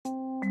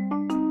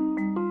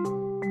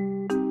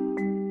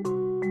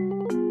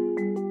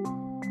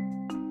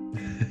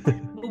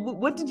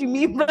what did you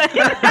mean by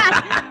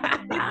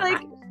that? It's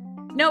like,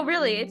 no,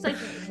 really. It's like,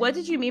 what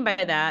did you mean by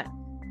that?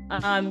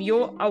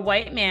 You're a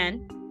white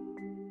man.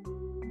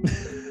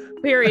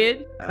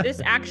 Period. This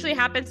actually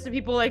happens to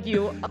people like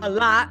you a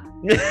lot.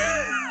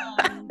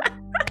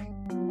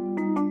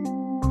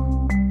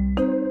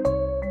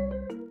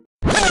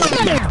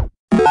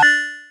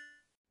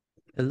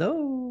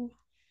 Hello.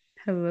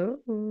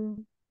 Hello.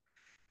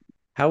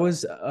 How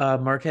was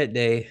Marquette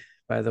Day,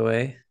 by the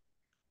way?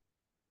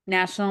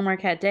 National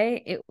Marquette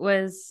Day. It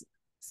was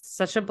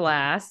such a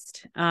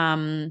blast.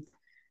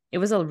 It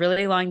was a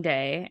really long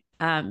day.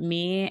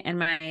 Me and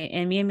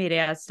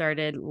Mireya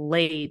started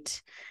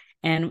late,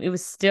 and it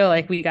was still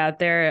like we got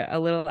there a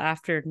little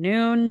after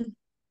noon,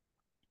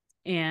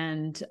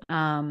 and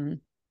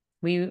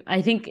we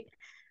I think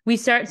we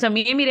start. So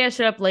me and Mireya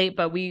showed up late,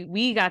 but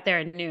we got there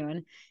at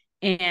noon,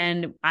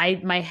 and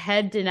my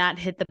head did not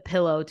hit the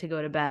pillow to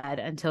go to bed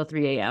until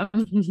 3 a.m.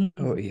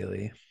 Oh,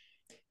 Ely.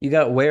 You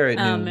got where at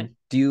um noon?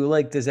 Do you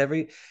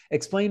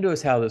explain to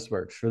us how this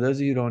works? For those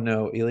of you who don't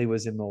know, Ely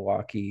was in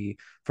Milwaukee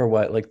for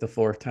what, like the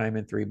fourth time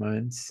in 3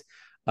 months.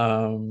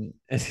 That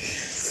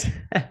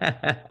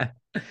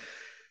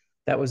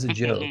was a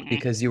joke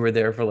because you were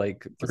there for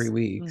like 3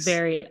 weeks.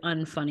 very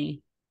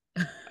unfunny.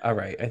 All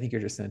right. I think you're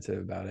just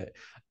sensitive about it.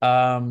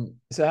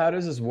 So how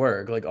does this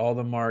work? Like all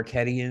the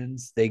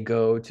Marquettians, they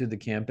go to the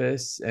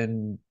campus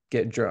and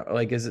get drunk.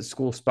 Like, is it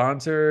school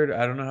sponsored?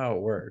 I don't know how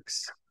it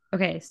works.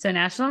 Okay, so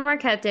National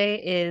Marquette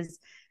Day is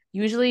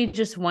usually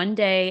just one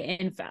day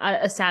in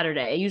a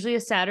Saturday, usually a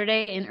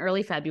Saturday in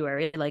early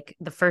February, like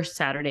the first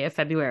Saturday of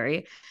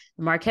February.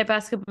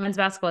 The men's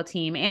basketball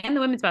team and the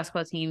women's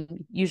basketball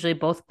team usually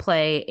both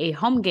play a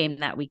home game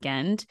that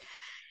weekend,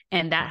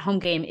 and that home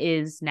game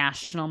is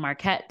National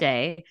Marquette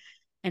Day.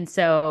 And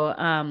so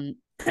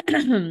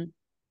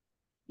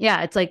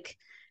yeah, it's like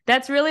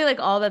that's really like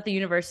all that the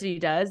university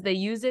does. They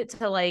use it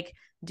to like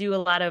do a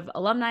lot of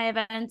alumni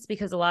events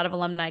because a lot of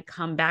alumni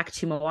come back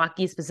to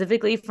Milwaukee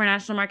specifically for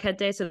National Marquette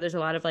Day. So there's a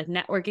lot of like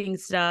networking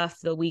stuff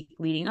the week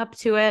leading up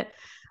to it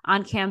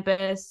on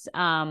campus.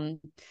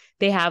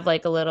 They have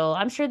like a little,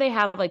 I'm sure they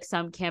have like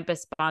some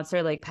campus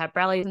sponsor like pep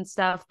rallies and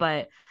stuff,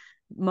 but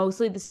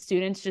mostly the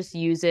students just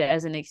use it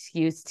as an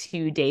excuse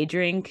to day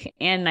drink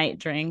and night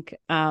drink.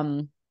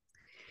 Yeah,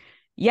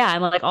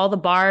 and like all the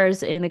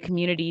bars in the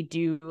community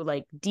do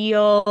like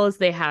deals.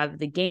 They have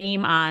the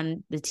game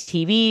on the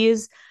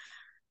TVs.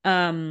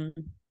 Um,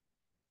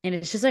 and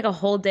it's just like a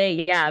whole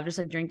day, yeah, of just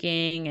like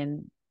drinking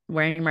and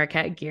wearing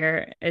Marquette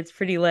gear. It's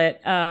pretty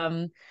lit.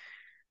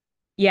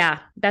 Yeah,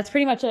 that's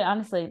pretty much it,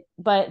 honestly.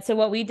 But so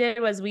what we did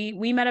was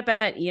we met up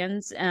at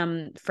Ian's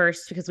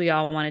first because we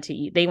all wanted to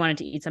eat. They wanted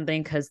to eat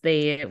something because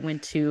they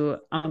went to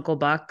Uncle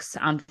Buck's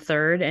on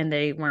Third and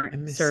they I weren't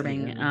miss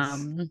serving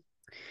Ian's.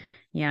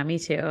 yeah, me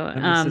too.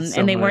 I miss it so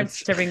And they weren't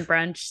much. serving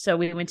brunch, so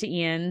we went to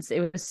Ian's.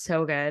 It was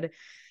so good.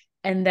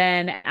 And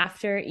then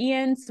after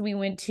Ian's, we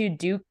went to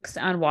Duke's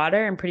on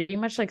Water and pretty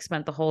much like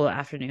spent the whole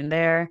afternoon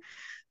there.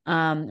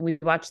 We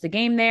watched the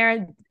game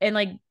there, and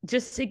like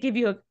just to give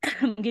you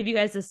give you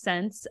guys a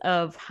sense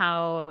of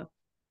how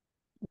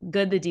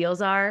good the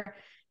deals are,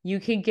 you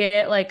could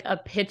get like a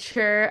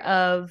pitcher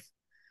of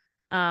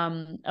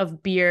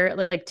beer,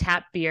 like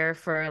tap beer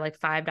for like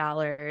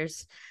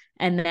 $5.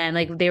 And then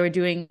like they were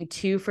doing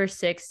 2 for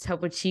 $6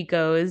 Topo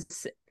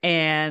Chicos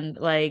and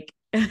like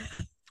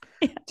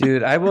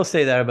Dude, I will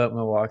say that about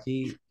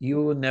Milwaukee. You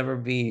will never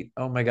beat,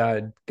 oh my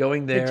God,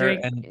 going the there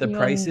drink, and the you'll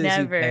prices you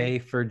never, pay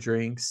for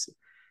drinks,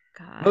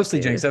 God, mostly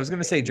dude, it drinks. was I was going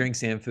to say crazy.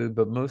 drinks and food,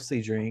 but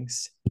mostly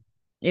drinks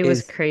It was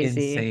is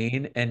crazy.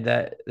 insane. And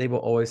that they will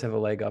always have a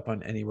leg up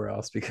on anywhere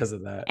else because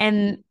of that.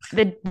 And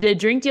the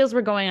drink deals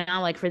were going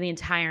on like for the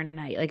entire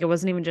night. Like it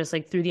wasn't even just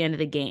like through the end of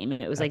the game.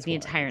 It was like That's the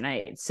entire wild.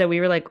 night. So we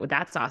were like, well,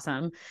 that's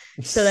awesome.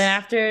 So then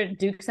after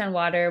Duke's on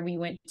Water, we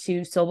went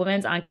to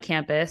Sobelman's on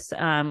campus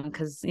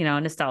because you know,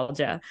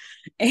 nostalgia.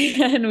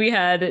 And we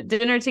had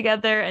dinner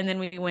together and then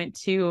we went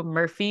to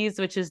Murphy's,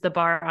 which is the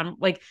bar on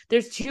like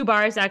there's two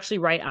bars actually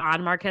right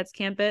on Marquette's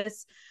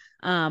campus.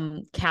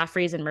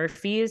 Caffrey's and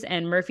Murphy's.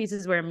 And Murphy's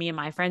is where me and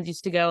my friends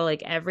used to go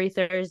like every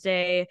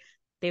Thursday.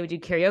 They would do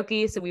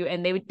karaoke. So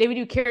they would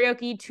do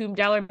karaoke,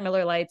 $2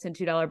 Miller Lights and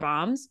 $2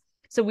 bombs.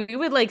 So we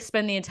would like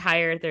spend the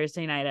entire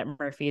Thursday night at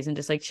Murphy's and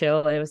just like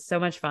chill. It was so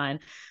much fun.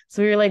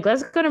 So we were like,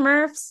 let's go to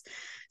Murph's.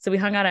 So we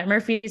hung out at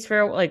Murphy's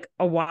for like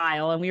a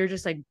while and we were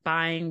just like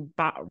buying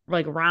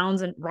like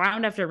rounds and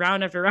round after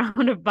round after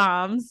round of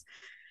bombs.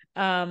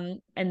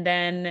 And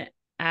then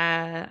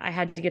I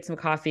had to get some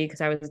coffee because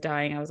I was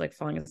dying. I was like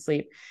falling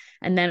asleep.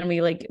 And then we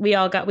got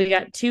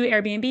two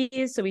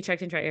Airbnbs. So we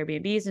checked into our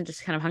Airbnbs and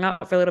just kind of hung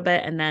out for a little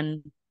bit. And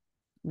then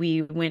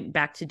we went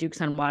back to Duke's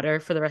on Water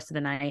for the rest of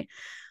the night.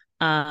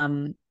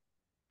 Um,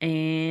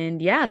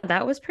 and yeah,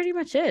 that was pretty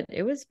much it.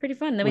 It was pretty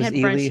fun. Then we Was had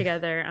brunch Ely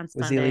together on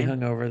was Ely Sunday.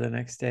 hungover the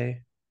next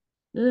day?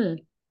 Mm.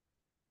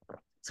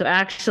 So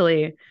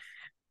actually,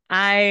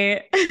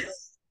 I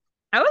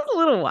I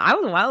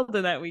was wild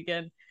in that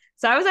weekend.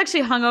 So I was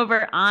actually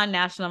hungover on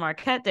National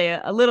Marquette Day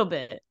a little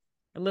bit,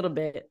 a little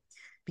bit.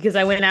 because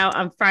I went out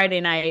on Friday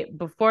night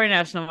before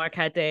National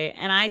Marquette Day.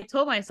 And I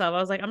told myself, I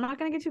was like, I'm not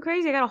going to get too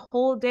crazy. I got a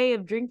whole day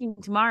of drinking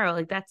tomorrow.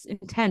 Like, that's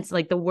intense.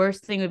 Like, the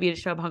worst thing would be to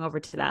show up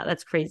hungover to that.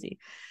 That's crazy.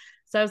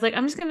 So I was like,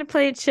 I'm just going to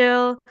play it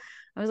chill.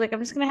 I was like, I'm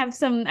just going to have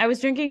some. I was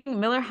drinking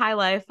Miller High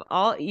Life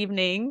all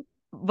evening,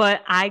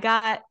 but I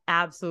got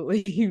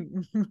absolutely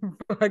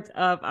fucked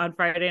up on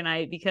Friday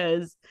night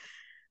because,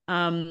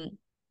 and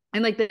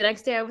like the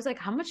next day I was like,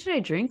 how much did I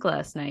drink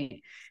last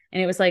night?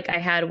 And it was like I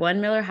had one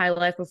Miller High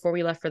Life before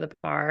we left for the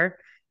bar.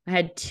 I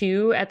had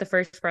two at the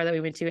first bar that we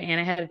went to, and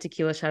I had a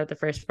tequila shot at the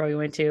first bar we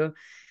went to.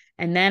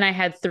 And then I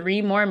had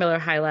three more Miller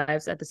High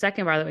Lives at the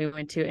second bar that we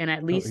went to, and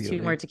at least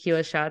two more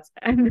tequila shots.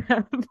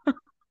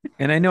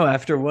 And I know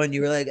after one,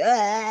 you were like,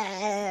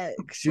 ah,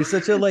 'cause you're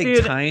such a like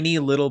Dude, tiny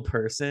little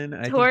person.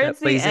 I think towards that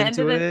the plays end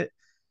into of the, it.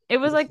 it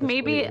was You're like such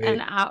maybe an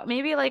wait. hour,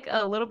 maybe like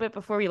a little bit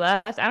before we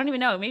left. I don't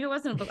even know. Maybe it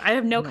wasn't. I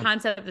have no Oh,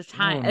 concept of oh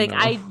time. Like no.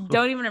 I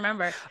don't even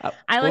remember.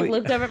 I like Wait.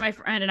 looked over at my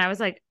friend and I was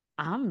like,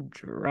 I'm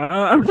drunk.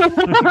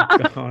 Oh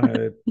my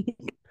God.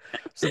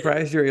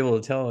 Surprised you're able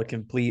to tell a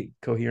complete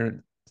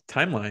coherent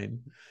timeline.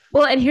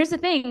 Well, and here's the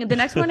thing. The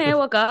next morning I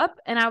woke up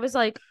and I was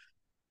like,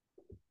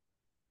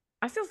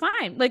 I feel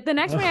fine. Like the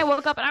next morning I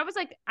woke up and I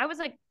was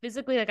like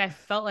physically like I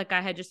felt like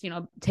I had just,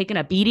 taken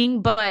a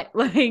beating, but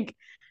like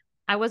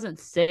I wasn't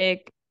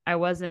sick. I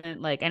wasn't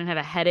like I didn't have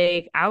a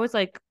headache. I was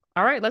like,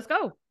 all right, let's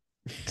go.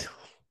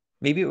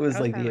 Maybe it was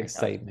I was like proud the of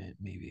myself. excitement,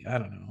 maybe. I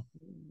don't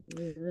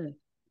know.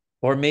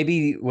 Or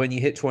maybe when you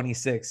hit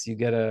 26, you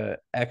get a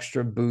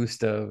extra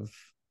boost of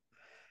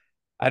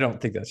I don't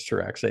think that's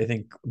true actually. I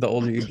think the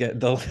older you get,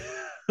 the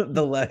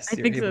the less I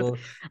you're think so. able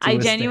to I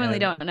genuinely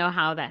withstand. don't know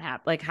how that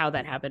happened, like how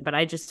that happened, but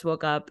I just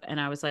woke up and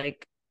I was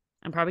like,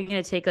 I'm probably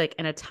gonna take like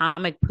an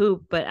atomic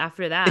poop, but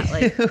after that,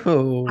 like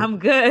Ew. I'm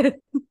good.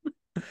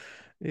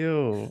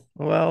 Ew.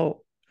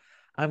 Well,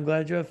 I'm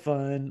glad you have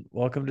fun.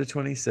 Welcome to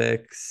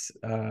 26.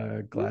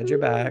 Glad you're Woo-hoo.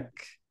 back.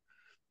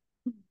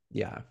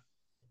 Yeah.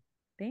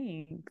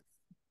 Thanks.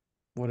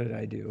 What did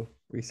I do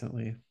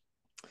recently?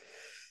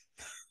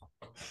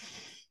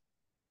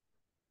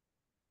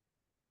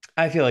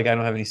 I feel like I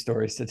don't have any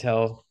stories to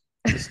tell.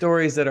 The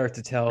stories that are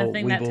to tell,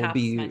 Nothing we that will tops my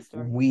be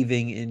story.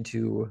 weaving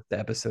into the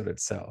episode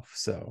itself.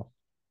 So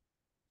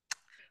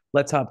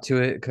let's hop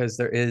to it because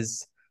there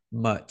is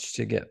much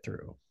to get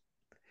through.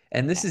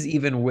 And this Okay. is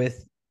even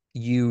with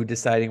you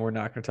deciding we're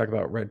not going to talk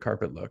about red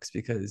carpet looks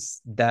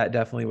because that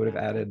definitely would have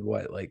No. added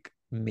what, like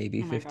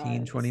maybe Oh my 15,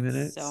 God, 20 it's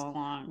minutes. so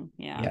long.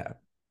 Yeah. Yeah.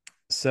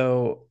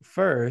 So,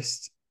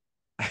 first,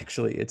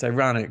 actually, it's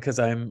ironic because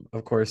I'm,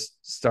 of course,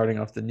 starting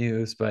off the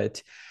news,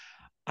 but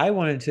I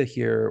wanted to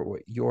hear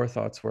what your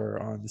thoughts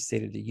were on the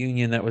State of the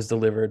Union that was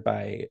delivered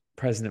by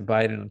President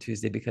Biden on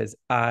Tuesday because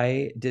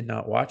I did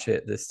not watch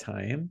it this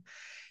time.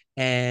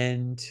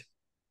 And,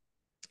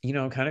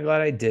 I'm kind of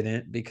glad I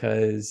didn't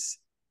because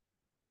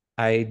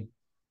I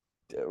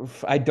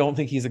I don't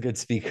think he's a good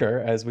speaker,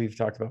 as we've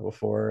talked about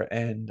before.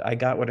 And I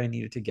got what I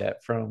needed to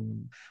get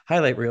from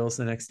highlight reels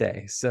the next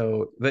day.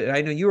 So, but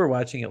I know you were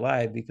watching it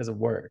live because of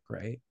work,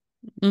 right?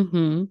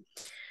 Mm-hmm.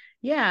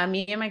 Yeah,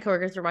 me and my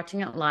coworkers are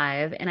watching it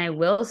live, and I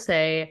will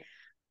say,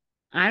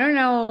 I don't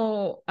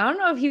know. I don't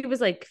know if he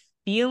was like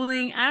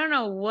feeling, I don't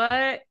know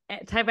what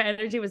type of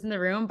energy was in the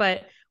room,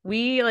 but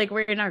we like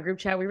we're in our group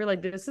chat. We were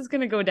like, this is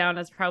gonna go down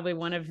as probably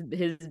one of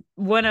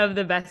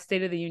the best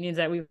State of the Unions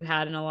that we've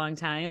had in a long Oh,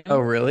 time.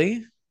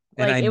 really?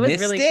 And Like I it was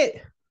missed really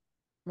it.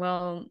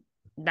 well,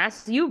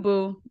 that's you,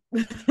 boo.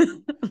 I'm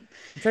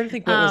trying to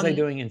think what was I um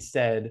doing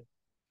instead?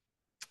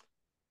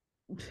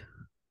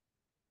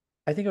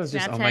 I think I was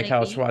just on my Snapchatting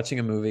couch me. watching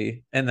a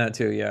movie and that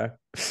too, yeah.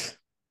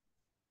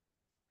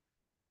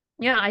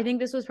 Yeah, I think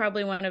this was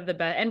probably one of the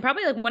best and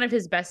probably like one of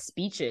his best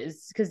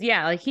speeches. Cause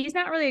yeah, like he's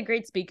not really a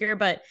great speaker,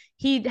 but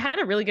he had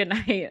a really good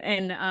night.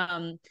 And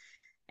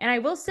I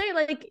will say,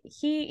 like,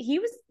 he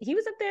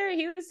was up there,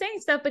 he was saying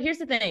stuff, but here's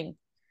the thing.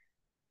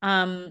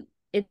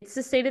 It's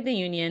the State of the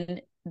Union.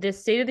 This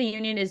State of the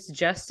Union is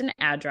just an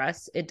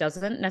address. It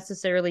doesn't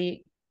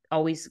necessarily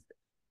always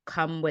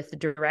come with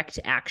direct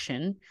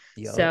action.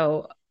 Yup.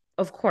 So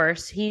of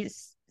course he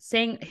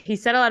said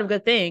a lot of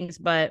good things,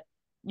 but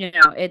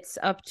it's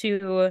up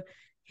to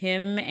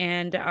him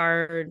and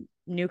our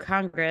new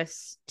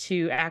Congress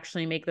to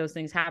actually make those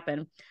things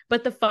happen.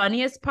 But the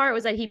funniest part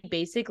was that he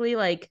basically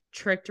like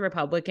tricked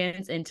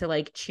Republicans into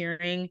like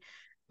cheering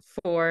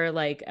for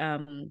like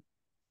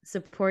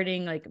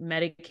supporting like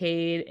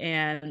Medicaid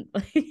and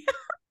like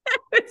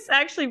it's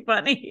actually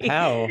funny.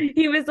 How?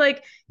 He was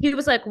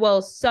like,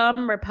 well,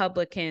 some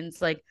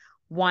Republicans like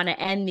want to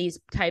end these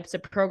types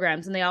of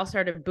programs, and they all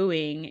started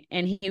booing.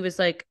 And he was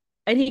like,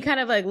 and he kind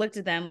of like looked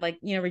at them like,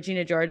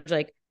 Regina George,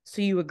 like,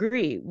 so you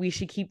agree we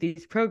should keep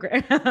these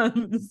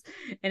programs?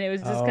 And it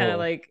was just kind of Oh,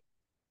 like,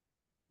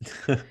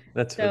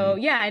 that's so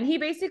funny. yeah. And he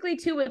basically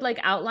too would like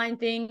outline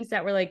things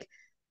that were like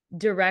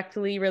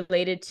directly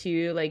related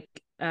to like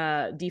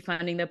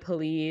defunding the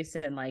police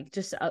and like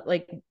just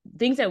like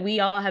things that we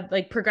all have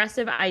like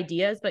progressive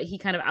ideas, but he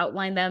kind of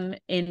outlined them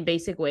in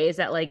basic ways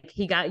that like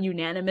he got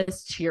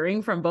unanimous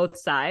cheering from both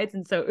sides.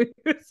 And so it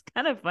was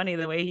kind of funny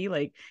the way he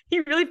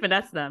really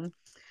finessed them.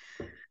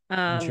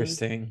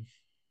 Interesting.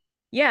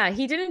 Yeah,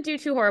 he didn't do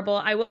too horrible.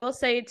 I will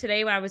say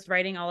today when I was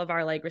writing all of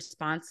our like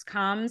response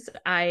comms,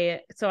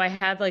 I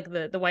had like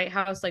the White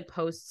House like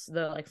posts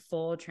the like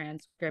full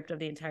transcript of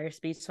the entire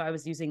speech. So I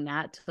was using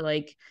that to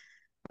like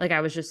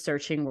I was just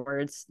searching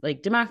words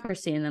like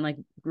democracy and then like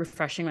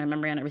refreshing my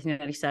memory on everything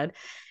that he said.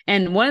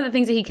 And one of the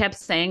things that he kept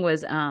saying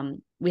was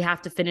we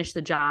have to finish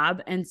the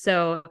job. And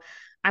so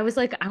I was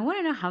like, I want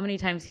to know how many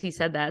times he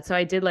said that. So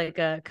I did like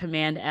a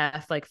Command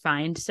F, like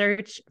find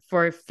search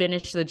for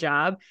finish the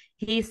job.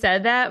 He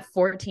said that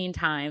 14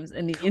 times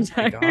in the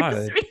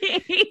entire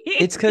speech.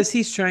 It's because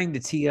he's trying to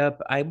tee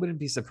up. I wouldn't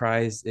be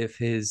surprised if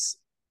his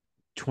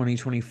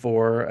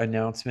 2024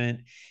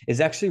 announcement is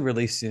actually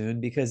really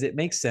soon, because it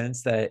makes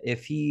sense that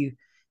if he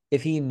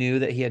knew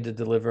that he had to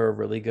deliver a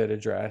really good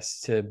address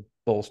to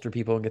bolster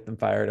people and get them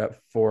fired up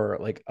for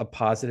like a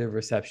positive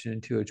reception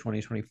to a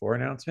 2024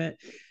 announcement,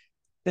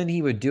 then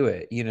he would do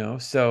it, you know?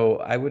 So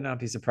I would not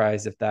be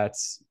surprised if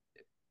that's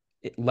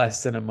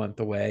less than a month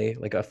away,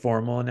 like a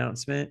formal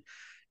announcement.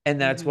 And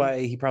that's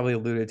why he probably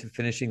alluded to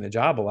finishing the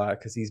job a lot,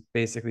 because he's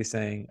basically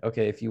saying,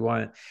 okay, if you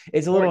want,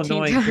 it's a little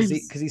annoying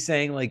because he's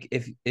saying like,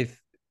 if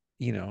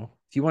you know,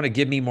 if you want to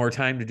give me more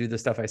time to do the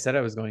stuff I said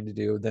I was going to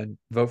do, then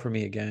vote for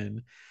me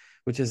again,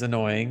 which is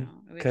annoying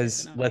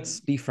because let's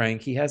be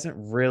frank, he hasn't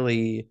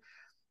really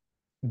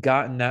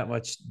gotten that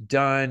much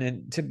done.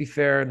 And to be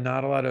fair,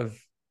 not a lot of,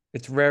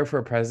 it's rare for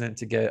a president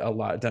to get a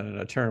lot done in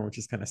a term, which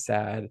is kind of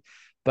sad.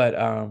 But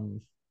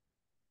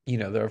you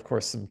know, there are of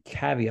course some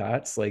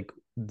caveats, like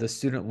the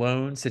student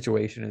loan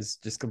situation is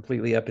just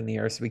completely up in the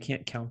air, so we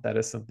can't count that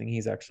as something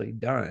he's actually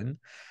done.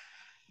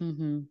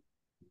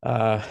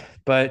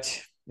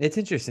 But it's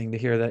interesting to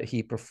hear that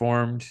he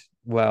performed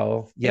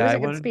well. Yeah, it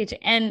was a good speech.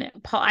 And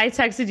Paul, I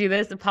texted you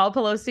this. Paul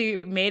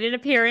Pelosi made an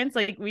appearance.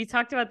 Like we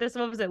talked about this.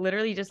 What was it?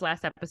 Literally just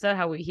last episode,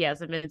 how he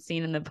hasn't been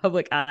seen in the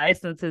public eye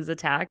since his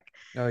attack.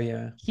 Oh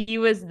yeah. He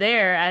was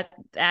there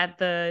at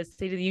the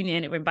State of the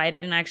Union when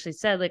Biden actually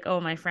said, like, "Oh,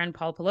 my friend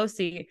Paul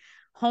Pelosi,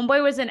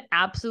 homeboy was an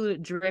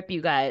absolute drip.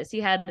 You guys, he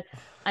had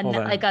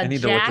like a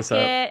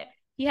jacket.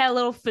 He had a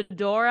little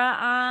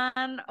fedora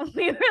on.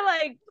 We were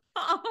like,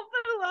 Paul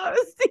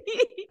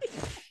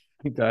Pelosi."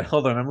 God,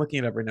 hold on, I'm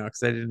looking it up right now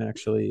because I didn't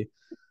actually.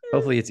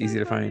 Hopefully, it's easy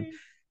to find.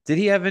 Did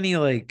he have any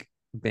like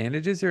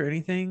bandages or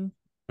anything?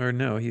 Or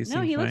no, he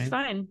looked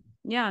fine.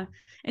 Yeah,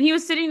 and he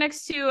was sitting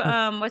next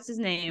to what's his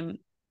name?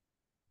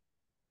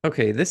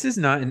 Okay, this is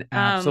not an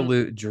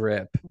absolute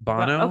drip.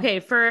 Bono. Okay,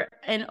 for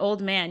an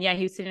old man, yeah,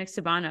 he was sitting next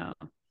to Bono.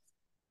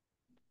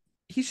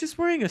 He's just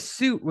wearing a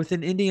suit with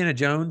an Indiana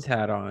Jones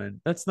hat on.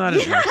 That's not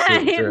an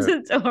absolute drip.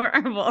 It's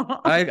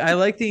adorable. I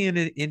like the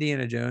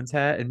Indiana Jones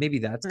hat, and maybe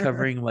that's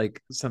covering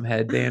like some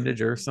head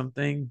bandage or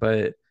something,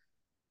 but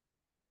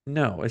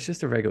no, it's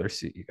just a regular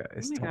suit, you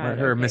guys. Don't let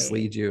her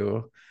mislead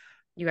you.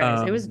 You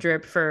guys, it was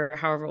drip for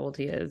however old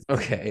he is.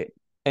 Okay.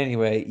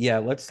 Anyway, yeah,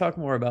 let's talk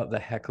more about the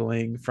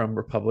heckling from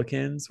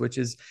Republicans, which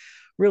is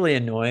really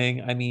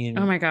annoying. I mean,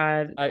 oh my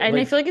God.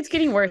 I feel like it's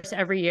getting worse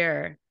every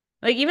year.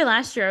 Like even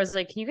last year, I was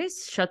like, can you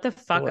guys shut the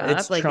fuck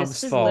up? Like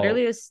this is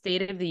literally a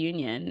State of the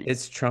Union.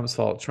 It's Trump's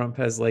fault. Trump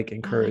has like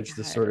encouraged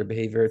this sort of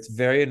behavior. It's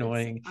very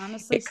annoying. It's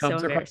honestly, it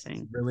comes so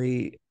embarrassing.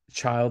 Really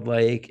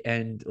childlike,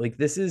 and like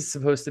this is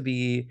supposed to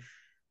be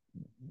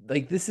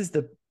like this is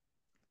the,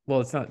 well,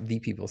 it's not the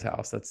people's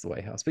house, that's the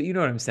White House, but you know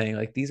what I'm saying,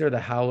 like these are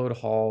the hallowed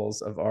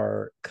halls of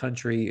our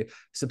country,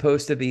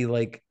 supposed to be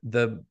like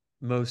the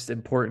most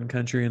important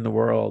country in the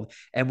world,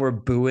 and we're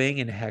booing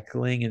and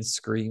heckling and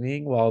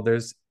screaming while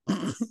there's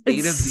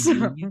State of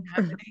the Union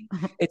happening.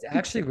 It's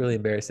actually really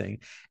embarrassing.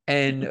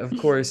 And of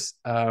course,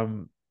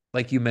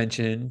 like you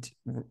mentioned,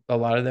 a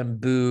lot of them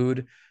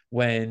booed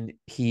when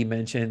he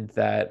mentioned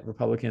that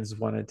Republicans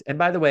wanted, and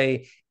by the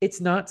way,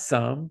 it's not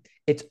some,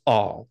 it's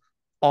all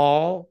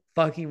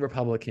fucking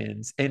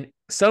Republicans and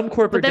some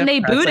corporate. But then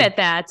Democrats, they booed at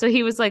that, so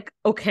he was like,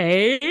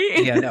 "Okay."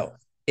 Yeah, no,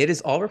 it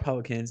is all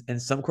Republicans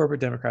and some corporate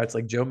Democrats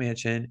like Joe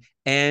Manchin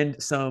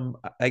and some,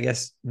 I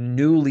guess,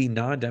 newly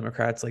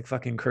non-Democrats like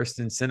fucking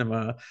Kirsten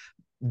Sinema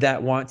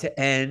that want to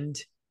end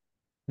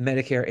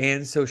Medicare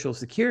and Social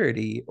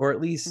Security, or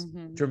at least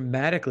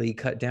dramatically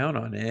cut down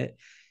on it,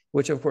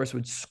 which of course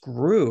would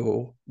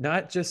screw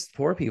not just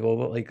poor people,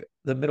 but like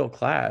the middle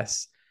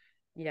class.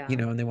 Yeah. You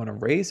know, and they want to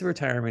raise the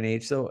retirement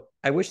age. So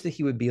I wish that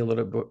he would be a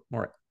little bit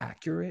more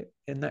accurate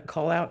in that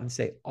call out and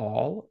say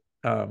all,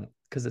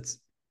 because it's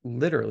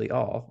literally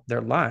all.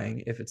 They're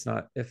lying if it's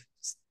not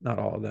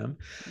all of them.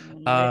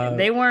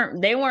 They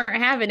weren't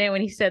having it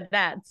when he said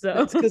that. So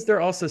that's because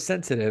they're also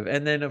sensitive.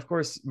 And then of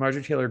course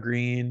Marjorie Taylor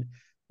Greene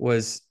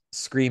was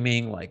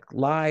screaming like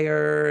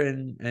liar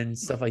and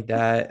stuff like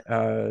that.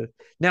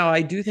 Now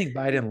I do think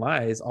Biden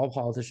lies. All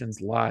politicians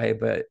lie,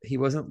 but he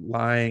wasn't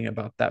lying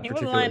about that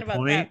particular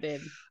point.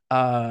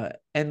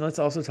 And let's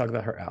also talk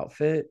about her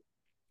outfit.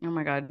 Oh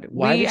my God.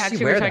 Why We does she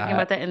actually were wear talking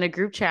about that? that in the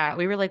group chat.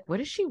 We were like, what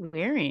is she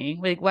wearing?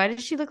 Like, why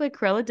does she look like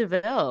Cruella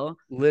DeVille?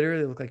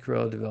 Literally look like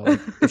Cruella DeVille. Like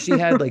if she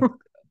had like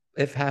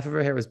if half of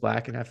her hair was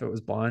black and half of it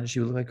was blonde, she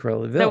would look like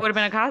Cruella That would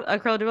DeVille. have been a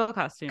Cruella DeVille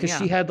costume. Because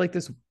she Yeah. had like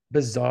this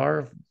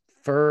bizarre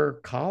fur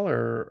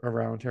collar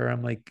around her.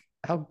 I'm like,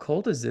 how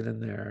cold is it in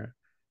there?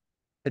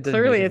 It didn't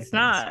make Clearly any it's sense.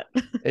 not.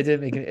 It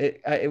didn't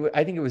make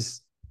I think it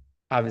was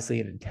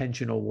obviously an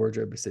intentional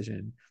wardrobe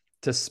decision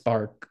to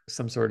spark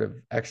some sort of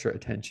extra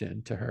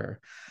attention to her.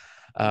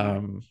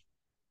 Um,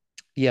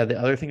 yeah, the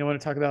other thing I want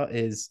to talk about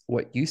is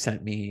what you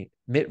sent me,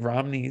 Mitt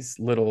Romney's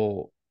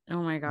little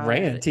Oh my God.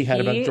 rant he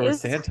had about He George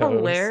is Santos.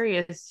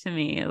 hilarious to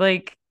me.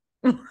 Like,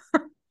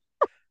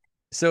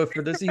 So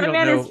for those of you who that don't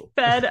man is know,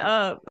 fed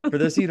up. for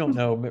those of you who don't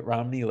know, Mitt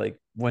Romney, like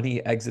when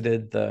he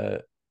exited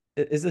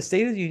is the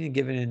State of the Union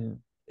given in,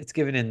 it's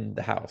given in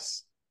the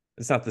House.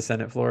 It's not the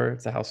Senate floor,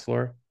 it's the House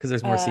floor because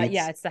there's more Yeah,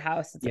 seats. it's the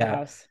house. It's the Yeah.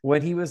 house.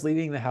 When he was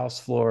leaving the House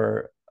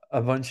floor,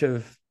 a bunch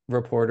of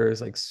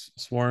reporters like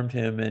swarmed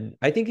him. And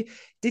I think,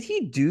 did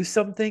he do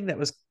something that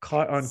was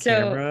caught on So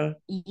camera?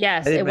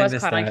 yes, it I was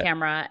missed caught on that.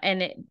 camera,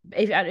 and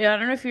I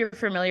don't know if you're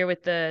familiar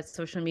with the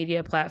social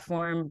media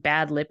platform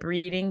Bad Lip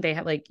Reading. They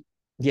have like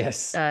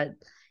Yes. uh,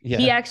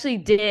 he Yeah. actually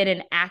did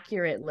an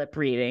accurate lip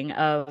reading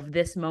of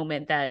this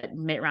moment that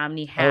Mitt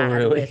Romney Oh,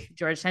 had with really?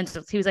 George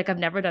Santos. He was like, I've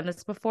never done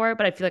this before,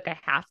 but I feel like I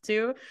have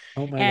to.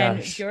 Oh my And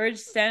gosh. George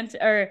sent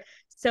or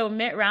so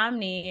Mitt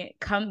Romney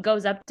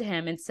goes up to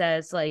him and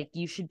says, like,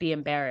 you should be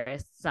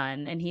embarrassed,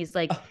 son. And he's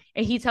like,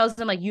 and he tells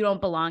him, like, you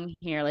don't belong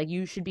here. Like,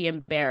 you should be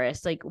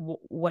embarrassed. Like,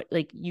 what,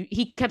 like,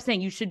 he kept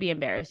saying, you should be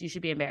embarrassed. You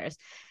should be embarrassed.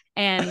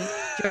 And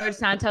George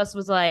Santos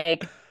was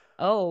like,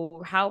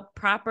 oh, how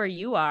proper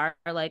you are.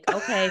 Like,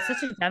 okay,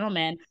 such a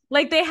gentleman.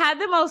 Like, they had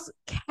the most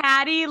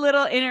catty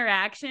little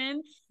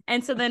interaction.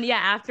 And so then, yeah,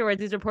 afterwards,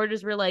 these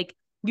reporters were like,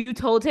 you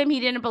told him he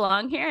didn't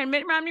belong here? And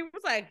Mitt Romney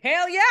was like,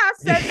 hell yeah, I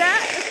said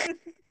that.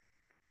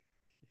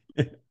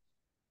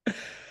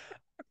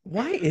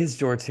 Why is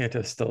George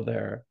Santos still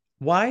there?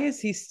 Why is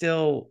he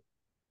still,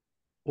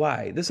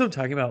 why? This is what I'm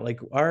talking about. Like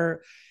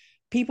our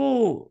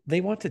people,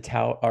 they want to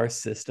tout our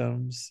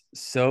systems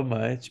so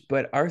much,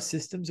 but our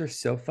systems are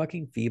so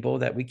fucking feeble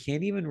that we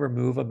can't even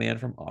remove a man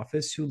from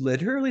office who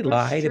literally For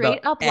lied about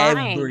straight up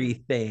lying.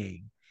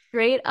 everything.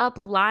 Straight up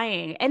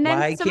lying. And then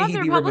Why some can't of he the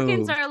be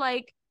Republicans removed? are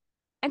like,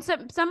 and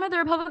some of the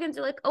Republicans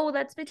are like, oh,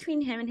 that's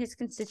between him and his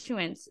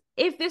constituents.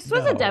 If this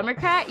was a No,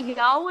 Democrat,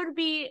 y'all would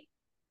be,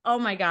 oh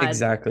my God,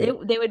 exactly.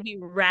 they would be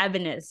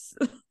ravenous.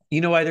 You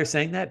know why they're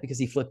saying that? Because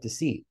he flipped a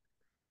seat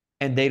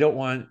and they don't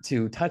want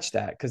to touch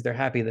that because they're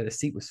happy that a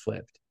seat was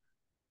flipped.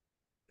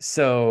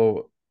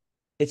 So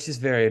it's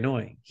just very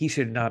annoying. He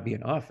should not be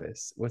in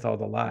office with all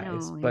the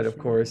lies. No, he But of should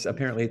not course, be.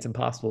 apparently it's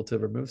impossible to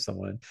remove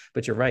someone.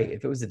 But you're right.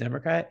 If it was a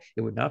Democrat,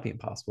 it would not be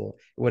impossible.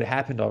 It would have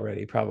happened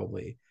already,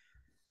 probably.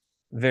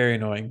 Very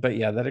annoying. But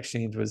yeah, that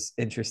exchange was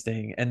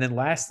interesting. And then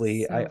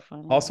lastly, I So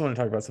funny. also want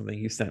to talk about something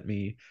you sent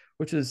me,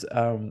 which is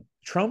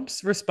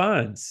Trump's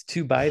response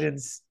to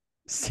Biden's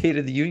State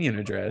of the Union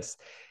address.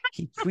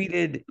 He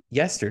tweeted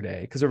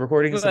yesterday, because we're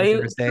recording this on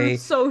Truth Thursday.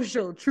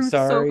 social, truth social.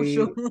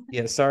 Sorry.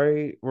 Yeah,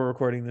 sorry, we're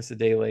recording this a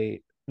day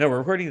late. No, we're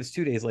recording this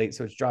 2 days late,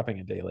 so it's dropping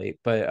a day late.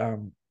 But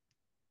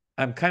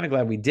I'm kind of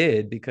glad we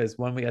did because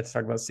one, we got to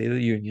talk about State of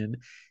the Union,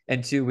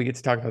 and two, we get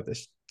to talk about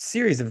this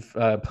series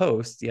of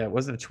posts. Yeah, it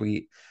wasn't a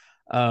tweet,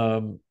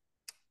 um,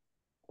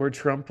 where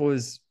Trump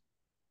was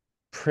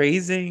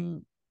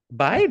praising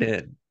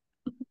Biden.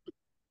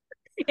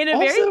 In a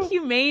very Also,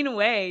 humane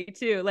way,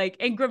 too. Like,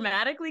 and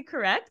grammatically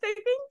correct, I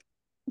think.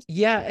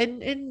 yeah,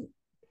 and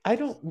I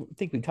don't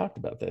think we talked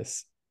about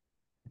this.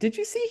 Did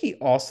you see he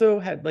also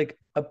had like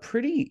a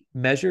pretty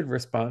measured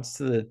response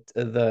to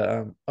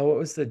the what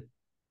was the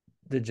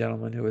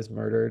gentleman who was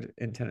murdered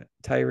in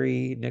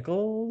Tyree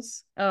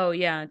Nichols? Oh,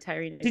 yeah,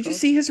 Tyree Did you Nichols.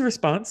 see his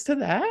response to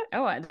that?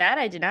 Oh, that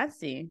I did not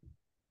see.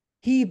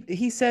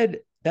 He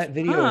said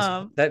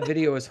Huh. that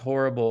video is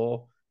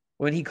horrible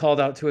when he called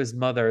out to his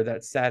mother.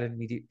 That saddened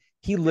me.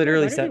 He Oh my God,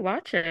 literally why did he said,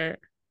 watch it?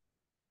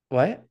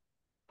 "What?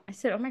 I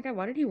said, oh my God,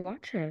 why did he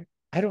watch it?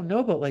 I don't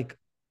know, but like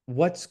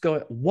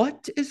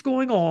what is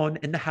going on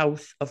in the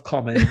House of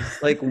Commons?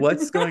 Like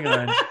what's going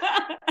on?"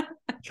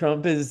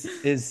 Trump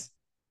is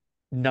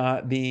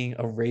not being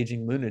a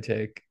raging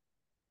lunatic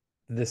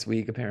this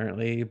week,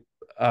 apparently.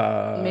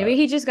 Maybe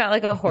he just got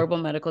like a horrible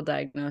medical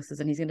diagnosis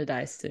and he's gonna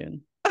die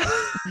soon.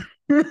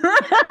 So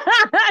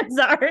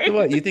Sorry.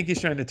 what, you think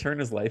he's trying to turn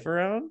his life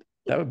around?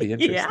 That would be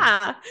interesting.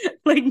 Yeah.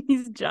 Like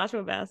he's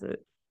Joshua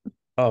Bassett.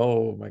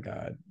 Oh my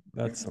God.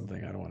 That's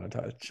something I don't want to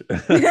touch.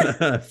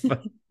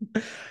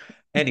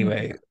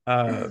 Anyway,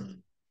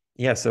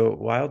 yeah, so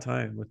wild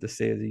time with the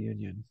State of the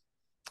Union.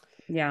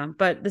 Yeah,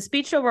 but the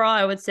speech overall,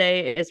 I would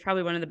say, is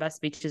probably one of the best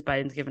speeches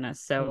Biden's given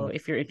us. So Hmm.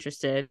 if you're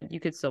interested, you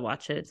could still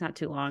watch it. It's not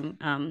too long.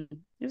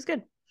 It was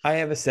good. I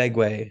have a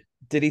segue.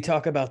 Did he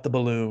talk about the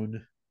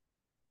balloon?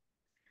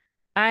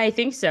 I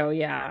think so.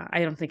 Yeah,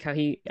 I don't see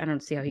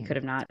how he Hmm. could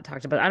have not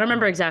talked about it. I don't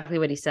remember exactly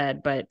what he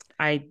said, but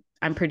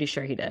I'm pretty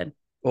sure he did.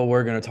 Well,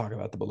 we're going to talk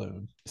about the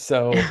balloon.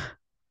 So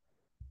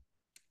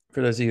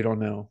for those of you who don't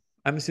know,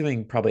 I'm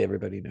assuming probably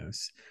everybody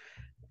knows,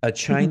 a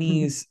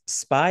Chinese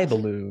spy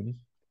balloon,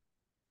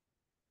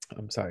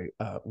 I'm sorry,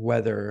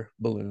 weather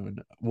balloon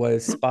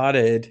was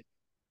spotted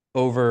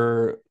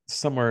over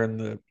somewhere in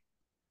the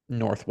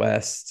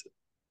Northwest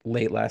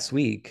late last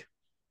week.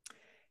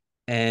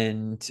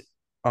 And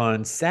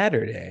on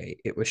Saturday,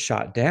 it was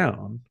shot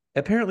down.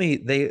 Apparently,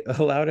 they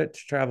allowed it to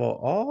travel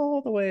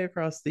all the way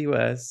across the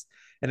US,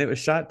 and it was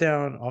shot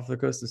down off the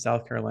coast of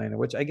South Carolina,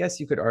 which I guess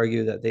you could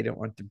argue that they don't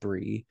want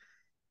debris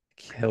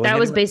killing That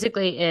was anyone.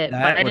 basically it.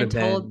 That would Biden have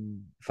been told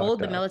fucked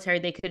the up. military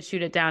they could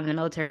shoot it down, and the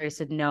military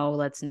said no,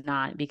 let's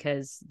not,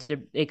 because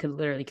it could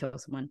literally kill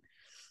someone.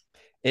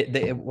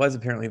 It was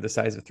apparently the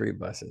size of three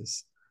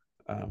buses,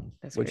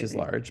 That's which is crazy.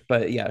 large.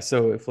 But yeah,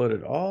 so it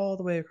floated all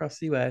the way across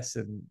the US,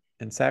 and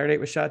Saturday it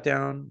was shot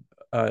down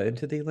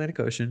into the Atlantic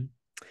Ocean.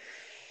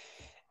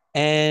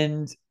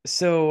 And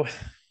so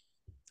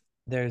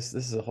this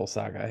is a whole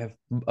saga. I have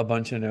a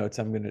bunch of notes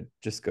I'm going to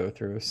just go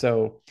through.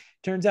 So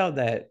turns out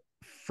that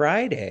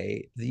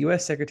Friday, the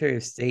US Secretary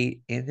of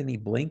State Antony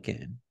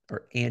Blinken,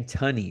 or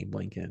Antony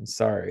Blinken,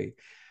 sorry,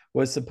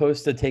 was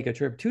supposed to take a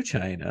trip to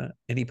China,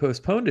 and he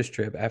postponed his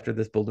trip after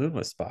this balloon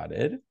was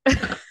spotted.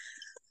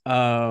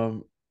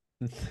 Um,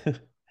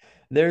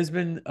 there's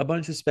been a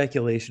bunch of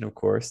speculation, of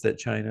course, that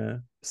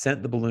China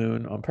sent the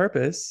balloon on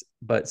purpose,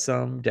 but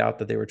some doubt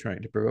that they were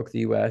trying to provoke the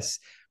US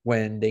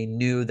when they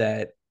knew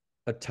that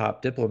a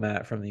top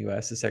diplomat from the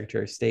US, the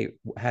Secretary of State,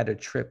 had a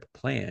trip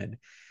planned.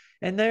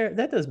 And there,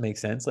 that does make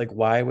sense. Like,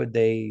 why would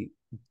they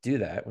do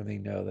that when they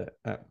know that?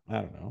 I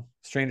don't know.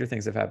 Stranger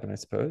things have happened, I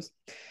suppose.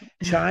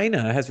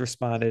 China has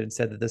responded and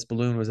said that this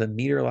balloon was a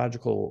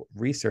meteorological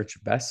research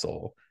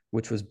vessel,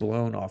 which was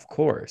blown off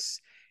course.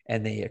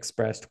 And they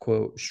expressed,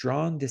 quote,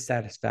 strong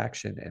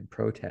dissatisfaction and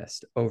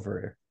protest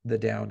over the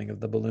downing of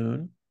the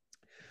balloon.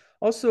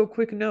 Also, a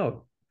quick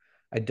note,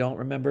 I don't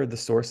remember the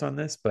source on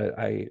this, but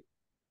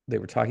they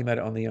were talking about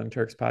it on the Young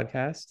Turks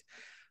podcast.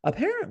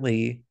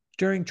 Apparently,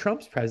 during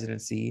Trump's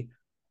presidency,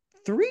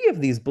 three of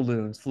these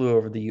balloons flew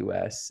over the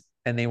US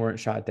and they weren't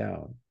shot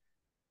down.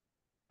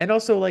 And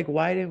also, like,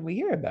 why didn't we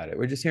hear about it?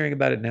 We're just hearing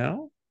about it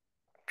now.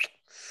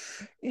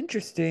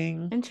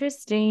 Interesting.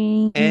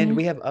 And Interesting.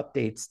 we have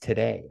updates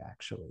today,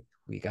 actually.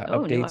 We got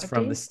Oh, new updates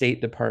from the updates.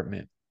 State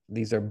Department.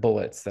 These are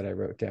bullets that I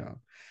wrote down.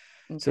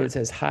 So Okay. it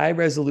says high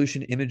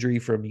resolution imagery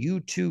from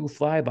U2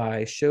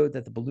 flyby showed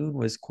that the balloon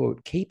was,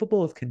 quote,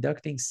 capable of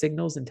conducting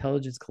signals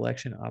intelligence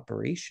collection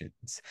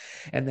operations,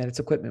 and that its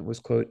equipment was,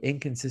 quote,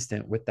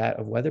 inconsistent with that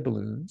of weather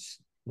balloons,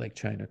 like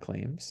China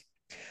claims.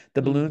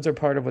 The balloons are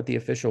part of what the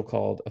official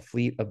called a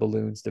fleet of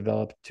balloons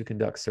developed to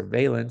conduct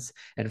surveillance,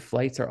 and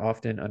flights are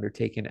often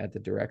undertaken at the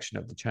direction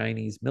of the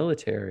Chinese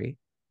military.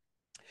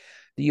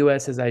 The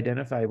US has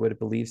identified what it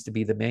believes to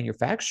be the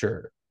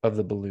manufacturer of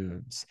the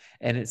balloons,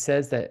 and it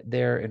says that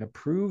they're an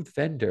approved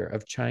vendor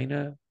of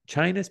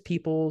China's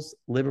People's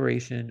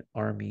Liberation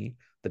Army,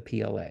 the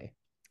PLA.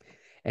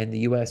 And the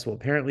US will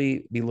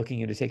apparently be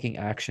looking into taking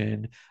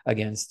action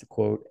against,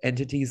 quote,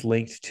 entities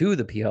linked to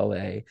the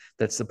PLA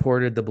that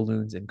supported the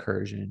balloon's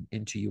incursion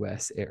into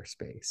US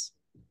airspace.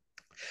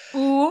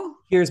 Ooh.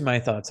 Here's my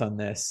thoughts on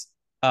this.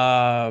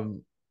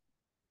 Um,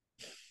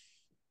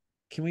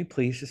 can we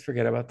please just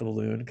forget about the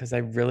balloon? Because I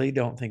really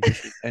don't think we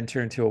should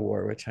enter into a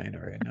war with China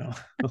right now.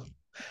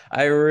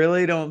 I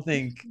really don't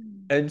think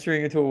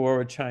entering into a war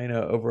with China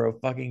over a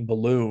fucking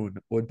balloon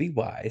would be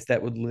wise.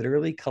 That would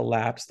literally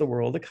collapse the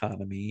world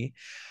economy.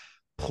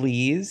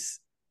 Please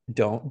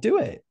don't do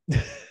it.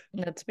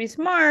 Let's be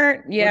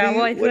smart. Yeah,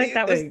 well, I feel What do like you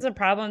that was think? the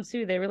problem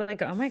too. They were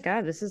like, "Oh my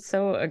God, this is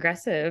so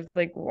aggressive.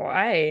 Like,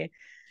 why?"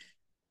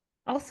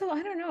 Also,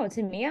 I don't know.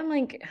 To me, I'm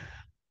like,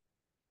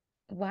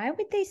 why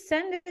would they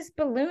send this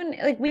balloon?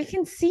 Like, we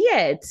can see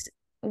it.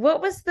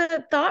 What was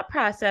the thought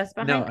process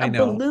No, behind I a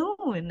know.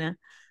 balloon?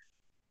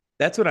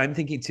 That's what I'm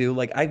thinking too.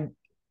 Like I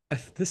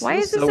this Why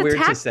feels is so this a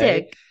weird to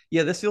say. tactic?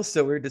 Yeah, this feels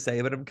so weird to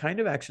say, but I'm kind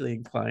of actually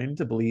inclined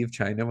to believe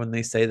China when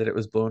they say that it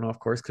was blown off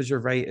course because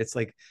you're right. It's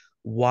like,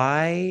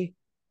 why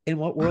in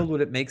what world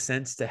would it make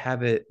sense to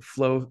have it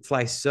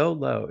fly so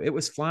low? It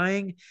was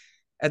flying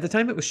at the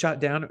time it was shot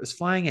down, it was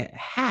flying at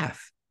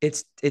half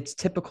its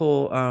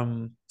typical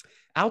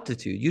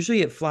altitude.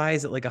 Usually it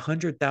flies at like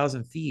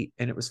 100,000 feet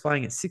and it was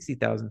flying at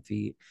 60,000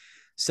 feet.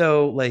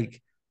 So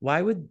like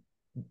why would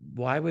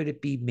why would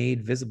it be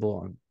made visible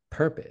on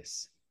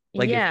purpose?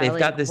 Like if Yeah, they've like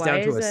got this why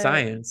down to is a a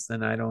science,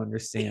 then I don't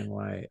understand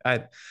why.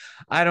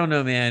 I don't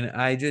know, man.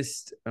 I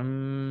just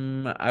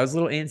I was a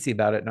little antsy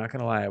about it, not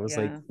gonna lie. I was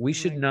like, yeah, we I'm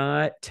should like,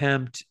 not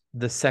tempt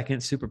the second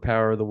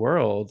superpower of the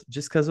world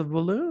just because of a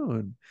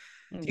balloon.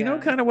 Do you know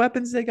what yeah. kind of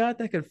weapons they got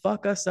that could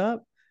fuck us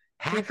up?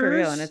 Yeah, for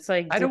real. And Hackers? it's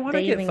like, I don't did want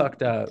to they get even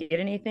fucked up. get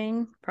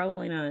anything?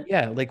 Probably not.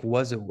 Yeah, like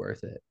was it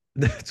worth it?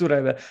 That's what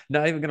I'm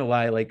not even gonna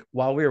lie. Like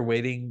while we were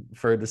waiting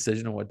for a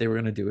decision on what they were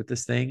gonna do with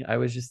this thing, I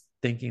was just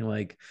thinking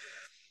like,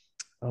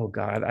 oh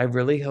God, I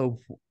really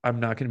hope I'm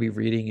not gonna be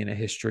reading in a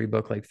history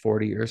book like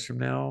 40 years from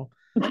now.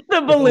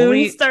 The If balloon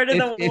only started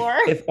the war.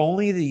 if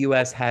only the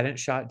US hadn't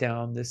shot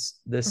down this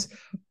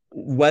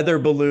weather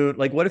balloon.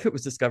 Like, what if it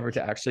was discovered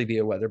to actually be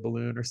a weather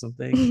balloon or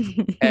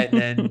something?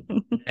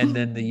 And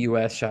then the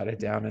US shot it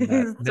down, and that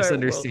Start World War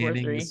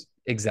misunderstanding Three. was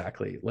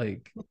exactly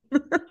like,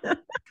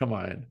 come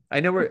on.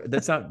 I know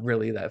that's not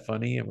really that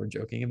funny and we're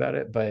joking about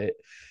it, but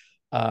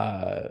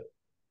uh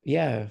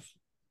yeah.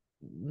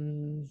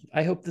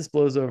 I hope this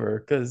blows over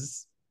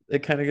because it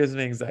kind of gives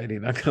me anxiety,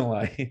 not gonna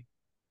lie.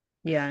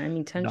 Yeah, I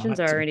mean tensions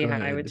are Not already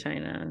high with good.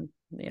 China.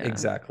 Yeah.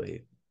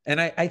 Exactly. And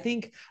I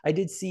think I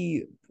did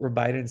see where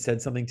Biden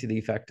said something to the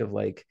effect of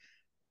like,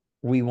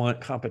 we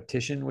want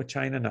competition with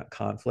China, not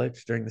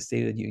conflict during the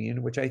State of the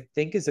Union, which I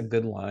think is a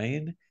good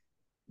line.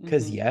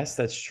 Because Mm-hmm. yes,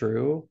 that's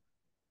true.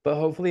 But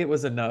hopefully it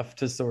was enough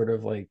to sort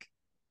of like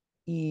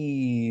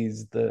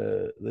ease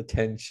the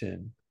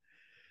tension.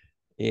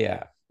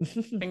 Yeah.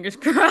 Fingers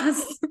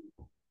crossed.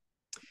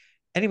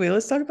 Anyway,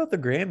 let's talk about the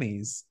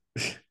Grammys.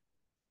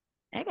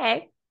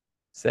 Okay.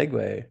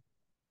 Segue.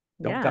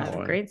 Don't got Yeah,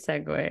 one. great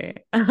segue.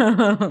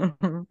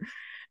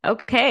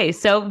 Okay,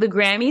 so the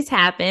Grammys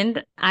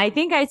happened. I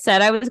think I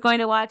said I was going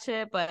to watch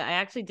it, but I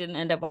actually didn't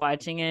end up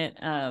watching it.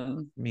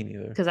 Me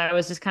neither. Because I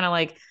was just kind of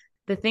like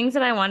the things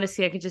that I want to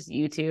see, I could just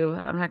YouTube.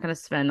 I'm not going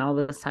to spend all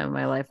this time of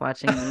my life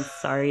watching these.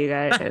 Sorry, you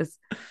guys.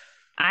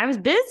 I was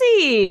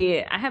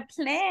busy. I have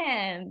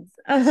plans.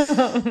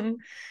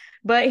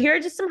 But here are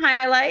just some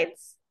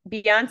highlights.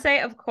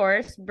 Beyonce, of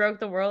course,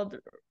 broke the world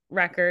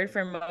record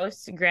for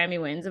most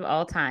Grammy wins of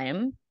all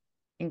time.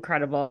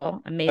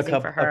 Incredible. Amazing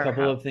for A her.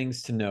 couple of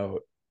things to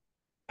note.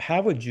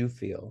 How would you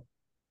feel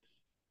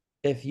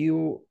if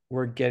you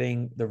were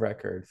getting the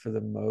record for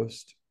the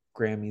most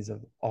Grammys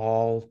of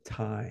all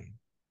time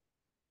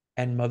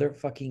and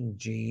motherfucking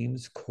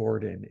James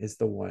Corden is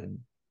the one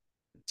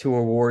to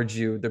award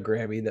you the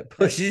Grammy that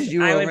pushes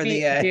you I would over the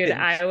be, dude,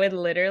 edge? I would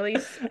literally,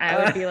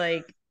 I would be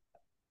like,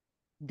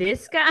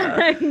 this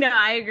guy. No,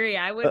 I agree.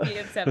 I would be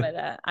upset by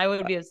that. I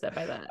would be upset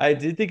by that. I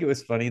did think it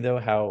was funny though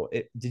how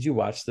it did you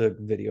watch the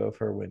video of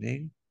her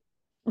winning?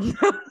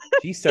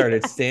 She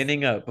started Yes.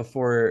 standing up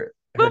before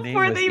her name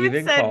Before was they even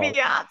even said called.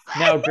 Beyonce.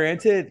 Now,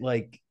 granted,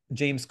 like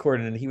James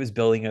Corden, he was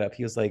building it up.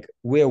 He was like,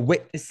 "We're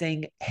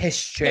witnessing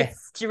history,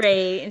 It's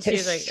straight. And she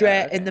was like, history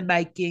oh, in the okay.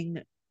 making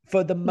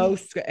for the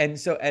most." And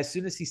so, as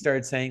soon as he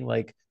started saying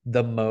like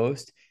the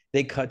most,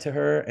 they cut to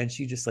her, and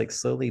she just like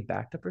slowly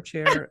backed up her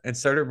chair and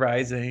started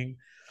rising.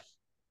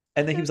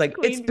 And then he was That's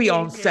like, "It's queen behavior.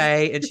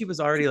 Beyonce," and she was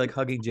already like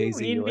hugging Jay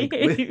Z, Queen like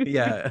with behavior.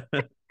 yeah,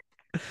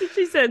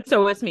 She said,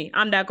 so it's me.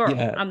 I'm that girl.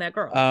 yeah. I'm that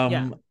girl.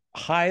 Yeah. Um,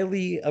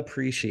 highly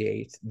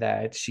appreciate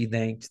that she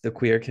thanked the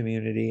queer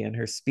community in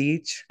her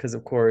speech because,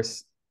 of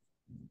course,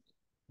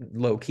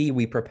 low key,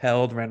 we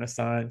propelled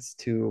Renaissance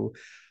to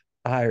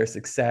a higher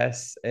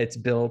success. It's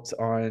built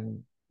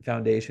on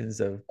foundations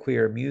of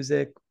queer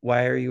music.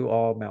 Why are you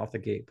all mouth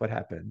agape? What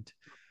happened?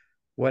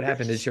 What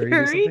happened? Did Sherry do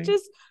Shuri something?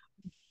 just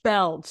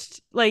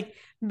belched like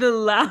the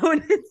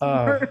loudest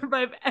Oh, verb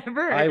I've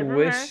ever I heard from her.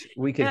 wish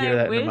we could And hear I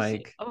that in the wish,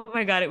 mic. oh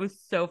my God, it was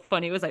so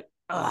funny. It was like,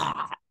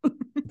 ah.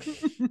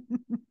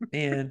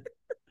 Man,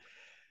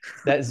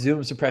 that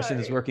Zoom suppression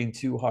is Sorry. working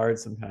too hard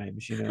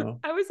sometimes, you know?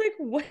 I was like,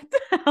 what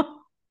the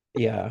hell?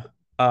 Yeah.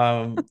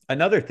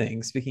 Another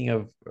thing, speaking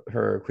of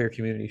her queer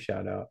community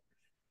shout out,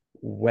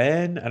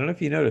 when I don't know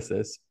if you noticed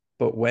this,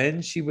 but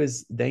when she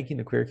was thanking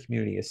the queer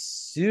community, as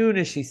soon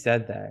as she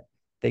said that,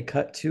 they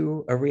cut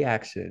to a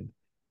reaction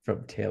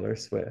from Taylor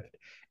Swift.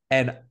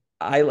 And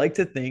I like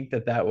to think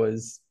that that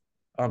was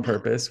on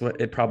purpose. What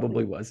it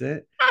probably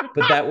wasn't,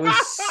 but that was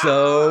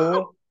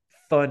so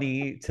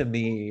funny to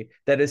me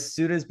that as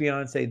soon as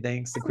Beyonce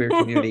thanks the queer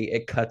community,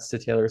 it cuts to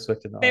Taylor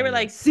Swift in the They were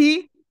like, audience.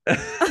 see?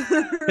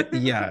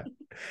 Yeah,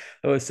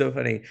 that was so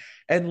funny.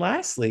 And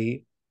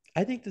lastly,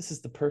 I think this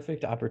is the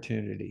perfect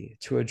opportunity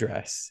to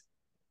address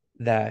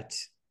that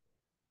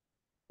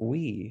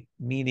we,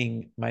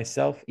 meaning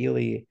myself,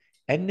 Ely,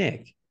 and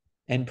Nick,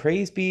 and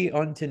praise be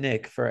unto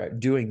Nick for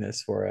doing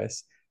this for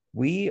us.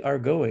 We are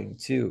going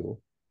to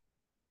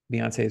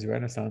Beyonce's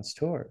Renaissance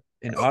tour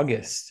in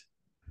August.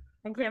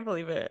 I can't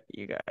believe it,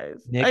 you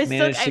guys. Nick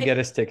managed to get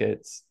us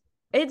tickets.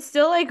 It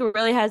still like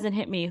really hasn't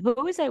hit me. Who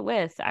was I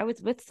with? I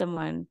was with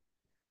someone.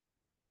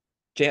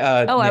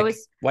 Oh, Nick,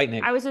 White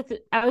Nick. I was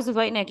with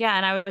White Nick, yeah,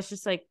 and I was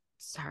just like,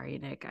 sorry,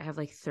 Nick, I have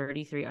like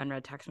 33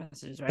 unread text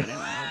messages right now.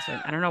 I was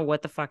like, I don't know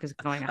what the fuck is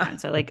going on.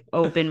 So I like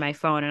opened my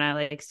phone and I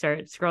like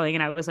started scrolling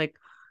and I was like,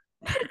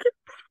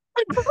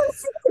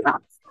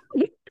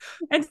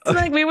 and so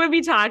like we would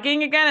be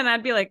talking again and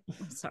I'd be like,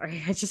 I'm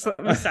sorry, I just let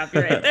me stop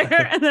you right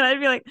there. And then I'd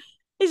be like,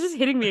 it's just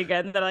hitting me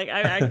again that like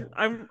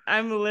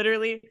I'm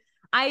literally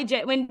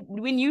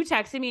when you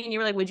texted me and you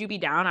were like, would you be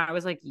down? I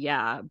was like,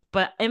 yeah.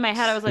 But in my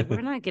head, I was like,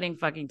 we're not getting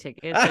fucking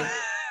tickets. Like,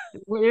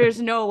 there's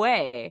no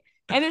way.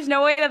 And there's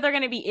no way that they're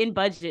going to be in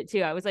budget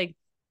too. I was like,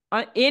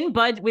 in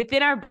budget,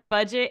 within our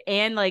budget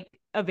and like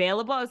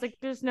available. I was like,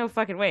 there's no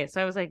fucking way.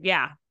 So I was like,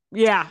 yeah,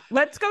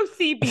 let's go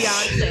see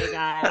Beyonce,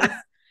 guys.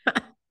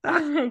 Oh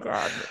my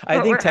God. I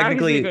But we're think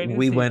actually technically going to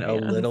we see went a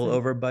little Beyonce.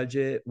 over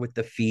budget with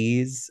the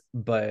fees,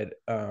 but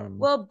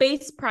Well,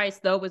 base price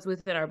though was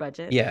within our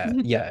budget. yeah,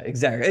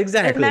 exactly. And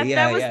Exactly.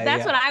 Yeah,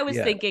 that's what yeah, I was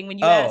yeah. thinking when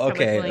you Oh, asked how much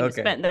okay, willing to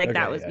okay, spend. Like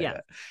that okay, was yeah, yeah.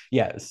 yeah.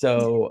 Yeah.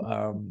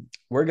 So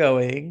we're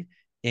going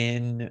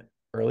in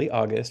early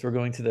August. We're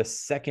going to the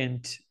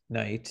second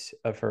night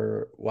of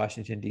her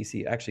Washington,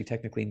 DC, actually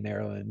technically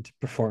Maryland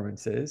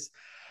performances.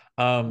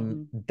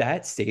 Mhm.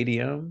 That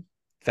stadium,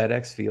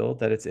 FedEx Field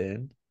that it's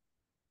in,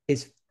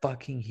 is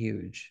fucking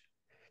huge.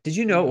 Did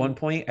you know at one Mhm.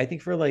 point, I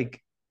think for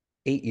like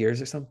 8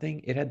 years or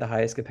something, it had the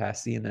highest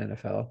capacity in the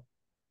NFL?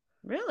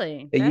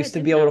 Really? It That I used to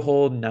be didn't able to know.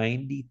 hold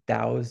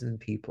 90,000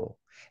 people.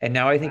 And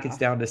now I think it's Wow.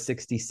 down to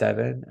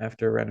 67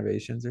 after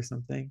renovations or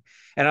something.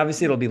 And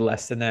obviously it'll be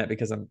less than that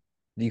because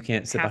you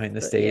can't sit Half behind the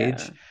the yeah.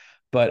 stage.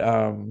 But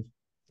a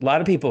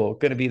lot of people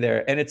going to be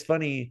there. And it's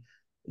funny,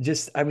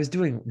 just I was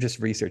doing just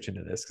research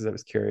into this because I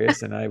was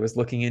curious and I was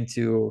looking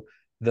into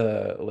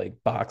the like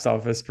box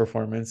office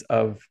performance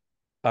of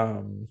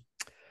um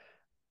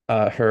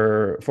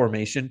her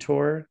formation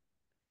tour,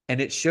 and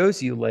it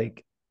shows you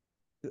like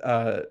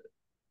uh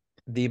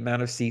the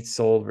amount of seats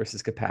sold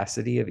versus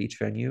capacity of each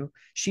venue.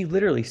 She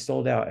literally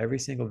sold out every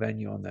single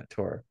venue on that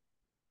tour.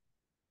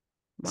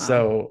 Wow.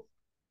 So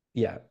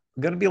yeah,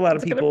 gonna be a lot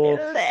of It's gonna be people.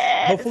 lit.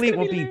 It's Hopefully it gonna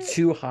be won't be lit.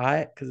 too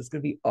hot because it's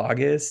gonna be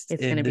August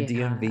It's in gonna the be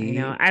hot. I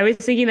know. DMV. I was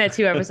thinking that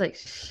too. I was like,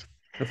 shh,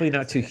 Hopefully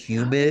not it's too gonna be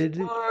hot as humid.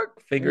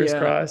 fuck. Fingers Yeah.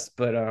 crossed,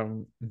 but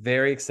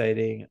very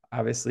exciting.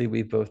 Obviously,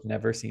 we've both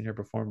never seen her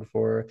perform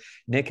before.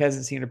 Nick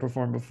hasn't seen her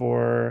perform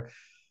before.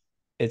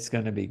 It's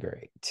gonna be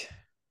great.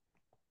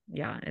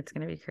 Yeah, it's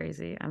gonna be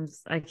crazy.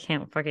 I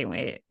can't fucking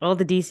wait. All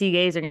the DC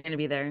gays are gonna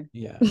be there.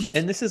 Yeah.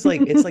 And this is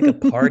like it's like a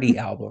party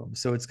album.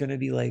 So it's gonna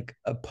be like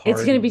a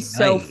It's gonna be party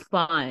so night.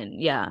 fun.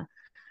 Yeah.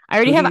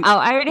 Who do you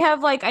I already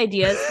have like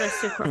ideas for us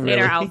to coordinate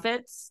our really?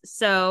 outfits.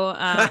 So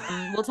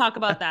we'll talk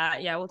about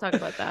that. Yeah, we'll talk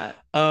about that.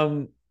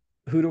 um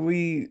who do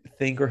we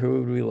think or who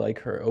would we like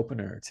her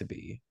opener to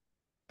be?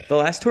 The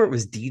last tour it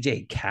was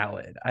DJ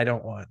Khaled. I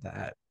don't want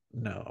that.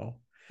 No.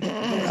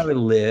 You know where I would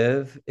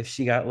live if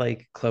she got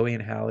like Chloe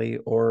and Halle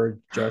or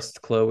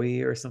just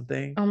Chloe or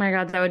something? Oh my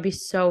God, that would be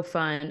so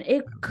fun.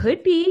 It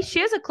could be. She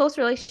has a close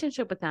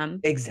relationship with them.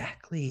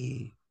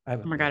 Exactly. I Oh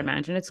would my God, love.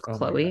 imagine it's Oh my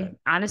Chloe. God.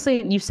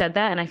 Honestly, you said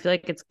that, and I feel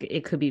like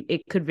it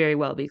could very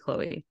well be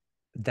Chloe.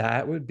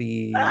 That would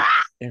be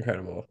Ah!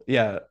 incredible.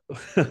 Yeah.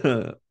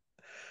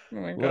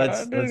 Oh my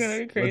let's God, this is gonna let's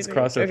be let's crazy.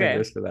 cross our Okay.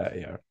 fingers for that.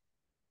 Yeah.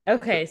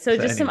 Okay, so So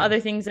just some anyway. other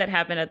things that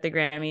happened at the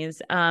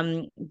Grammys.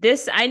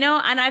 This I know,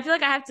 and I feel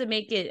like I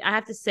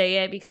have to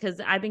say it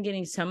because I've been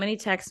getting so many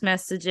text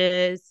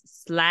messages,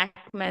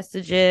 Slack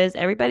messages.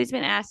 Everybody's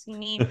been asking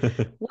me,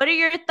 what are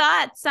your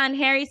thoughts on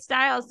Harry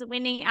Styles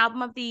winning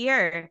album of the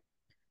year?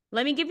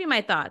 Let me give you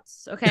my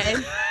thoughts, okay?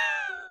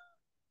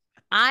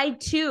 I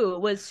too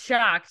was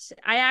shocked.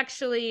 I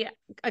actually,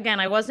 again,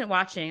 I wasn't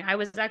watching. I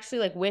was actually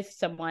like with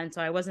someone,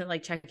 so I wasn't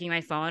like checking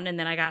my phone. And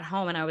then I got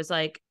home and I was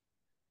like,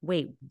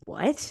 wait,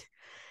 what?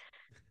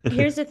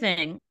 Here's the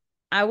thing.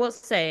 I will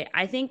say,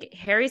 I think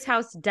Harry's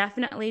House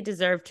definitely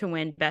deserved to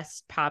win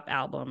Best Pop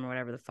Album or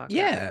whatever the fuck that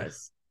Yeah,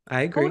 was.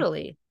 I agree.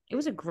 Totally. It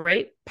was a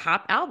great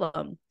pop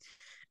album.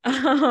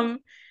 Um,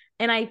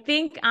 and I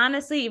think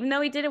honestly, even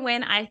though he didn't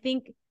win, I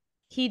think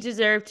he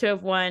deserved to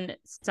have won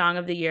Song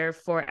of the Year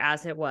for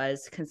As It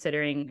Was,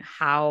 considering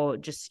how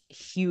just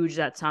huge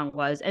that song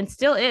was and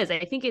still is.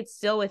 I think it's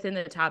still within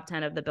the top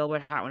 10 of the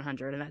Billboard Hot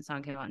 100, and that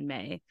song came out in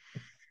May.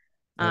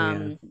 Oh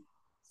yeah. Um,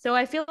 so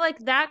I feel like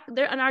that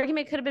there an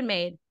argument could have been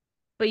made,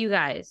 but you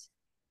guys,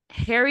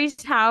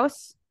 Harry's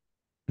House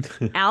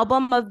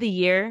album of the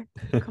year,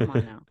 come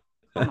on now.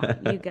 Come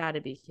on, you got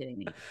to be kidding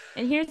me.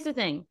 And here's the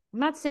thing, I'm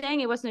not saying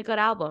it wasn't a good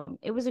album.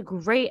 It was a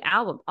great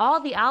album.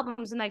 All the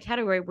albums in that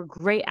category were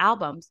great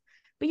albums.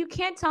 But you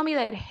can't tell me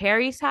that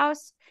Harry's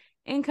House,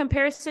 in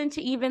comparison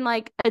to even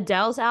like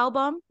Adele's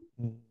album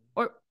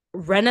or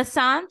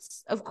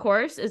Renaissance, of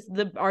course, is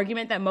the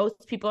argument that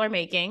most people are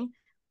making.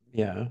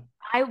 Yeah.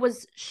 I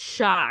was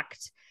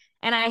shocked.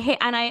 And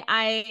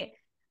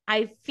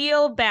I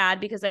feel bad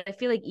because I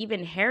feel like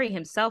even Harry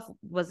himself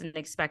wasn't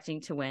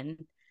expecting to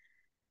win.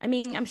 I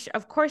mean, I'm sure,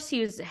 of course,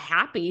 he was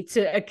happy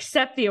to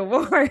accept the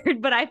award,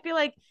 but I feel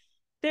like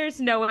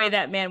there's no way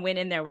that man went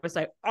in there was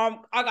like, I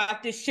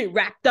got this shit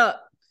wrapped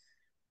up.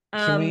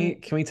 Can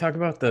we talk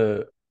about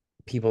the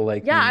people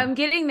like Yeah, me? I'm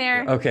getting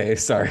there. Okay,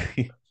 sorry.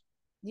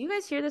 Do you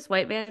guys hear this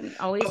white man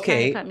always trying to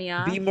Okay, cut me be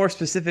off? more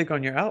specific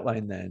on your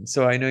outline then,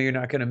 so I know you're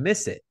not going to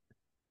miss it.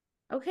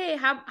 Okay,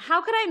 how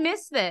could I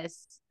miss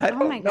this? I Oh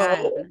my don't God.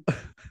 know.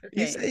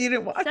 You Okay. said you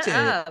didn't watch Shut it.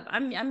 up.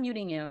 I'm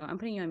muting you. I'm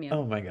putting you on mute.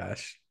 Oh my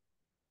gosh.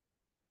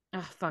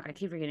 Oh fuck, I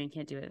keep forgetting I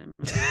can't do it.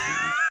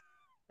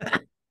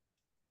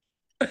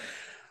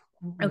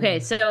 Okay,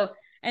 so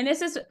and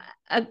this is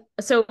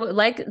so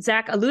like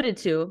Zach alluded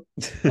to,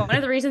 one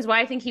of the reasons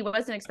why I think he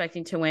wasn't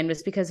expecting to win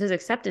was because his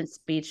acceptance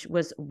speech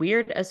was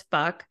weird as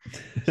fuck.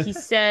 He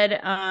said,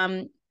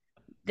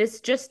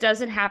 this just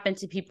doesn't happen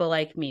to people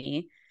like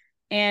me.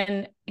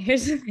 And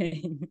here's the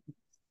thing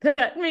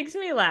that makes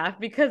me laugh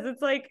because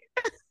it's like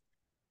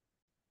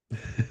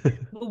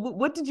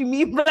What did you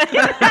mean by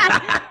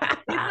that?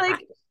 It's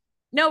like,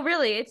 no,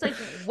 really. It's like,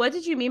 what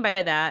did you mean by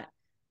that?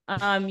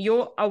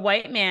 You're a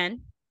white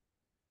man,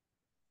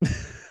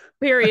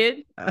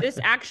 period. This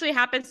actually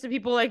happens to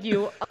people like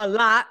you a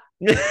lot.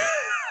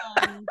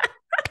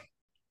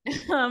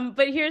 Um,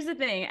 but here's the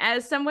thing,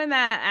 as someone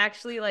that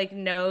actually like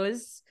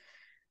knows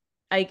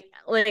like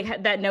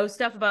that knows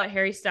stuff about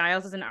Harry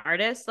Styles as an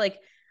artist, like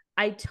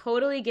I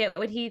totally get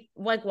what he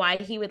like why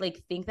he would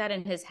like think that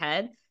in his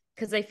head.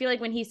 Cause I feel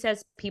like when he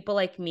says people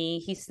like me,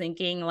 he's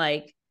thinking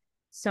like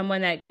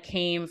someone that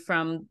came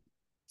from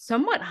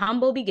somewhat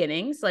humble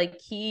beginnings. Like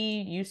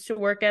he used to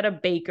work at a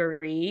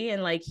bakery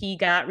and like he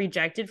got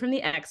rejected from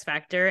the X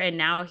Factor and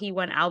now he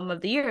won album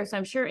of the year. So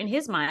I'm sure in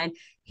his mind,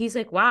 he's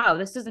like, wow,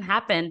 this doesn't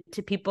happen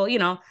to people,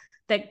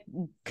 that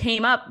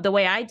came up the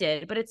way I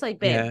did. But it's like,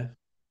 babe, Yeah.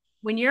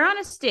 when you're on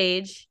a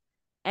stage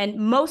and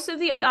most of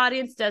the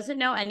audience doesn't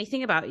know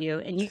anything about you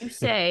and you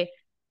say,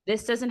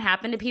 this doesn't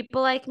happen to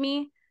people like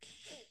me,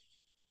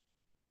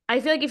 I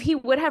feel like if he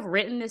would have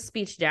written this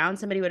speech down,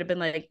 somebody would have been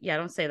like, yeah,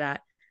 don't say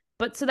that.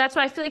 But so that's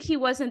why I feel like he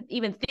wasn't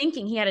even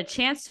thinking he had a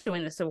chance to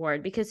win this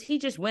award because he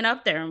just went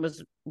up there and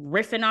was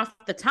riffing off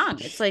the tongue.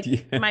 It's like,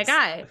 my Yes.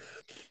 guy,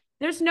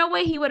 there's no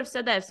way he would have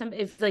said that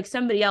if like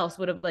somebody else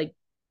would have like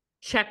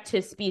checked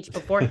his speech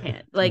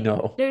beforehand. Like,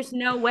 No. there's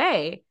no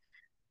way.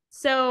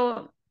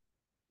 So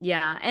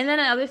yeah. And then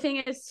another thing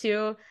is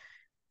too,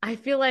 I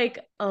feel like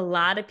a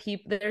lot of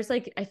people there's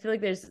like I feel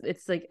like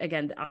it's like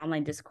again the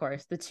online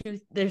discourse.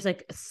 There's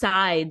like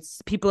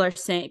sides. People are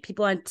saying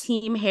people on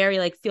Team Harry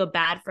like feel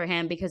bad for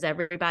him because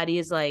everybody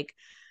is like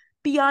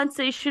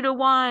Beyonce should have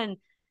won.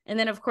 And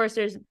then of course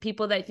there's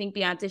people that think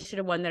Beyonce should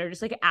have won that are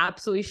just like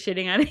absolutely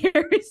shitting on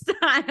Harry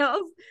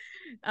Styles.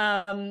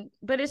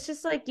 But it's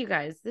just like, you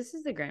guys, this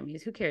is the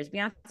Grammys. Who cares?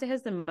 Beyonce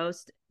has the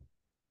most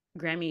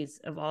Grammys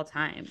of all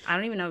time. I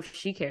don't even know if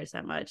she cares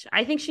that much.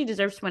 I think she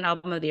deserves to win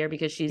album of the year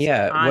because she's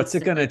Yeah. What's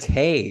it gonna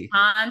take?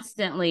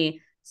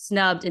 constantly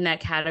snubbed in that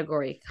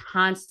category,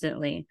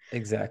 constantly. But at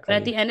Exactly.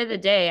 the end of the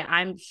day,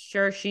 I'm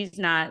sure she's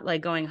not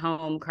like going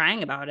home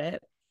crying about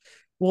it.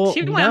 Well,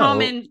 She went home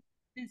no. in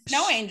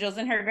Snow Angels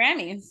in her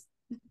Grammys.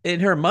 In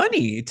her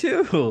money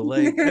too.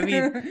 Like, I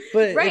mean,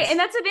 but Right. And it's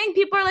that's the thing.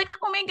 People are like,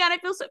 oh my God, I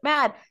feel so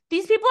bad.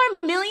 These people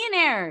are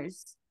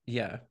millionaires.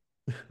 yeah.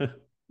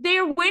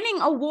 They're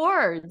winning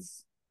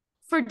awards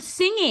for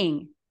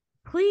singing.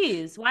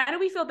 Please, why do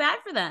we feel bad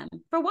for them?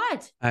 For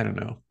what? I don't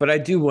know. But I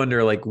do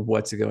wonder like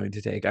what's it going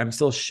to take. I'm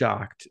still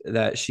shocked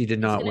that she did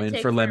It's not gonna win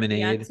take for for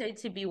Lemonade. Beyonce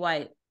to be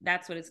white.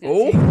 That's what it's gonna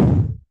take.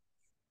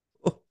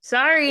 Oh.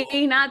 Sorry,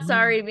 not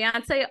sorry.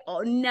 Beyonce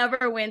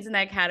never wins in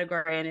that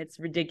category, and it's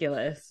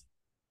ridiculous.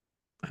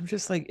 I'm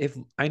just like, if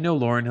I know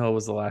Lauren Hill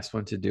was the last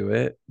one to do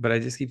it, but I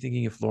just keep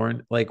thinking if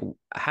Lauren, like,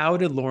 how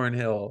did Lauren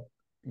Hill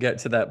get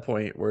to that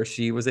point where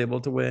she was able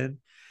to win?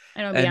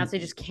 I know And Beyonce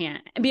just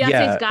can't. Beyonce's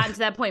yeah, gotten to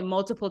that point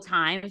multiple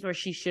times where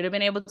she should have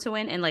been able to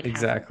win and like hasn't.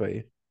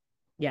 exactly.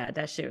 Yeah,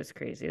 that shit was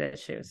crazy. That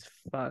shit was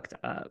fucked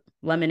up.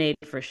 Lemonade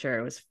for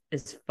sure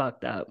is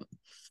fucked up.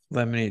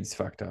 Lemonade's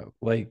fucked up.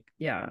 Like,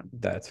 Yeah.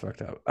 that's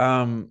fucked up.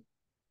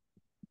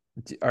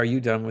 Are you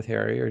done with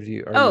Harry, or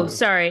are Oh, you?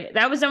 sorry.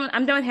 That was done.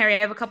 I'm done with Harry. I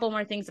have a couple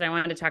more things that I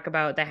wanted to talk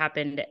about that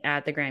happened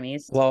at the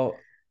Grammys. Well,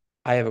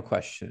 I have a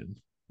question.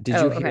 Did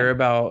Oh, you hear okay.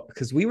 about,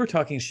 because we were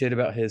talking shit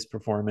about his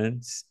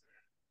performance,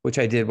 which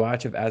I did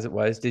watch of As It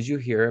Was. Did you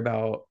hear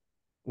about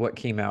what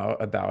came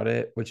out about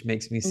it, which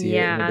makes me see it in a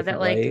Yeah, that different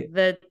like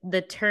light?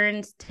 the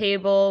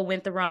turntable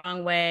went the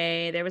wrong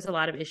way. There was a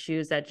lot of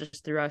issues that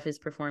just threw off his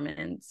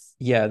performance.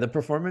 Yeah, the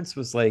performance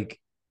was like,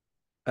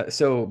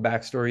 so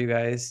backstory, you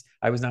guys.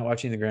 I was not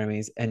watching the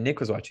Grammys, and Nick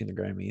was watching the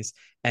Grammys,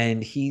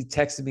 and he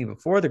texted me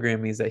before the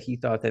Grammys that he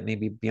thought that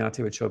maybe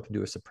Beyonce would show up and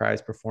do a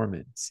surprise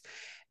performance,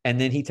 and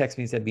then he texted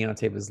me and said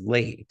Beyonce was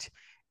late,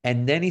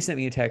 and then he sent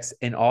me a text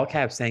in all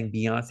caps saying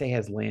Beyonce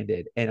has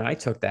landed, and I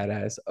took that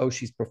as, oh,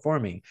 she's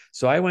performing.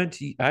 So I went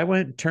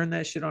turned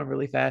that shit on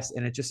really fast,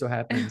 and it just so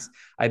happens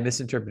I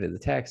misinterpreted the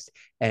text,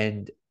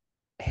 and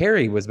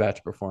Harry was about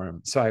to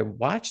perform, so I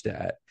watched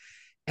that,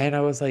 and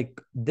I was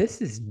like,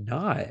 this is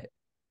not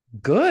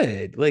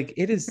good. Like,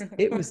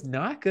 it was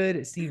not good.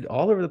 It seemed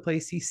all over the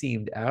place. He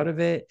seemed out of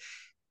it.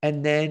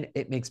 And then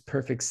it makes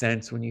perfect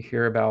sense when you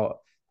hear about,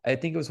 I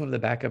think it was one of the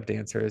backup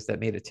dancers that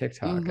made a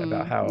TikTok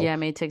about how Yeah, I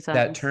made that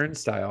TikToks.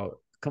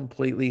 turnstile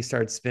completely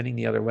started spinning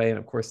the other way. And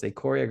of course, they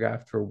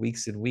choreographed for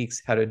weeks and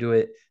weeks how to do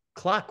it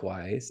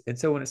clockwise. And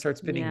so when it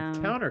starts spinning Yeah.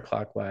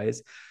 counterclockwise,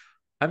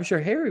 I'm sure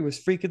Harry was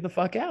freaking the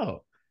fuck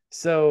out.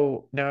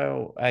 So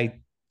now I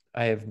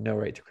have no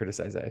right to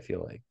criticize that, I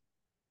feel like,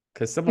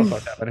 because someone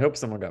fucked up. And I hope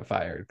someone got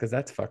fired because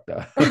that's fucked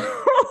up.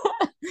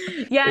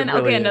 Yeah, It and okay,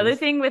 really another is.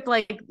 thing with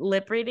like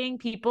lip reading,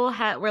 people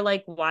were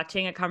like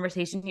watching a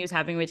conversation he was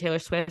having with Taylor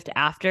Swift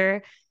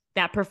after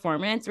that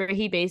performance where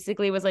he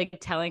basically was like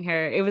telling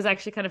her, it was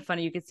actually kind of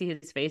funny. You could see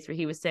his face where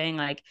he was saying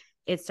like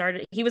it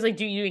started, he was like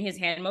doing his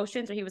hand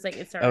motions where he was like,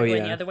 it Oh started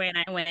going the yeah. other way.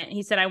 And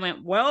he said, I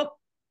went, well,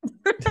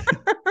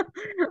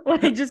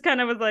 like just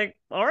kind of was like,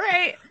 all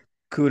right.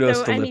 Kudos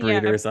So to I lip mean, yeah,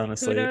 readers,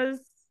 honestly. kudos.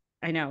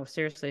 I know,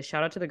 seriously.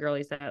 Shout out to the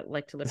girlies that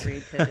like to lip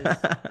read because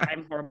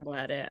I'm horrible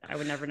at it. I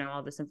would never know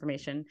all this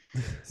information.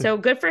 So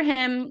good for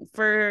him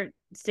for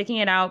sticking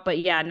it out. But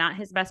yeah, not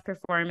his best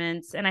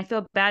performance. And I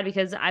feel bad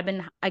because I've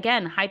been,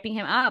 again, hyping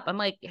him up. I'm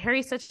like,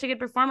 Harry's such a good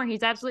performer.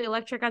 He's absolutely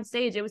electric on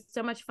stage. It was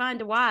so much fun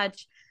to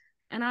watch.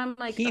 And I'm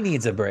like, He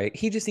needs a break.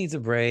 He just needs a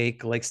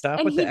break. Like,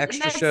 stop with the and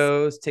extra that's,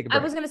 shows. Take a I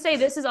break. was going to say,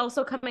 this is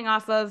also coming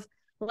off of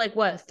like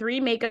what, 3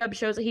 makeup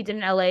shows that he did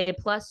in LA,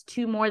 plus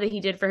 2 more that he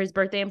did for his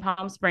birthday in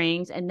Palm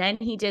Springs. And then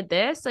he did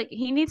this. Like,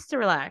 he needs to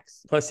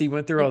relax. Plus, he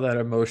went through all Like, that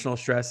emotional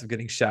stress of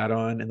getting shot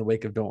on in the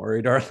wake of Don't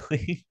Worry,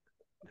 Darling.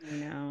 I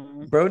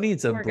know. Bro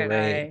needs a Poor guy.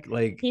 break.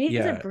 Like, He needs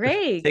a yeah,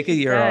 break. take a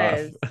He year off.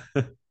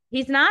 does.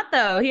 He's not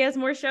though. He has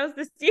more shows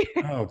this year.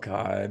 Oh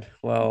God.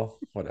 Well,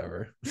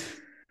 whatever.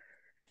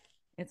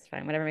 It's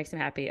fine. Whatever makes him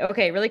happy.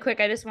 Okay, really quick.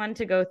 I just wanted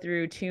to go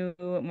through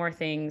 2 more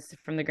things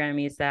from the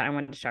Grammys that I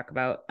wanted to talk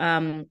about.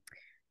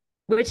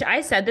 Which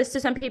I said this to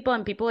some people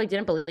and people like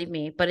didn't believe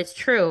me, but it's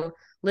true.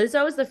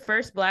 Lizzo is the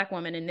first Black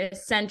woman in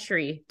this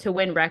century to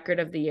win Record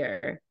of the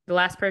Year. The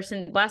last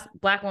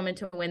Black woman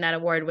to win that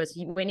award was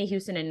Whitney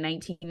Houston in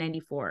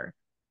 1994.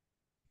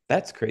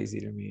 That's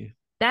crazy to me.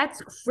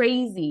 That's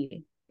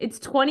crazy. It's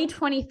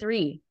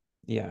 2023.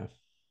 Yeah,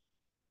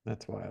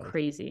 that's wild.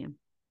 Crazy.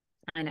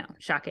 I know,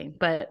 shocking.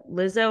 But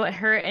Lizzo,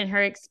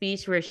 her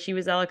speech where she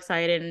was all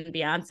excited and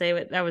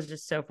Beyonce, that was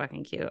just so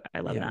fucking cute.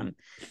 I love them.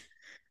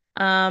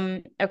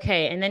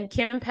 Okay, and then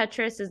Kim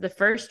Petras is the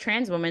first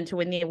trans woman to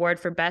win the award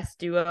for best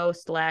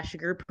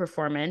duo/group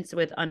performance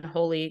with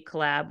Unholy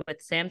collab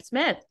with Sam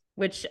Smith,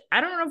 which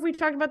I don't know if we've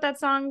talked about that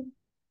song.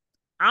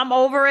 I'm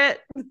over it.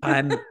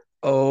 I'm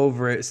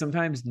over it.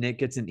 Sometimes Nick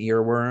gets an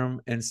earworm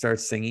and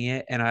starts singing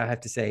it, and I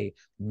have to say,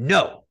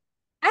 no,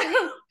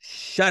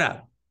 shut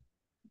up.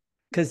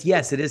 Because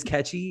yes, it is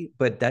catchy,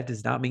 but that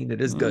does not mean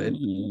it is good.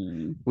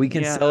 We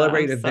can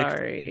celebrate a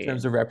victory in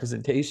terms of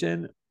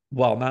representation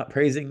while not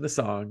praising the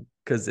song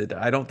because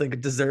I don't think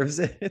it deserves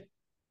it.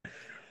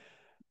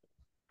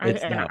 I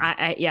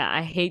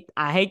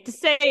hate to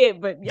say it,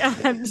 but yeah,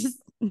 I'm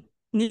just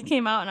it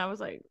came out and I was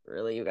like,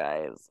 really, you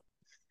guys?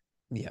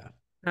 Yeah.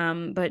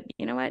 But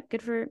you know what?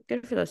 Good for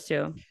those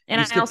two. And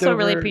I also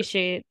really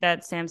appreciate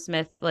that Sam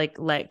Smith like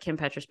let Kim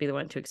Petras be the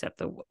one to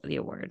accept the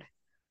award.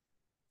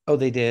 Oh,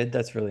 they did.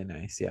 That's really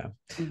nice. Yeah.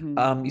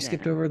 You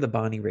skipped over the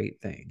Bonnie Raitt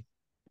thing.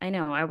 I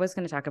know. I was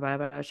going to talk about it,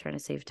 but I was trying to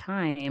save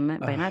time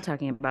by not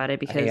talking about it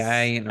because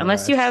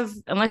unless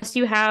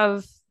you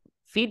have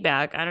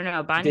feedback, I don't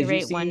know. Bonnie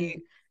Raitt won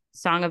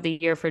Song of the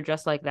Year for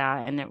Just Like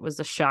That, and it was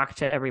a shock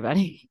to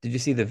everybody. Did you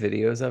see the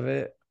videos of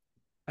it?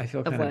 I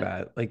feel kind of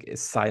bad. Like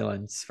it's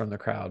silence from the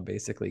crowd,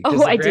 basically.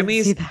 Oh, I didn't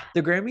see that.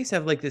 The Grammys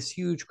have like this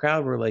huge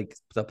crowd where like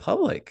the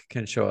public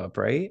can show up,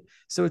 right?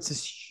 So it's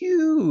this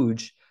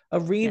huge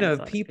arena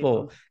of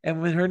people.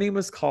 And when her name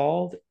was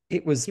called,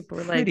 it was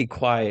pretty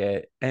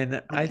quiet.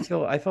 And I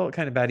felt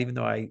kind of bad, even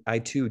though I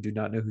too do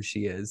not know who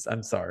she is.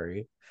 I'm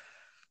sorry.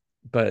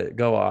 But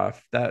go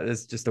off. That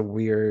is just a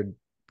weird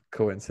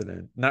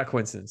coincidence. Not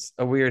coincidence,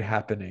 a weird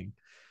happening.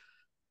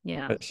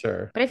 Yeah. But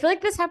sure. But I feel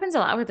like this happens a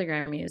lot with the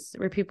Grammys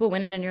where people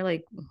win and you're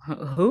like,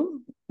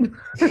 who?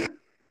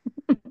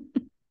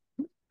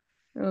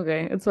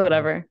 Okay, it's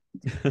whatever.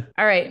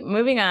 All right,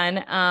 moving on.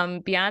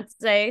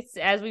 Beyonce,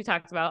 as we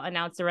talked about,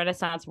 announced the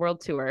Renaissance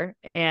World Tour,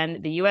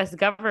 and the U.S.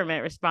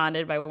 government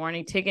responded by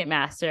warning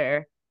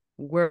Ticketmaster,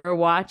 "We're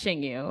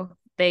watching you."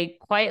 They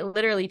quite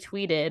literally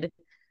tweeted,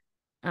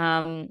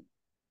 hold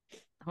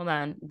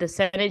on. The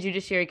Senate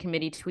Judiciary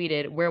Committee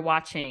tweeted, "We're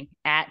watching"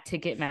 at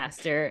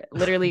Ticketmaster,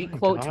 literally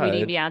quote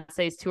tweeting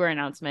Beyonce's tour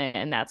announcement,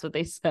 and that's what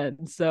they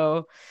said.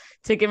 So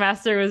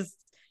Ticketmaster was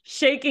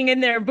shaking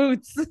in their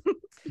boots.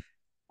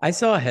 I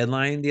saw a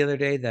headline the other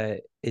day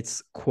that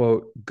it's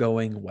quote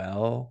going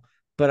well,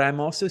 but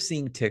I'm also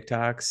seeing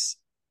TikToks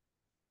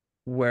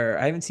where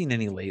I haven't seen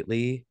any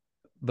lately,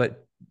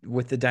 but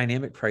with the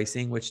dynamic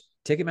pricing, which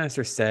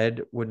Ticketmaster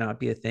said would not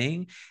be a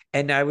thing.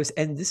 And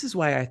this is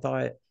why I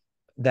thought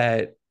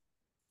that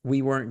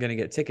we weren't going to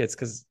get tickets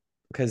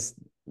because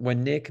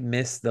when Nick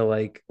missed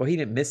he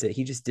didn't miss it.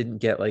 He just didn't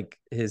get like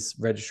his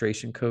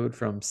registration code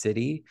from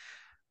Citi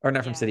or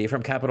not from Citi,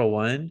 from Capital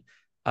One.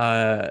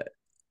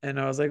 And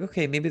I was like,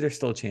 okay, maybe there's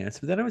still a chance.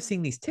 But then I was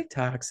seeing these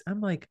TikToks.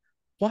 I'm like,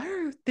 why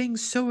are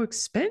things so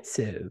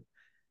expensive?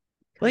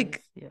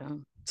 Like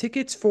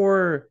tickets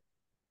for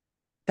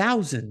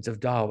thousands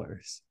of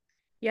dollars.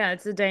 Yeah,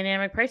 it's a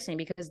dynamic pricing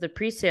because the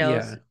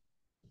pre-sales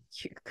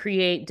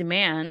create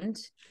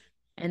demand.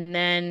 And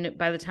then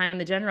by the time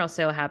the general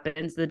sale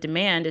happens, the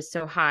demand is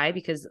so high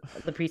because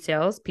the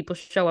pre-sales, people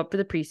show up for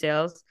the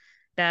pre-sales,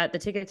 that the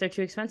tickets are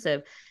too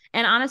expensive.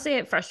 And honestly,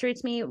 it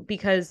frustrates me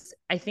because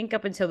I think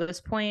up until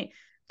this point,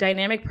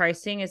 dynamic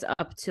pricing is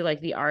up to like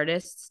the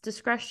artist's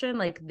discretion.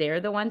 Like they're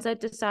the ones that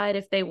decide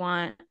if they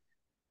want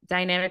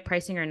dynamic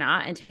pricing or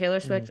not. And Taylor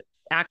Swift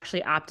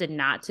actually opted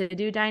not to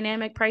do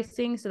dynamic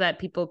pricing so that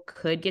people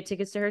could get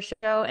tickets to her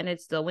show, and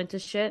it still went to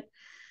shit.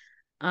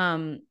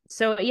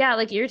 So yeah,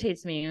 like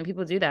irritates me when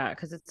people do that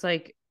because it's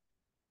like,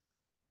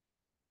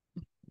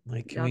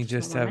 Like, can Y'all we just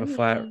want just more have a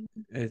flat? money.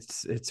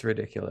 It's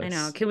I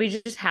know. ridiculous. Can we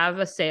just have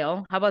a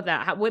sale? How about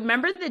that?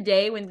 Remember the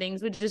day when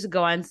things would just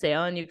go on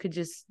sale and you could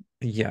just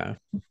Yeah.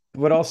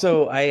 But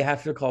also, I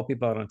have to call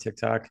people out on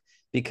TikTok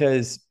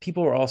because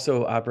people are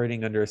also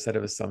operating under a set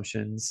of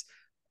assumptions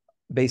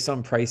based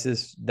on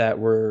prices that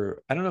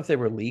were, I don't know if they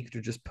were leaked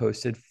or just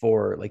posted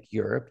for like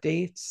Europe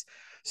dates.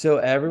 So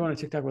everyone on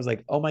TikTok was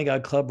like, oh my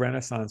God, Club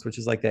Renaissance, which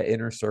is like that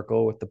inner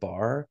circle with the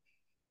bar.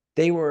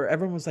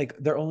 Everyone was like,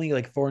 they're only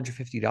like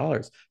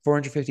 $450,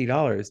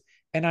 $450.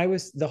 And I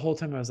was, the whole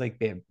time I was like,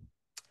 babe,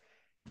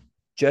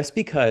 just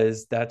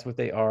because that's what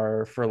they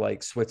are for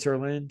like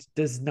Switzerland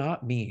does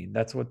not mean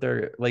that's what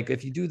they're like.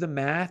 If you do the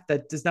math,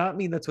 that does not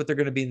mean that's what they're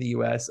going to be in the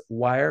US.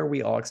 Why are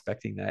we all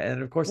expecting that?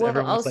 And of course, well,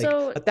 everyone was like,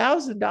 also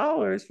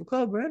 $1,000 for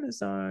Club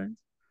Renaissance.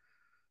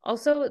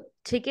 Also,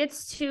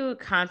 tickets to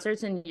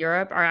concerts in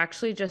Europe are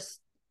actually just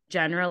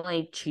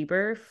generally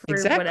cheaper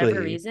for whatever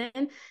Exactly. reason.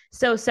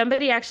 So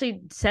somebody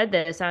actually said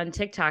this on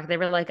TikTok. They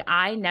were like,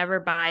 I never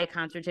buy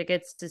concert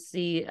tickets to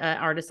see an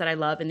artist that I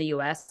love in the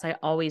US. I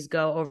always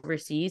go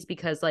overseas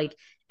because like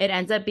it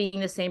ends up being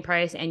the same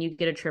price and you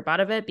get a trip out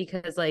of it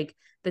because like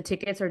the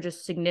tickets are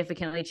just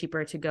significantly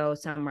cheaper to go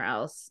somewhere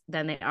else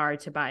than they are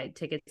to buy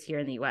tickets here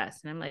in the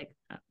US. And I'm like,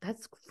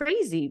 that's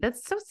crazy.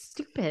 That's so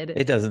stupid.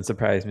 It doesn't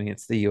surprise me.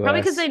 It's the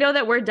Probably because they US. know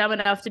that we're dumb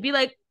enough to be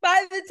like,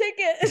 buy the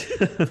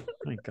ticket.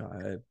 My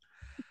God.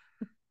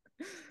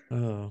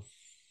 Oh,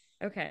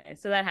 Okay,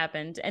 so that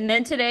happened. And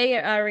then today,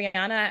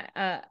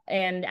 Rihanna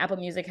and Apple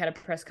Music had a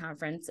press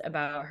conference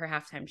about her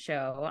halftime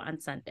show on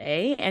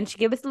Sunday. And she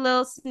gave us a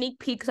little sneak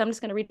peek. So I'm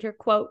just going to read her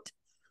quote.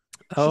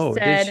 She oh,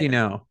 did she said,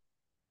 know?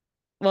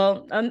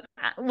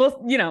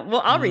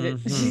 I'll read it.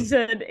 She Hmm.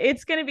 said,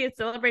 it's going to be a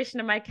celebration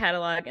of my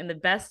catalog in the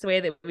best way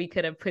that we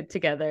could have put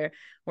together.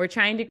 We're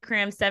trying to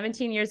cram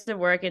 17 years of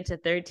work into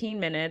 13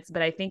 minutes,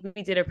 but I think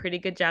we did a pretty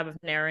good job of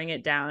narrowing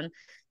it down.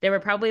 There were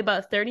probably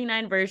about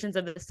 39 versions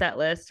of the set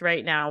list.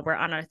 Right now, we're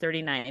on our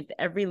 39th.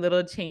 Every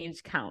little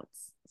change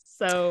counts.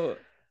 So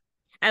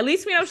at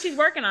least we know she's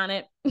working on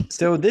it.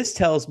 So this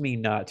tells me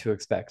not to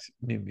expect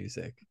new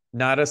music,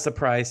 not a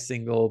surprise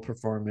single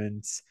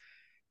performance.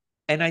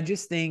 And I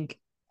just think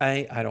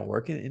I don't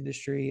work in the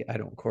industry. I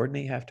don't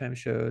coordinate halftime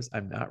shows.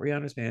 I'm not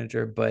Rihanna's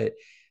manager, but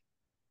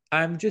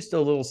I'm just a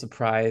little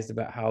surprised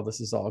about how this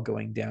is all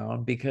going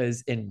down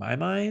because in my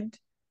mind,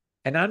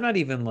 and I'm not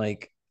even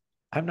like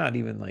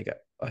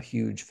a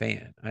huge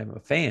fan. I'm a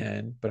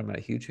fan, but I'm not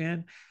a huge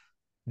fan.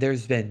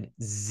 There's been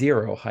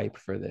zero hype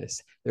for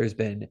this. There's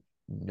been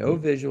no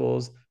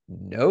visuals,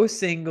 no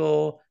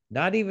single,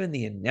 not even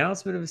the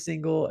announcement of a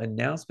single,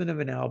 announcement of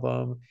an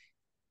album.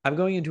 I'm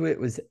going into it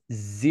with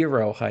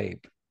zero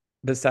hype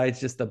besides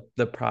just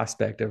the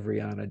prospect of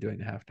Rihanna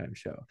doing a halftime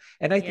show.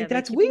 And I Yeah, think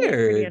they're that's keeping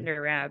it pretty weird.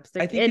 under wraps.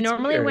 I think And it's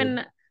normally weird.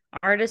 when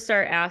artists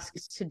are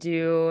asked to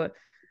do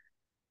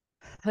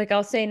like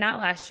I'll say not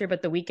last year,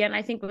 but the weekend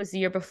I think was the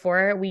year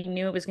before, we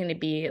knew it was going to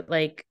be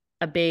like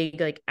a big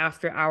like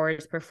after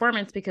hours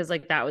performance because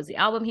like that was the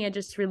album he had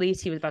just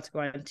released. He was about to go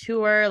on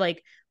tour.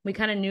 Like we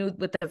kind of knew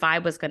what the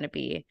vibe was going to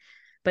be.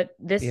 But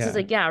this is Yeah,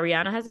 like, yeah,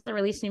 Rihanna hasn't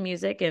released new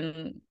music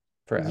in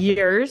forever.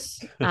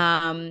 years.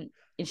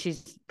 And she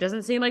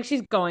doesn't seem like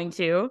she's going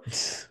to.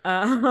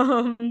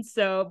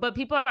 So but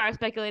people are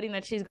speculating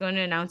that she's going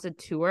to announce a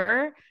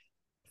tour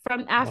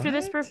from after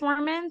this What?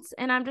 performance.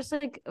 And I'm just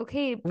like,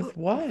 okay, With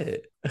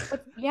what?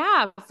 but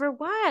yeah, for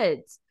what?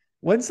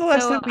 When's the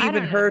last time So we I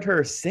even don't heard know.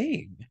 her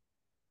sing?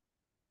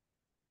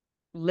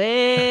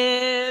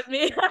 Let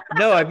me.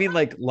 No, I mean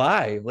like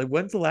live. Like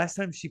when's the last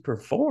time she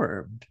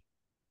performed?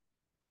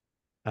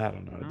 I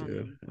don't know, I don't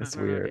know. dude. I It's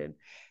don't know, weird. dude.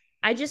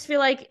 I just feel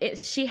like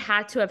she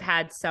had to have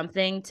had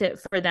something to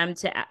for them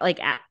to like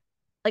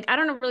I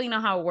don't really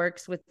know how it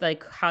works with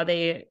like how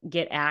they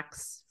get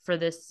acts for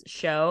this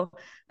show,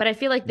 but I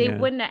feel like they Yeah.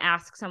 wouldn't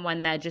ask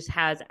someone that just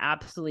has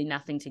absolutely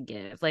nothing to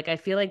give. Like I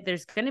feel like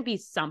there's going to be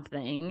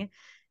something.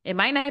 It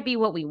might not be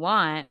what we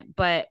want,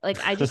 but like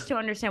I just don't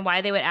understand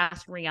why they would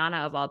ask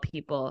Rihanna of all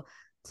people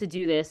to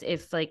do this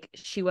if like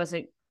she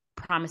wasn't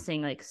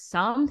promising like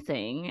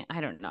something.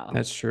 I don't know.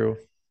 That's true.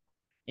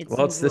 It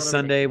Well, it's seems a this little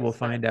Sunday. We'll ridiculous,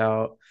 but find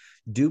out.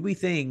 Do we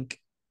think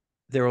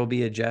there will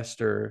be a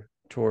gesture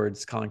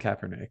towards Colin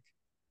Kaepernick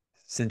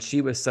since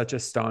she was such a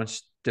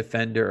staunch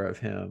defender of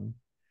him?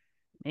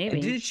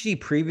 And maybe. did she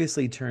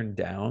previously turn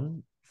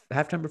down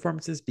halftime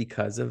performances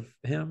because of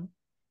him?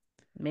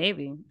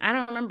 Maybe. I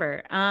don't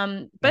remember.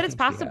 I But it's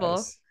think she possible.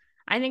 has.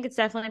 I think it's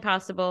definitely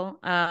possible.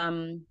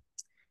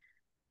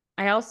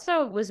 I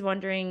also was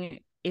wondering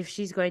if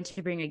she's going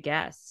to bring a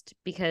guest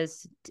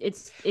because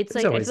it's There's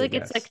like I always feel a like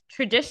it's like guess.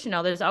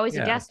 traditional. There's always a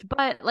Yeah. guest,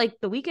 but like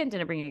the weekend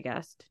didn't bring a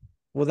guest.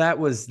 Well, that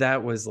was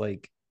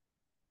like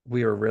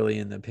we were really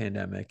in the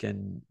pandemic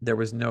and there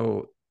was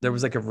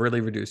like a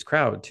really reduced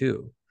crowd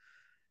too.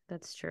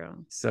 That's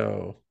true.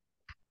 So,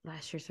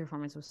 Last year's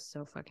performance was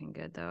so fucking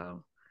good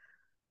though.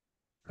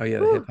 oh yeah,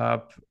 the hip Whew,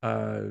 hop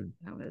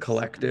that was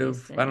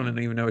collective. I don't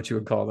amazing. even know what you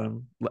would call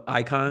them.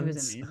 It was Icons.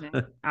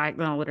 amazing. I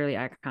well, literally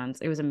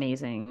icons. It was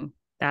amazing.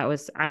 That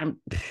was I'm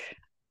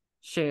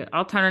Shoot,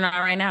 I'll turn it on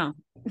right now.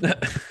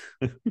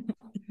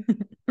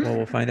 Well,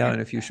 we'll find out in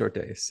a few short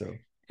days. So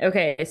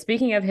Okay,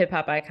 speaking of hip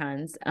hop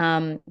icons,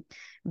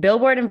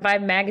 Billboard and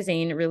Vibe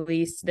magazine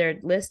released their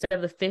list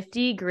of the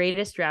 50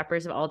 greatest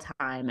rappers of all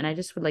time. And I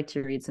just would like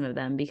to read some of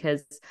them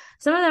because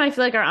some of them I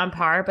feel like are on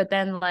par, but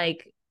then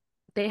like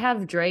they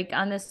have Drake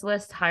on this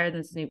list higher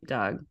than Snoop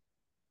Dogg.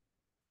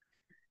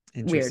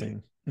 Weird.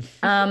 interesting.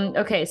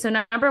 Okay, so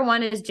number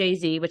one is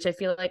Jay-Z, which I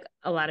feel like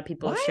a lot of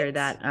people share What?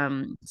 that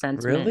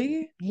sentiment.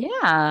 Really?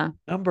 Yeah.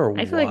 Number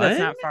I feel like that's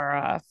one? not far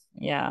off.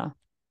 Yeah.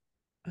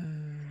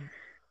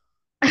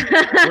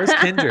 Where's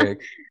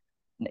Kendrick?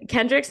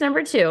 Kendrick's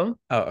number two.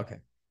 Oh, okay.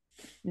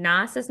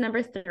 Nas is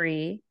number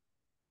three.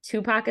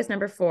 Tupac is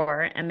number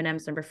four.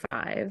 Eminem's number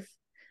five.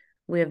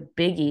 We have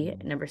Biggie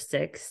at number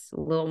six.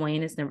 Lil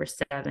Wayne is number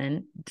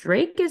seven.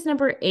 Drake is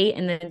number eight.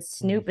 And then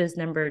Snoop is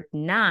number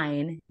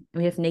nine.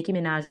 We have Nicki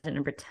Minaj at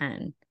number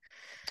 10.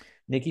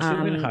 Nicki should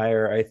have been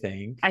higher, I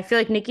think. I feel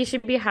like Nicki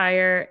should be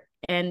higher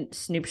and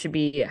Snoop should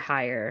be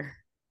higher.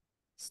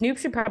 Snoop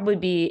should probably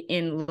be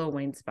in Lil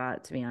Wayne's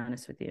spot, to be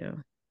honest with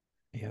you.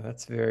 Yeah,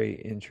 that's very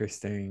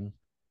interesting.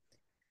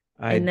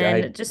 And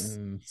then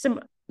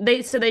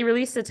they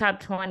released the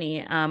top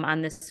 20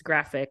 on this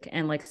graphic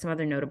and like some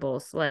other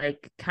notables.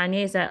 Like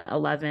Kanye's at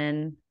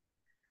 11,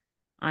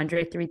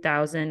 Andre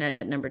 3000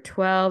 at number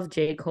 12,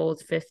 J.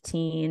 Cole's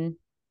 15,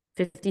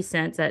 50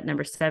 Cent's at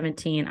number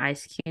 17,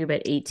 Ice Cube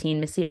at 18,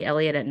 Missy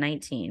Elliott at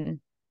 19.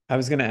 I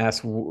was gonna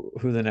ask who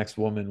the next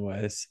woman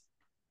was,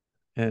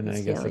 and Missy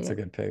I guess Elliott. that's a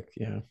good pick.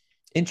 Yeah,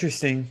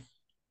 interesting.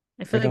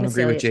 I feel I like don't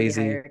Missy agree with Elliott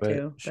should be Jay-Z, higher but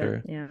too.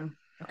 sure. But yeah.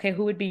 Okay,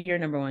 who would be your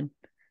number one?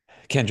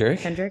 Kendrick.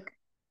 Kendrick?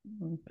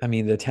 I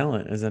mean, the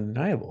talent is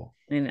undeniable.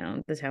 I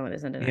know the talent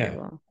is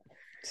undeniable. Yeah.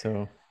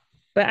 So,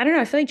 but I don't know.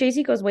 I feel like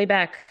Jay-Z goes way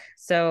back.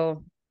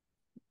 So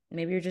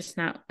maybe you're just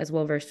not as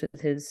well versed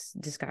with his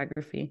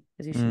discography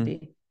as you should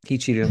be. He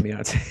cheated on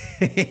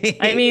Beyonce.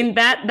 I mean,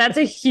 that's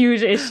a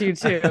huge issue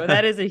too.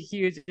 That is a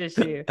huge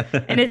issue.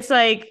 And it's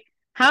like,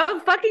 how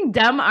fucking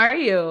dumb are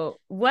you?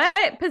 What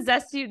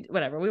possessed you?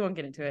 Whatever. We won't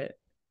get into it.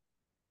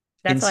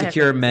 That's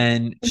insecure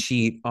men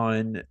cheat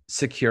on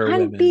secure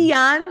women.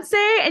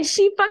 Beyonce, and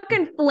she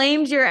fucking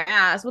flamed your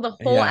ass with a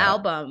whole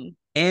album.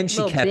 And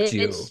she kept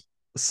you.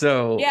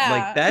 So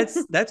like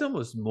that's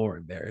almost more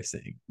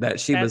embarrassing that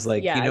she was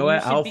like, you know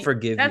what, I'll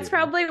forgive you. That's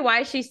probably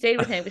why she stayed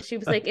with him, because she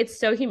was like, it's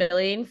so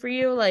humiliating for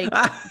you. Like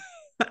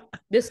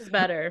this is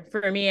better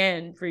for me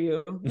and for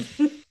you.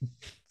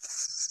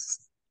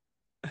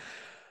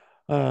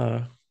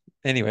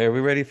 Anyway, are we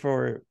ready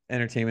for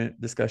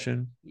entertainment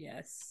discussion?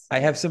 Yes. I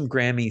have some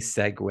Grammy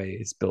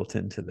segues built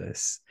into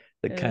this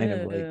that kind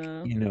of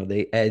like, you know,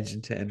 they edge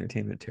into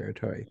entertainment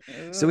territory.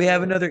 So we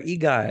have another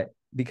EGOT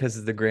because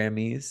of the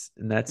Grammys,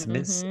 and that's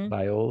Miss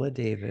Viola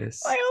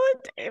Davis. Viola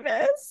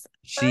Davis.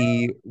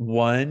 She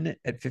won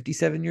at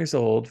 57 years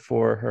old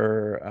for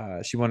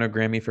her, she won a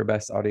Grammy for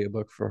Best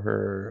Audiobook for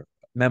her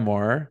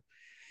memoir.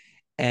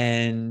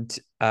 And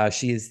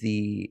she is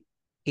the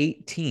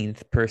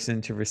 18th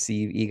person to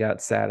receive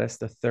EGOT status,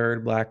 the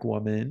third Black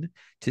woman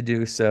to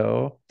do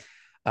so.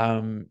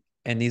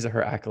 And these are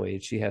her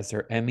accolades. She has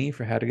her Emmy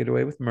for How to Get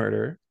Away with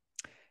Murder,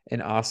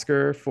 an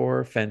Oscar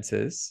for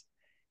Fences,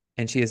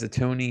 and she has two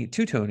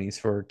Tonys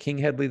for King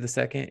Hedley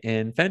II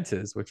and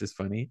Fences, which is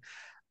funny.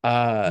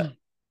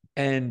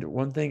 And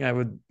one thing I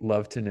would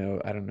love to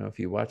know, I don't know if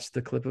you watched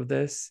the clip of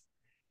this,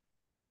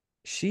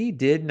 she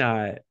did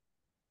not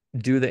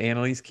do the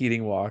Annalise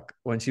Keating walk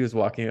when she was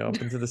walking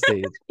up into the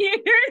stage. You're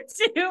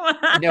too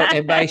much. No,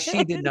 and by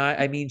she did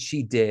not, I mean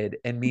she did,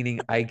 and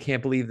meaning I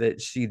can't believe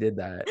that she did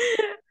that.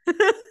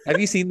 Have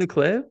you seen the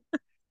clip?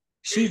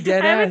 She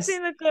dead ass. I haven't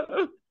seen the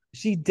clip.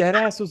 She dead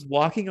ass was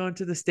walking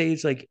onto the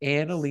stage like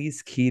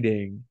Annalise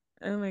Keating.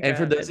 Oh my God. And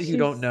for those of you who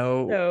don't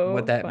know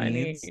what that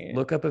means,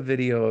 look up a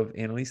video of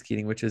Annalise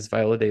Keating, which is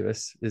Viola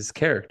Davis's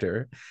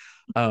character.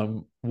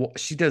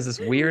 She does this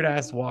weird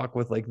ass walk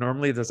with like,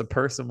 normally there's a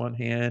purse in one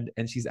hand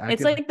and she's acting.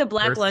 It's like the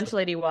Black Lunch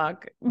Lady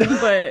walk,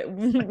 but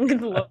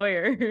with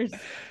lawyers.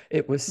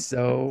 It was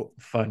so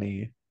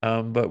funny.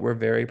 But we're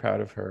very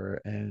proud of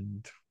her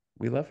and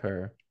we love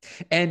her.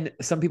 And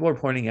some people are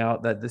pointing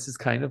out that this is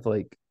kind of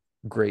like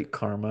great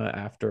karma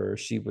after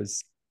she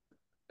was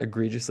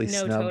egregiously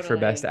snubbed for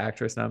Best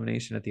Actress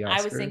nomination at the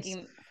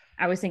Oscars.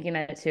 I was thinking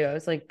that too. I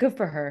was like, good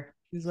for her.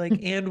 She's like,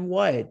 and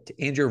what?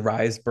 Andrea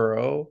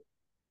Riseborough.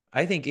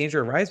 I think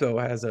Andrea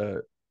Riseborough has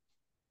a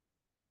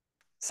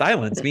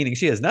silence, meaning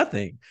she has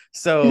nothing.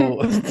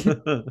 So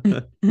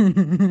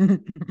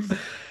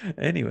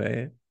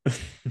anyway.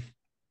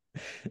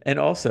 And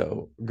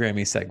also,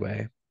 Grammy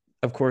segue.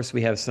 Of course,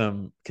 we have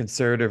some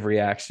conservative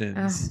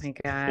reactions. Oh my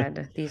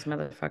God, these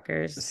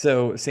motherfuckers.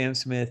 So Sam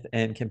Smith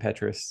and Kim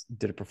Petras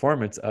did a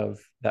performance of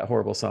that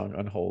horrible song,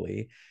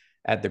 Unholy,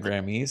 at the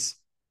Grammys.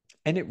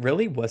 And it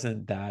really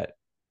wasn't that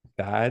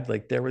bad.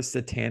 Like there was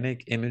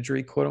satanic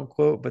imagery, quote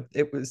unquote, but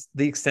it was,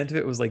 the extent of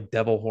it was like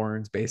devil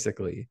horns,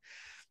 basically.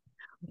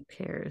 Who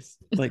cares?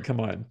 Like,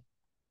 come on.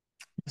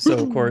 So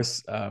of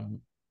course,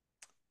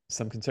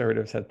 some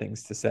conservatives had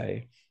things to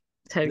say.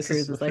 Ted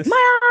Cruz was like,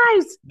 my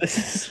guys.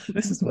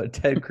 This is what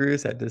Ted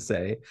Cruz had to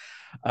say.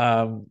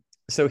 Um,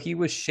 so he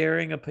was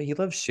sharing he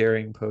loves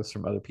sharing posts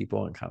from other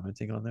people and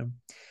commenting on them.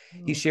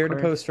 He Of shared a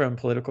post course. from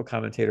political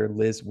commentator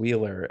Liz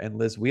Wheeler, and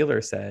Liz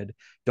Wheeler said,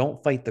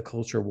 "Don't fight the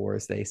culture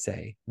wars, they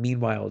say.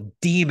 Meanwhile,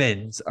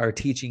 demons are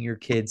teaching your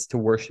kids to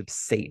worship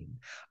Satan.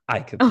 I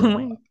could Oh blow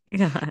my up."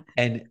 God.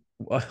 And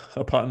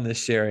upon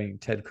this sharing,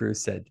 Ted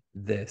Cruz said,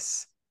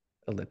 "This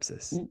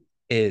ellipsis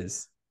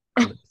is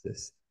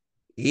ellipsis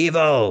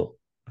evil."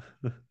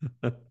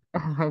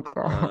 Oh my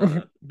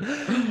God.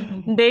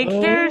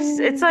 Daycares,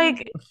 it's Oh.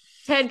 like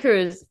Ted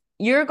Cruz,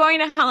 you're going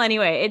to hell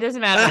anyway. It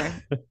doesn't matter.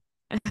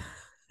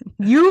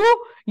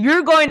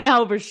 You're going to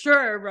hell for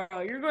sure,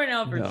 bro. You're going to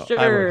hell for No, I would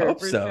sure, hope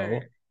for sure.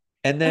 so.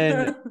 And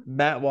then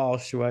Matt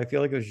Walsh, who I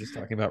feel like I was just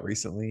talking about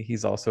recently,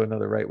 he's also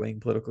another right wing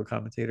political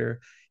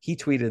commentator. He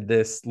tweeted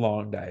this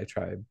long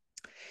diatribe.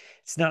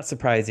 "It's not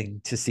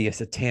surprising to see a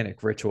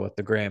satanic ritual at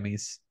the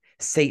Grammys.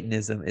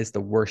 Satanism is the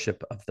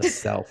worship of the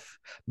self.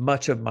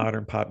 Much of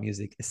modern pop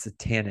music is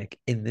satanic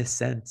in this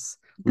sense.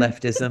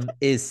 Leftism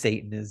is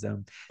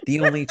Satanism. The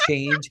only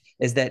change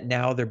is that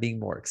now they're being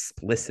more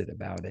explicit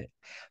about it.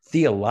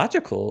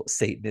 Theological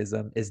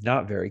Satanism is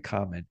not very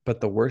common,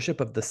 but the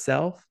worship of the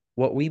self,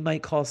 what we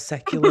might call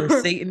secular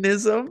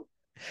Satanism,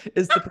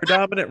 is the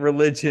predominant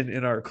religion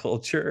in our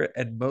culture,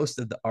 and most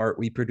of the art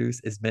we produce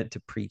is meant to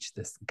preach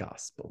this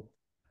gospel."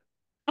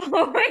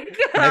 Oh my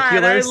God,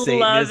 Secular I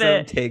love Satanism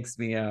it. takes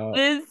me out.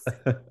 This,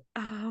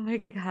 oh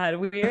my God,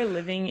 we are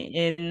living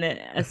in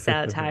a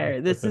satire.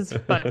 This is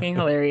fucking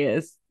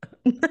hilarious.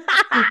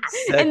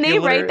 And they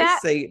write Secular that.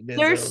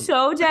 They're Satanism.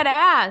 so dead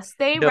ass.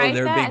 They No, write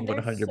they're that being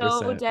and they're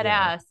so 100%. dead Yeah.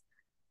 ass.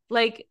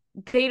 Like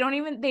they don't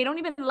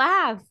even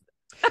laugh.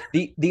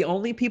 The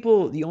only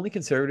people, the only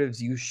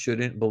conservatives you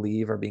shouldn't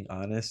believe are being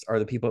honest are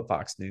the people at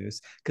Fox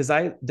News. Because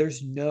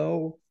there's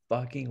no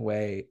fucking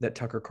way that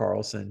Tucker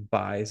Carlson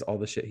buys all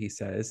the shit he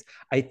says.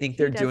 I think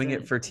they're He doing it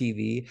doesn't. for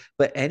TV.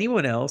 But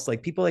anyone else,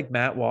 like people like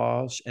Matt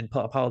Walsh and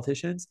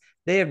politicians,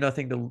 they have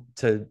nothing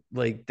to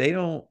like. They're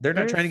not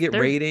They're trying to get they're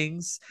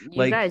ratings. you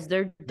Like guys,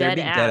 they're they're dead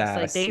being dead ass.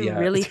 Like ass. they Yeah.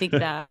 really think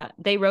that.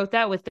 They wrote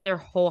that with their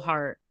whole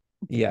heart.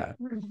 Yeah.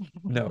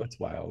 No, it's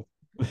wild.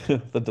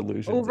 The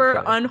delusions of Over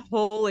Christ.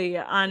 unholy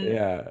on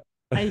Yeah.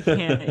 I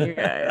can't, you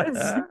guys.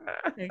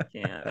 I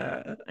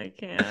can't. I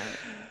can't.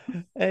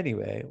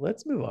 Anyway,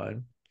 let's move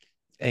on.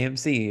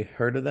 AMC,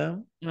 heard of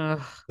them?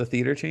 Ugh, The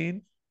theater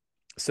chain?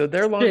 So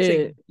they're shit.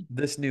 launching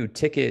this new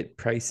ticket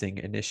pricing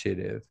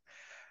initiative,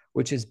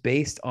 which is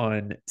based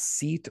on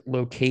seat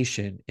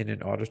location in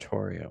an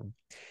auditorium.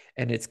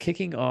 And it's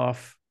kicking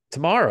off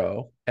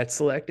tomorrow at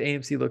select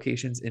AMC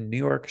locations in New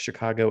York,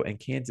 Chicago, and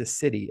Kansas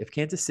City. If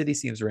Kansas City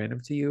seems random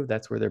to you,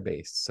 that's where they're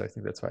based. So I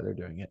think that's why they're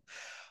doing it.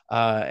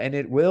 And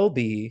it will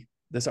be,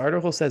 this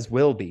article says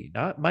will be,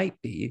 not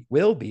might be,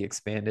 will be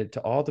expanded to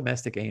all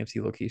domestic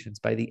AMC locations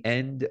by the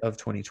end of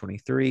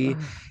 2023. Oh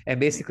And my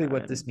basically,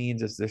 what God. this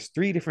means is there's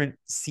three different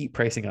seat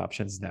pricing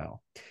options now.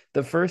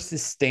 The first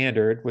is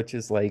standard, which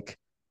is like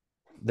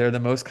they're the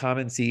most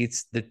common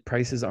seats. The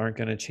prices aren't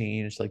going to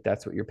change. Like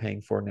that's what you're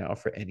paying for now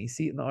for any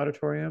seat in the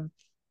auditorium.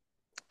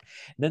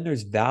 And then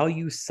there's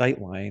value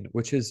sightline,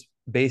 which is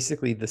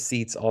basically the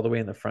seats all the way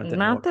in the front that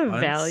no Not one the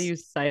wants. value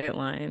sight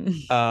line.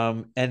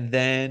 And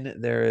then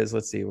there is,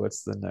 let's see,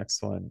 what's the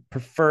next one?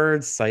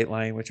 Preferred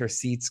sightline, which are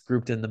seats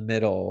grouped in the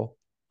middle.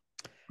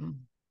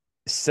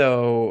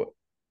 So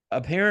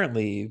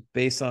apparently,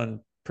 based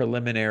on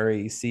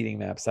preliminary seating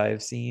maps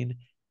I've seen,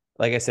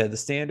 like I said, the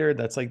standard,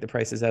 that's like the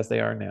prices as they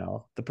are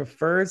now. The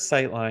preferred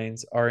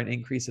sightlines are an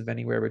increase of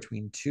anywhere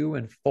between $2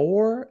 and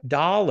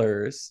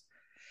 $4.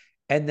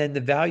 And then the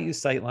value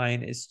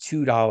sightline is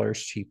 $2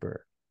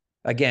 cheaper.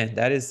 Again,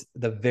 that is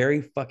the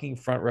very fucking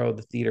front row of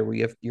the theater where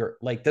you have your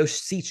like those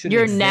seats shouldn't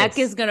Your neck is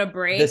exist. gonna The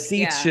break. seats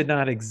Yeah. should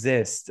not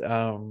exist.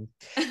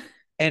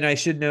 And I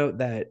should note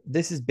that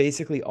this is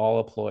basically all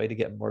a ploy to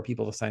get more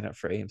people to sign up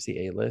for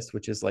AMC A List,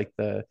 which is like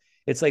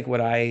it's like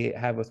what I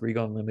have with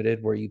Regal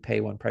Unlimited, where you pay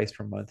one price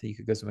per month and you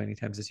could go so many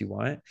times as you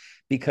want.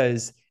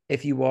 Because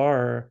if you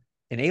are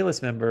an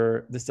A-list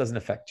member, this doesn't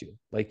affect you.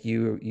 Like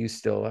you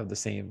still have the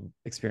same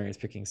experience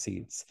picking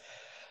seats.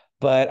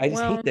 But I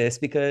just hate Well, this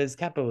because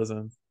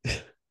capitalism.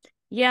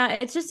 yeah,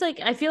 it's just like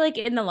I feel like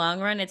in the long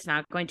run, it's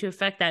not going to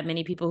affect that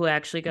many people who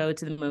actually go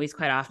to the movies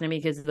quite often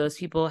because those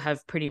people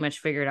have pretty much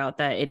figured out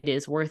that it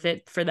is worth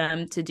it for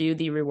them to do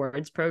the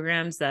rewards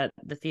programs that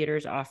the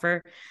theaters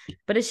offer.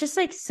 But it's just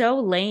like so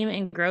lame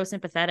and gross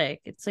and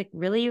pathetic. It's like,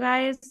 really, you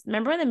guys?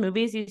 Remember when the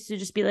movies used to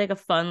just be like a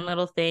fun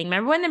little thing?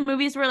 Remember when the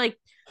movies were like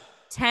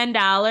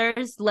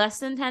 $10, less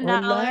than Or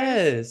 $10?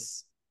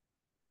 less.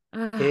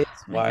 Oh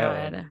It's my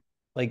wild. God.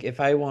 Like if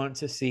I want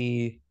to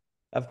see,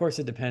 of course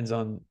it depends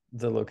on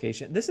the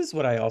location. This is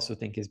what I also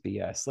think is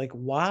BS. Like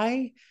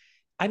why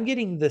I'm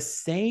getting the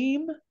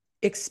same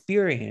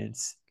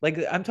experience. Like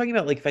I'm talking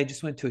about like if I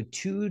just went to a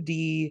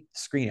 2D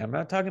screen. I'm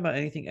not talking about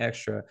anything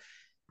extra.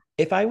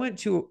 If I went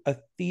to a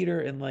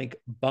theater in like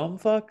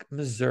bumfuck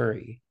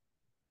Missouri,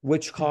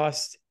 which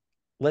cost,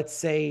 let's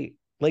say,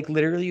 like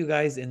literally you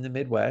guys in the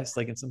Midwest,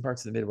 like in some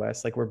parts of the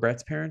Midwest, like where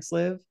Brett's parents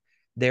live,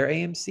 Their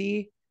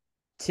AMC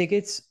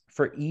tickets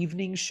for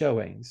evening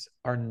showings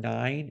are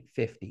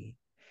 $9.50.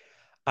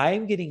 I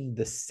am getting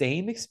the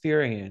same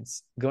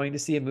experience going to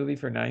see a movie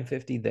for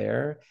 $9.50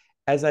 there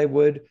as I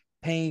would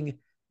paying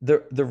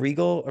the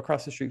Regal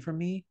across the street from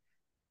me.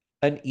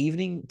 An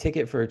evening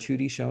ticket for a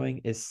 2D showing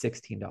is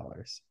 $16.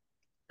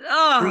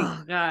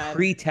 Oh God.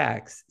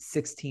 Pre-tax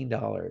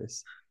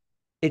 $16.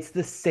 It's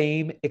the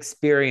same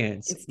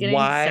experience. It's getting so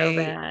Why is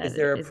bad.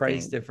 there a It's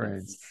price getting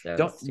difference? it's so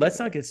Don't Let's stupid.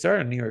 not get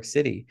started in New York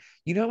City.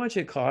 You know how much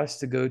it costs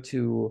to go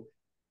to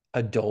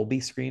a Dolby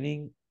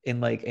screening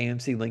in like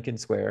AMC Lincoln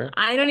Square?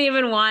 I don't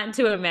even want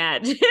to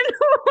imagine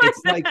what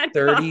It's like that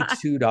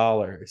costs.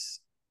 $32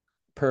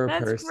 per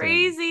That's person.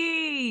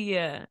 crazy.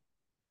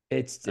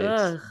 It's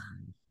Ugh.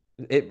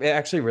 it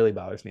actually really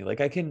bothers me.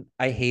 Like I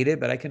hate it,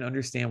 but I can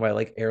understand why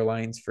like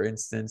airlines, for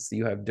instance,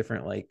 you have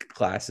different like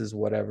classes,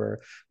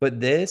 whatever.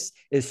 But this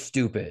is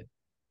stupid.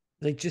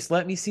 Like just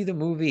let me see the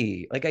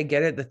movie. Like I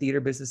get it, the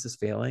theater business is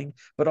failing,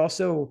 but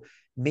also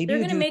maybe They're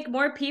you going to do make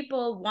more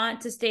people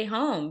want to stay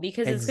home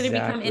because it's going to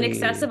become exactly.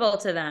 inaccessible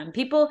to them.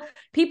 People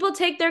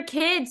take their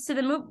kids to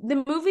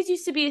the movies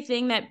used to be a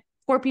thing that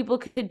poor people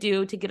could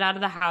do to get out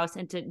of the house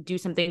and to do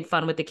something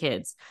fun with the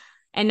kids.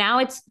 And now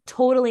it's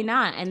totally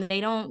not, and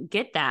they don't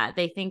get that.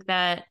 They think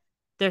that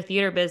their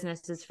theater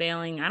business is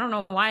failing. I don't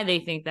know why they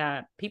think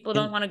that. People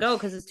don't In want to go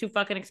cuz it's too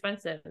fucking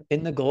expensive.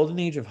 in the golden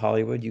age of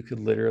Hollywood, you could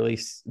literally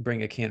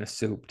bring a can of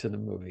soup to the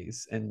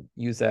movies and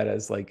use that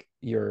as like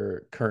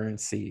your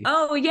currency.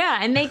 Oh yeah,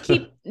 and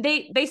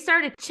they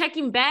started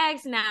checking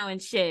bags now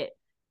and shit.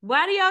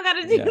 Why do y'all got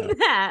to Yeah. do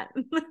that?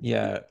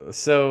 Yeah.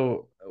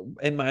 So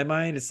in my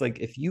mind, it's like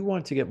if you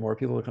want to get more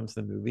people to come to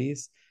the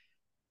movies,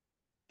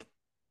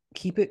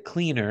 keep it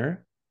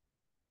cleaner,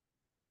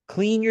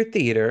 clean your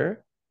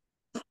theater,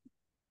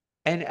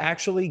 and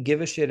actually give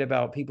a shit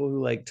about people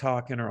who like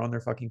talk and are on their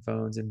fucking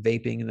phones and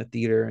vaping in the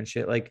theater and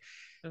shit. Like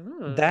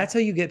Ooh. that's how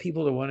you get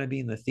people to want to be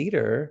in the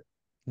theater,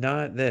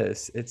 not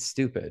this. It's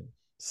stupid.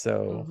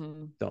 So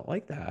Mm-hmm. don't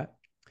like that.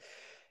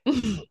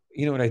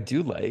 You know what I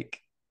do like?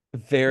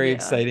 Very Yeah.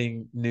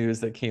 exciting news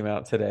that came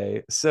out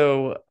today.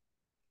 So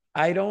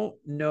I don't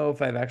know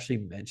if I've actually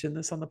mentioned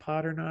this on the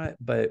pod or not,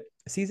 but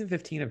season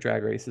 15 of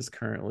Drag Race is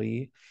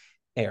currently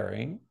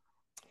airing.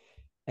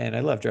 And I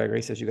love Drag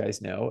Race, as you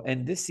guys know.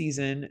 And this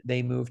season,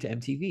 they moved to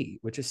MTV,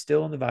 which is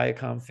still in the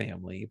Viacom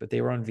family, but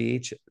they were on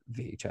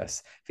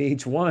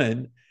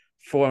VH1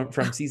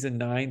 from season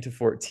 9 to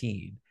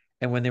 14.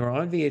 And when they were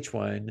on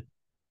VH1,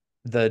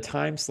 the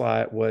time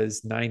slot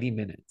was 90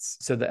 minutes.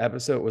 So the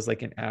episode was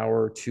like an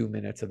hour, 2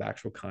 minutes of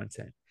actual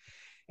content.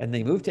 And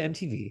they moved to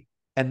MTV.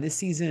 And this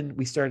season,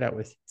 we started out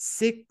with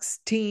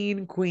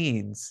 16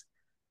 queens,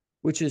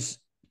 which is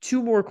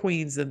two more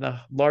queens than the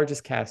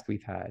largest cast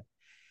we've had.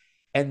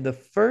 And the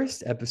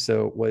first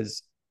episode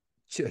was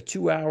a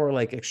 2 hour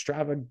like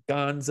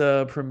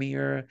extravaganza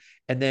premiere.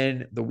 And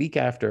then the week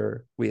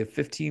after, we have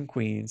 15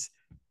 queens.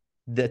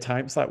 The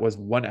time slot was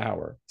 1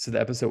 hour. So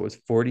the episode was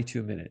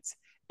 42 minutes.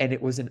 And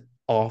it was an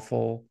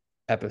awful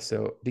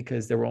episode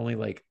because there were only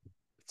like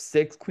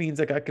six queens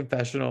that got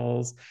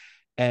confessionals.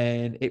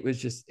 And it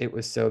was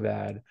so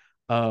bad.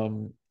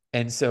 And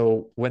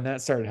so when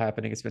that started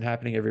happening, it's been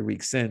happening every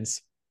week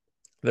since.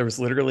 There was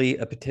literally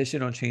a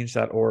petition on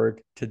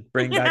change.org to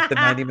bring back the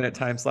 90-minute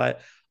time slot.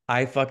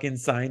 I fucking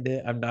signed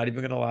it. I'm not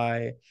even going to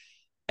lie.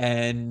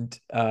 And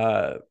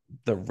the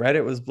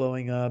Reddit was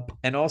blowing up.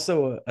 And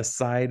also, a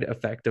side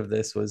effect of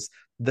this was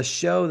the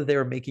show that they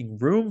were making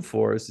room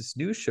for is this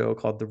new show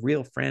called The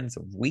Real Friends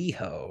of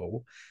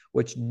WeHo,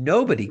 which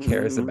nobody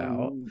cares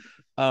about.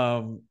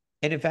 And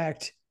in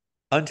fact,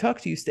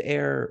 Untucked used to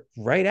air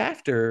right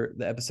after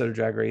the episode of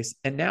Drag Race,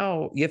 and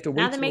now you have to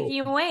Now wait they're till making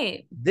you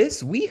wait.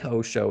 this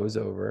WeHo show is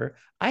over.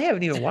 I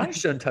haven't even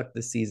watched Untucked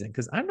this season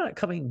because I'm not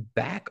coming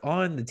back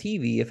on the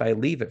TV if I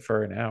leave it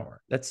for an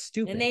hour. That's And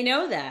stupid. they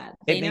know that.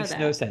 It They know makes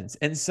no that. sense.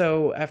 And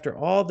so after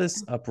all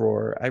this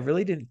uproar, I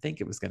really didn't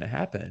think it was going to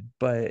happen.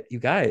 But you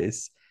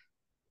guys,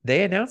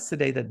 they announced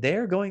today that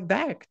they're going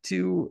back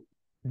to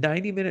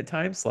 90-minute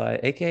time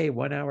slot, aka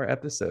 1 hour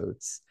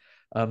episodes,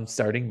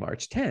 starting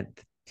March 10th.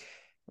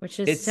 Which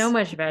is so It's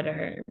much better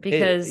it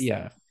because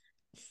yeah.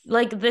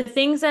 like the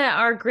things that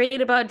are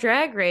great about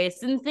Drag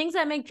Race and things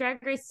that make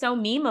Drag Race so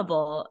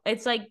memeable,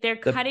 it's like they're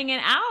The cutting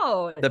it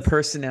out. the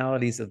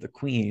personalities of the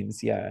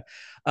queens, yeah.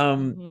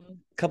 Mm-hmm.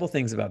 Couple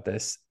things about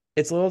this.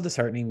 It's a little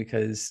disheartening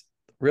because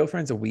Real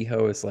Friends of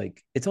WeHo is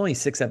like it's only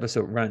 6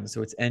 episode run,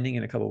 so it's ending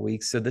in a couple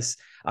weeks. So this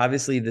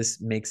obviously this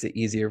makes it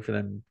easier for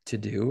them to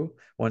do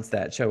once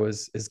that show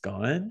is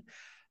gone.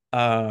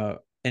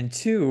 And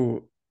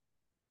two,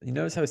 you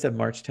notice how I said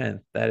March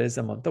 10th? That is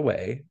a month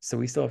away, so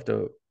we still have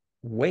to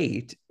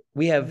wait.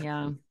 We have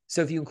Yeah.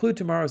 so if you include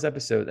tomorrow's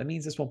episode, that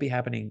means this won't be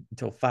happening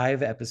until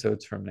 5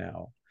 episodes from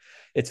now.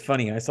 It's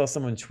funny. I saw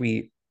someone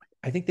tweet.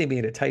 I think they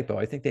made a typo.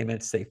 I think they meant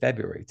to say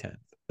February 10th,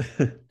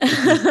 which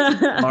is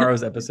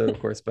tomorrow's episode, of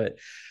course. But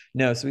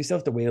no, so we still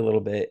have to wait a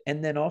little bit.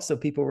 And then also,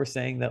 people were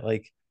saying that,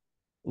 like,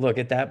 look,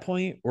 at that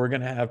point, we're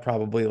going to have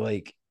probably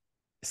like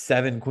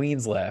 7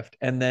 queens left.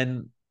 And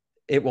then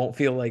it won't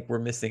feel like we're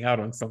missing out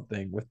on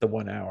something with the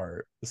 1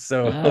 hour. Ugh,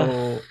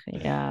 So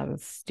yeah,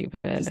 that's just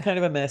stupid. kind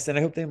of a mess. And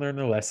I hope they learn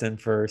their lesson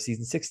for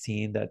season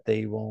 16 that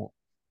they won't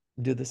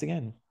do this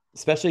again,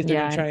 especially if they're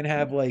going to Yeah, try and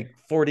have like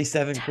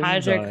 47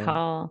 queens Todrick on.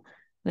 Hall.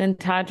 Then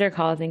Todrick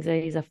Hall thinks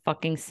that he's a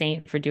fucking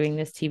saint for doing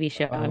this TV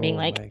show and being Oh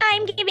like, my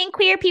I'm God. giving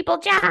queer people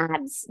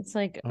jobs. It's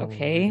like, Oh my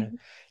okay, God.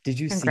 Did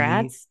you see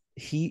congrats.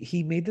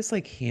 he made this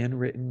like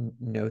handwritten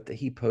note that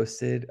he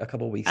posted a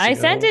couple weeks I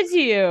sent ago? it to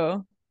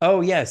you.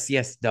 Oh yes,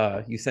 yes,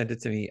 duh. You sent it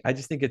to me. I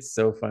just think it's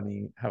so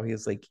funny how he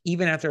was like,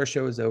 even after our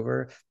show is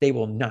over, they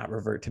will not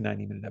revert to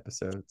 90-minute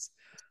episodes.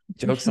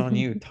 Joke's on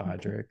you,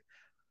 Todrick.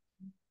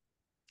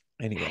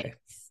 Anyway,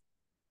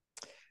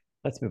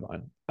 let's move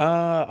on.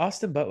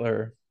 Austin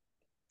Butler. Oh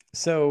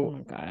So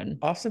my God.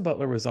 Austin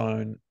Butler was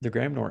on the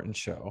Graham Norton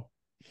show,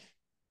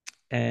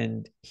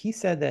 and he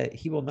said that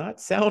he will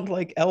not sound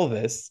like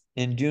Elvis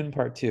in Dune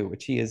Part Two,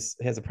 which he has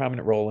a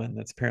prominent role in.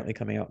 That's apparently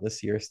coming out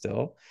this year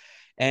still,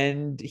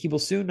 and he will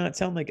soon not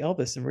sound like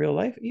Elvis in real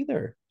life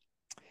either.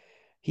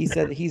 He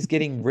said that he's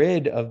getting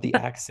rid of the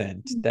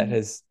accent that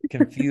has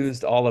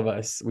confused all of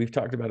us. We've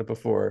talked about it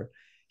before.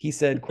 He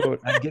said, quote,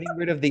 I'm getting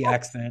rid of the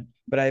accent,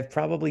 but I've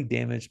probably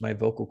damaged my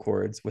vocal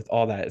cords with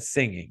all that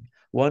singing.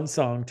 One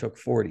song took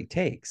 40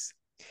 takes.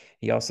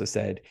 He also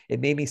said, it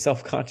made me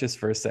self-conscious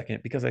for a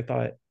second because I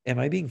thought, am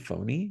I being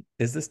phony?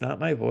 Is this not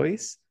my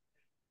voice?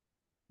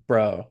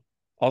 Bro.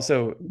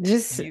 Also,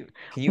 Just can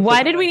you click why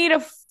on did my we need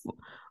a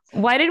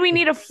why did we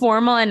need a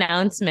formal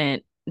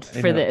announcement I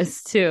for know.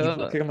 this Can you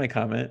too? click on my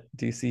comment?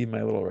 Do you see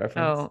my little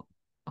reference? Oh,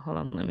 hold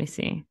on, let me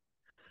see.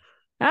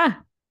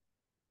 Ah,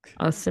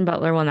 Austin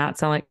Butler will not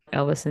sound like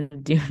Elvis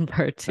in Dune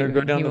Part Or Two, go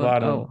and down he the will. Oh,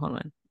 bottom. hold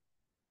on.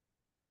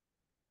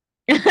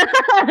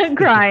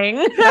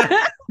 Crying.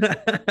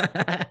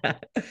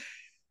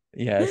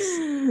 Yes.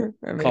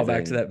 Call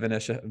back to Amazing.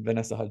 that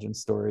Vanessa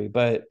Hudgens story.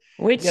 But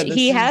Which yeah,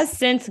 he this has is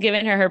since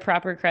given her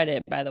proper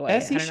credit, by the way.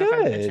 as I he don't know if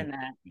I should. mentioned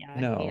that. Yeah,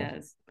 he No.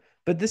 has.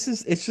 But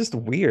it's just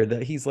weird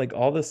that he's like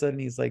all of a sudden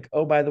he's like,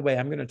 oh, by the way,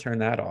 I'm gonna turn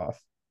that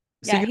off.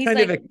 So Yeah, you're he's kind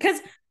of like,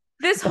 because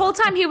this whole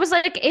time he was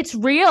like, it's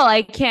real.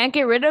 I can't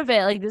get rid of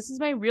it. Like, this is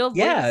my real voice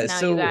yeah. now, you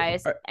So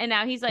guys. And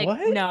now he's like,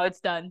 what? no, it's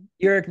done.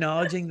 You're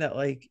acknowledging that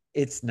like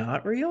it's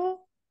not real?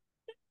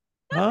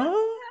 Huh?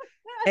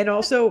 And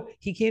also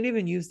he can't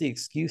even use the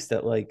excuse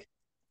that like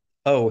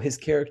oh, his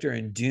character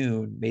in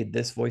Dune made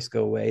this voice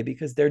go away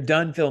because they're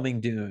done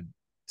filming Dune.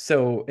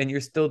 So, and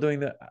you're still doing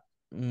the,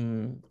 he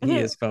Do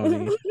is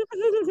phony.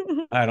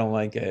 I don't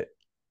like it.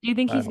 you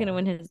think I he's don't gonna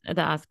like win it.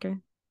 the Oscar?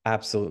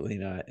 Absolutely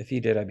not. If he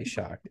did, I'd be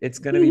shocked. It's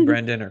going to be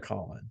Brendan or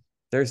Colin.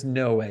 There's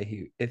no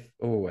way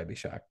I'd be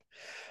shocked.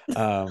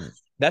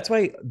 That's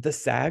why the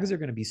SAGs are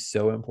going to be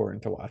so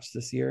important to watch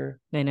this year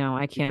I know.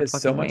 I can't because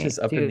so fucking much wait, is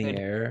up in the dude.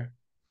 air.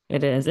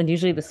 It is, and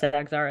usually the Yeah.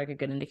 SAGs are like a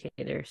good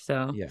indicator.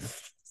 So, Yeah.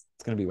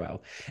 It's going to be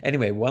wild.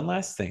 Anyway, one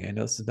last thing. I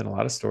know this has been a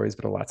lot of stories,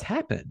 but a lot's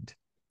happened.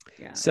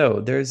 yeah. So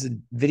there's a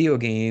video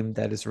game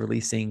that is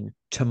releasing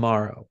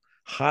tomorrow,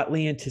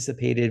 hotly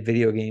anticipated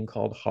video game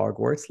called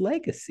Hogwarts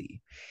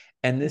Legacy.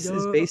 And this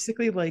is No.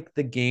 basically like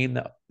the game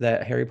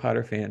that Harry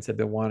Potter fans have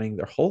been wanting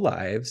their whole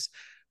lives,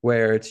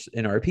 where it's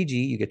an RPG.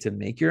 You get to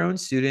make your own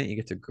student, you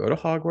get to go to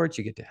Hogwarts,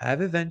 you get to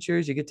have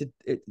adventures, you get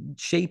to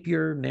shape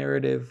your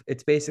narrative.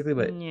 It's basically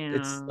what it's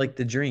Yeah. like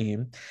the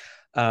dream.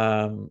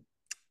 Um,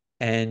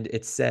 and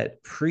it's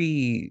set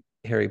pre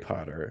Harry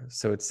Potter.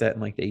 So it's set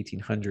in like the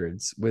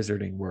 1800s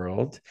wizarding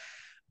world.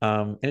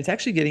 And it's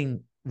actually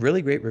getting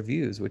really great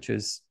reviews, which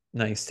is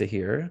nice to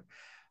hear.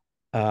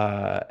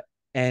 Uh,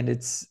 and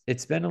it's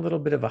been a little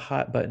bit of a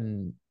hot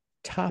button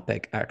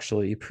topic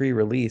actually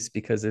pre-release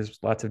because there's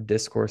lots of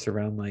discourse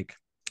around like,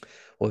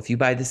 well, if you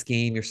buy this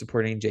game, you're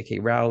supporting J.K.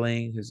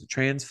 Rowling, who's a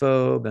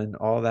transphobe, and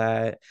all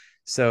that.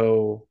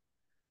 So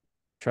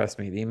trust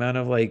me, the amount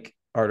of like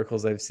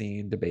articles I've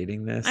seen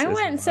debating this I is a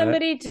want lot.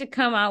 somebody to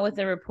come out with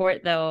a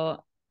report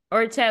though,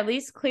 or to at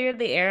least clear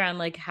the air on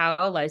like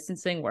how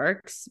licensing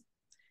works.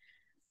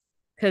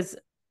 Because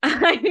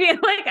I feel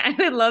like I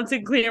would love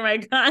to clear my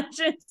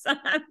conscience on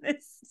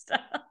this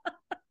stuff.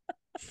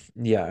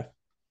 Yeah.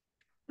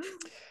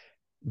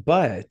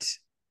 But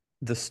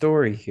the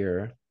story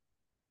here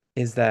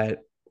is that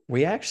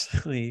we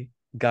actually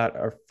got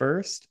our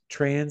first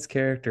trans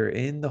character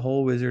in the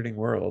whole wizarding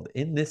world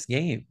in this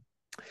game.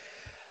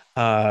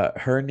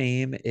 Her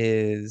name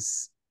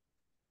is,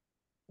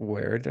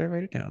 where did I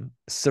write it down?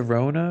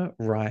 Serona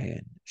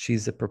Ryan.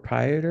 She's the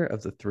proprietor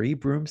of the Three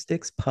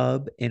Broomsticks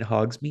pub in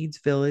Hogsmeade's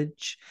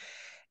Village.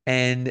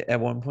 And at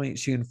one point,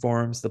 she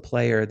informs the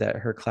player that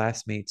her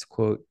classmates,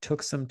 quote,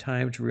 took some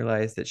time to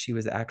realize that she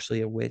was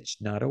actually a witch,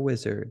 not a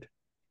wizard.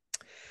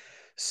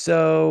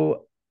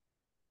 So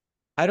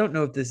I don't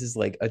know if this is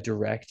like a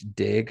direct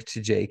dig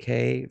to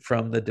JK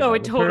from the Oh,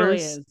 it totally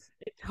developers. is.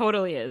 It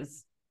totally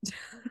is.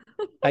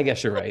 I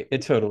guess you're right.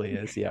 It totally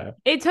is. Yeah.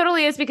 It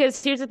totally is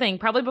because here's the thing,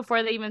 probably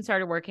before they even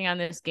started working on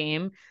this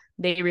game,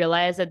 they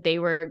realized that they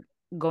were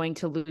going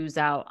to lose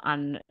out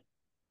on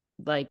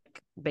like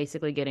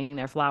basically getting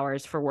their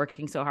flowers for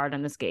working so hard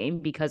on this game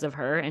because of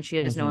her, and she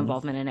has no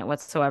involvement in it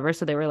whatsoever.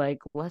 So they were like,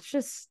 let's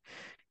just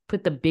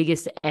put the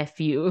biggest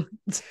fu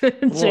to Well,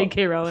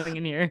 JK Rowling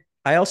in here.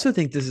 I also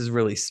think this is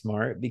really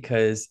smart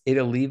because it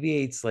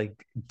alleviates like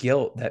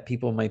guilt that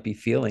people might be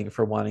feeling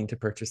for wanting to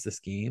purchase this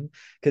game,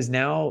 because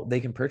now they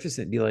can purchase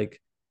it and be like,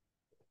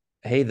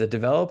 hey, the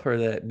developer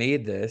that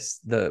made this,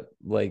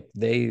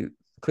 they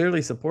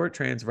clearly support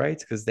trans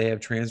rights because they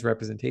have trans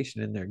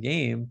representation in their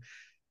game.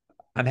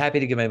 I'm happy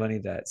to give my money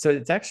to that. So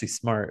it's actually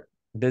smart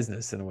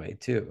business in a way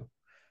too.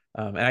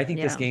 And I think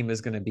this Yeah. game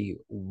is going to be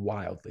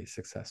wildly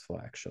successful,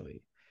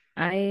 actually.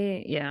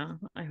 I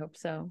hope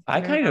so. I I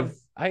don't kind know. of,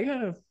 I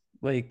kind of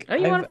like, Oh,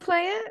 you want to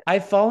play it?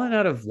 I've fallen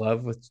out of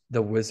love with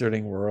the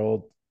Wizarding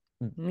World.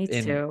 Me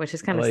In too, which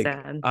is kind of like,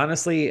 sad.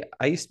 honestly,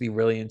 I used to be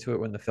really into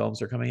it when the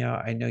films are coming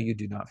out. I know you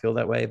do not feel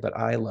that way, but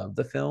I love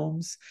the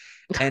films,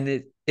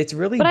 and it's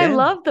really But I been,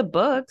 love the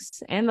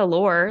books and the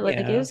lore. Like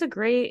yeah, it's but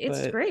great.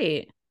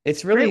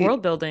 it's Great really,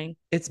 world building.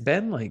 it's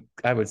been like,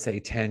 I would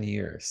say 10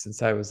 years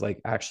since I was like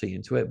actually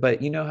into it.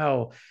 But you know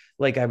how,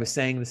 like I was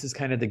saying, this is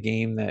kind of the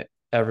game that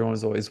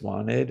everyone's always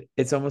wanted.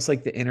 It's almost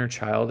like the inner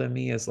child in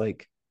me is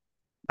like,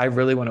 I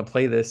really want to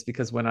play this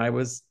because when I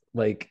was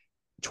like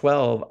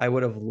 12, I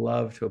would have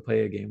loved to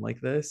play a game like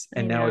this.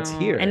 And I now it's know.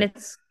 And here.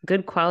 it's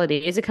good quality.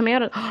 Is it coming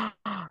out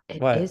on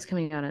it What? is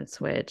coming out on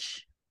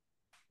Switch.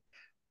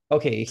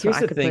 Okay, So here's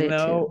I the could play thing it too.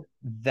 though,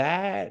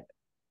 that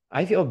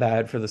I feel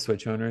bad for the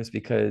Switch owners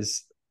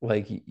because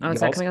like Oh,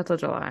 it's not coming out till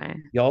July.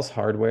 y'all's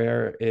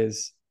hardware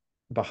is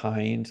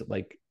behind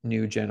like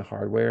new gen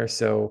hardware.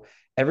 So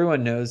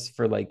everyone knows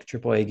for like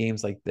AAA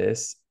games like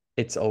this,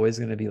 it's always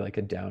going to be like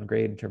a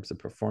downgrade in terms of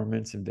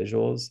performance and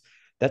visuals.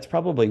 That's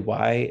probably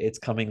why it's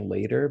coming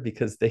later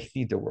because they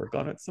need to work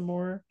on it some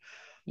more.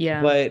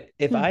 Yeah. But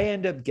if Hmm. I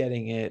end up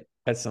getting it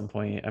at some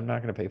point, I'm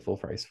not going to pay full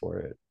price for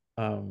it.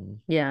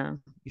 Yeah.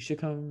 You should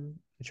come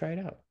and try it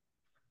out.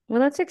 Well,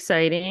 that's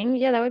exciting.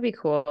 Yeah, that would be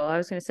cool. I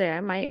was gonna say I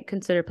might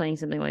consider playing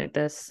something like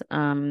this,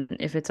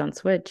 if it's on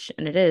Switch,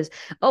 and it is.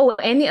 Oh,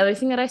 and the other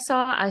thing that I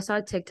saw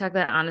a TikTok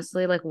that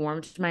honestly like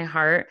warmed my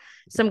heart.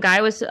 Some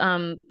guy was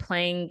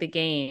playing the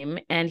game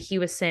and he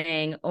was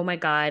saying, "Oh my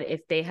God,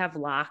 if they have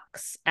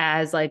locks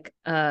as like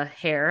a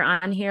hair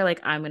on here,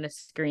 like I'm gonna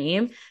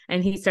scream."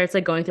 And he starts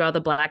like going through all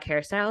the black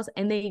hairstyles,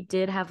 and they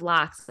did have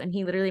locks, and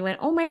he literally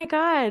went, "Oh my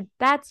God,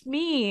 that's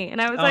me!" And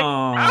I was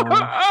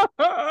like,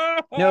 Oh,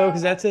 no,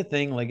 because that's the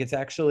thing. Like, it's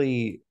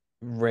actually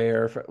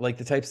rare for like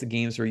the types of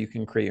games where you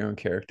can create your own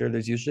character.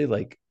 There's usually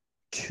like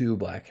two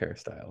black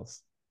hairstyles.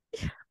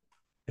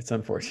 It's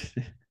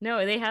unfortunate.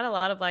 No, they had a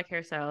lot of black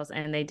hairstyles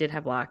and they did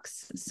have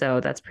locks. So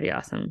that's pretty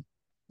awesome.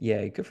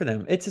 Yeah, good for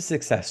them. It's a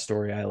success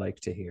story I like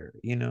to hear,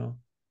 you know.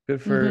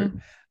 Good for Hmm.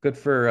 good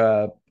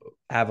for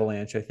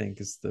Avalanche, I think,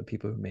 is the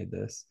people who made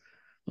this.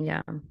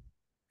 Yeah.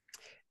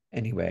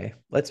 Anyway,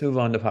 let's move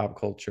on to pop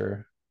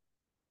culture.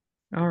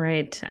 All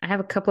right. I have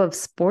a couple of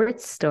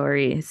sports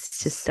stories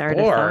to start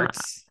us off.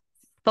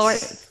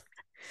 Sports.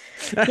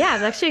 Sports. Yeah,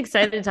 I'm actually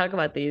excited to talk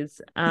about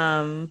these.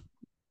 You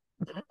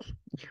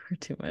were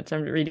too much.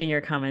 I'm reading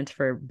your comment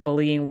for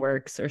bullying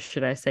works, or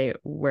should I say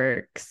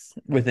works?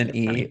 With an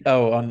You're funny. E.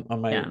 Oh, on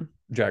my Yeah.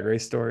 Drag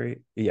Race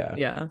story. Yeah,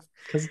 Yeah.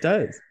 because it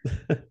does.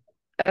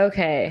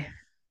 Okay.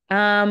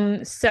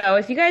 So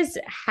if you guys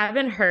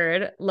haven't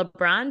heard,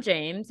 LeBron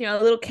James, you know,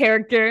 a little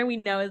character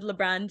we know as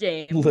LeBron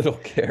James. Little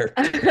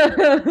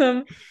character.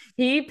 Um,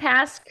 he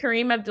passed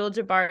Kareem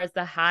Abdul-Jabbar as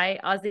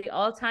the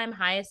all-time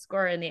highest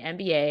scorer in the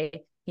NBA.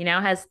 He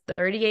now has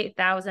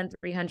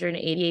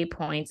 38,388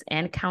 points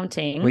and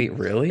counting. Wait,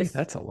 really? This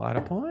That's a lot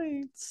of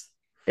points.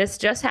 this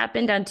just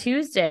happened on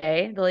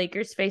Tuesday. The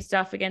Lakers faced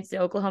off against the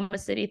Oklahoma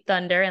City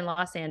Thunder in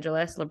Los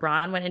Angeles.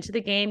 LeBron went into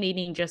the game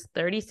needing just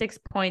 36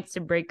 points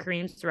to break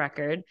Kareem's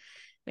record.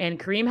 And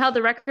Kareem held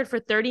the record for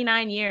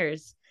 39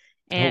 years.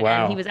 Oh, And he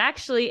wow. was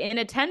actually in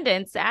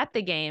attendance at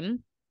the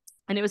game.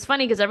 And it was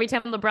funny because every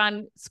time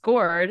LeBron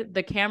scored,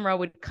 the camera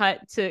would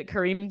cut to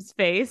Kareem's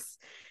face.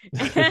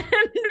 And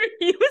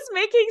he was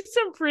making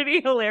some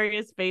pretty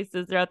hilarious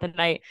faces throughout the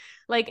night.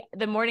 Like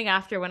the morning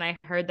after, when I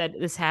heard that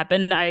this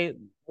happened, I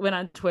went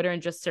on Twitter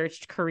and just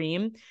searched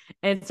Kareem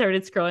and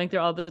started scrolling through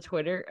all the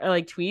Twitter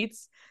like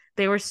tweets.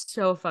 They were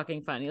so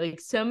fucking funny.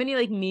 Like so many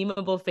like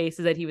memeable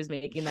faces that he was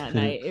making that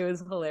night. It was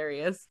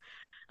hilarious.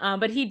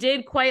 But he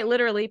did quite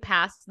literally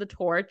pass the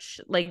torch.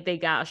 Like they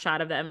got a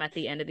shot of them at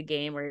the end of the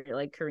game where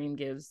like Kareem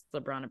gives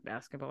LeBron a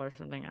basketball or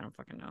something. I don't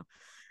fucking know.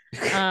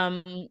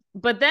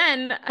 But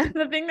then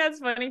the thing that's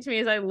funny to me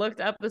is I looked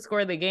up the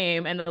score of the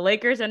game and the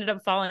Lakers ended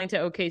up falling to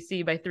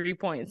OKC by 3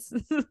 points.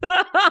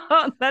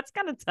 That's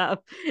kind of tough.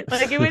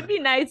 Like it would be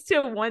nice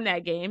to have won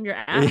that game. You're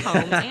at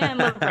home and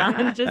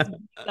LeBron just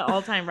beat the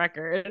all-time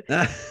record.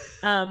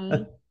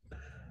 Um,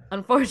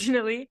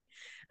 Unfortunately.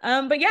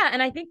 But yeah,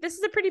 and I think this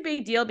is a pretty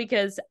big deal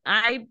because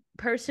I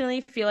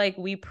personally feel like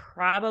we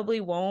probably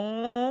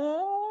won't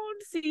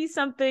see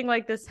something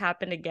like this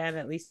happen again,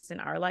 at least in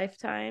our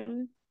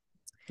lifetime.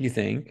 You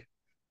think?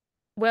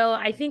 Well,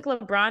 I think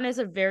LeBron is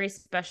a very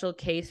special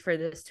case for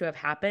this to have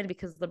happened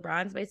because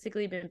LeBron's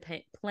basically been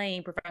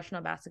playing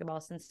professional basketball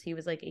since he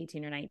was like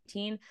 18 or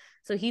 19.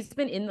 So he's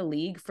been in the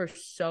league for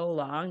so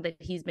long that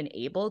he's been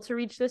able to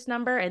reach this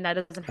number, and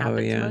that doesn't Oh happen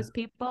to yeah. most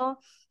people.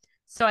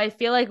 So I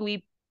feel like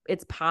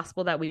it's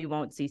possible that we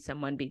won't see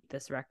someone beat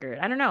this record.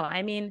 I don't know.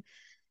 I mean,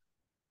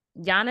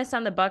 Giannis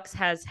on the Bucks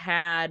has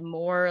had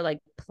more like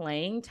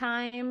playing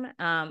time,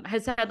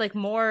 has had like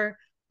more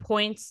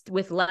points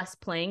with less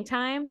playing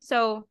time.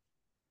 So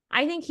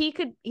I think he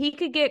could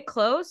get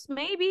close,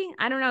 maybe.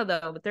 I don't know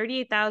though. But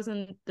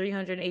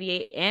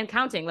 38,388 and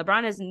counting.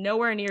 LeBron is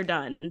nowhere near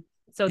done.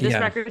 So this Yeah,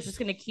 record is just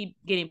gonna keep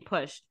getting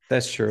pushed.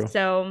 that's true.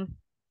 So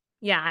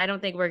yeah, I don't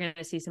think we're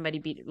gonna see somebody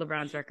beat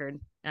LeBron's record.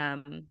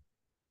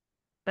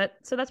 But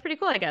so that's pretty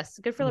cool, I guess.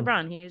 Good for Hmm.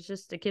 LeBron. He was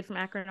just a kid from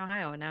Akron,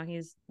 Ohio, and now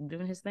he's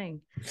doing his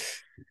thing.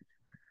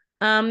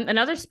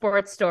 Another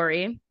sports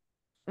story,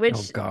 Oh which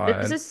this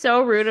God. is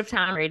so rude of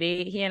Tom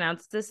Brady. He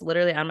announced this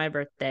literally on my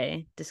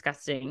birthday.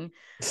 Disgusting.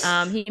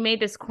 He made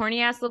this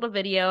corny ass little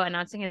video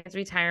announcing his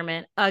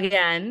retirement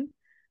again.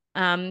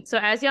 So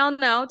as y'all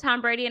know,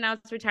 Tom Brady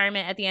announced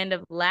retirement at the end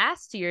of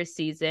last year's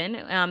season.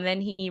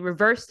 Then he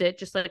reversed it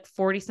just like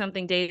 40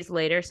 something days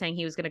later, saying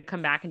he was going to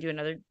come back and do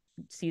another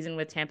season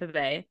with Tampa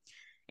Bay.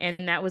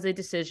 And that was a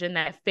decision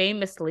that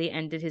famously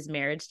ended his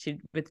marriage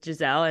with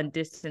Giselle and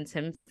distanced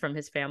him from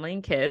his family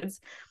and kids.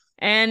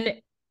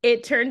 And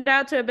it turned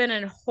out to have been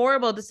a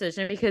horrible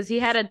decision because he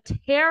had a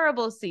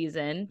terrible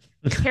season,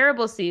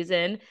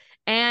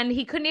 and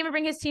he couldn't even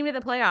bring his team to the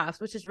playoffs,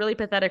 which is really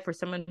pathetic for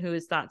someone who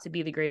is thought to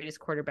be the greatest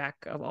quarterback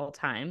of all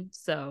time.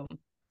 So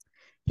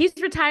he's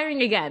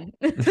retiring again.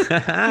 He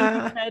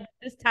said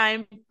this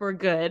time for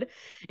good.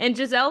 And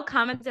Giselle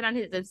commented on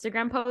his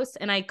Instagram post,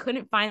 and I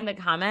couldn't find the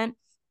comment,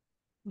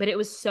 but it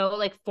was so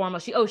like formal.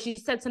 She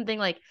said something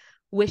like,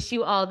 "Wish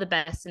you all the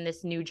best in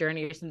this new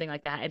journey" or something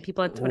like that. And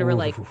people on Twitter were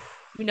like,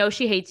 Ooh.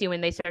 she hates you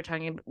when they start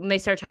talking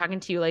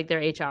to you like they're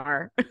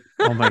HR.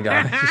 Oh my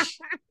gosh.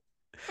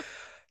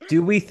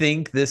 Do we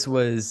think this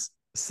was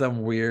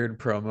some weird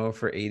promo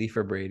for 80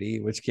 for Brady,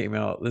 which came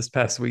out this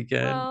past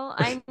weekend, Well,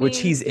 I which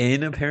he's mean,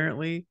 in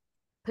apparently?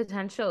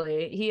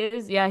 potentially he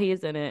is. Yeah, he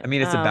is in I it.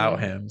 mean, it's about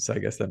him, so I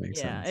guess that makes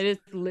Yeah, sense. it is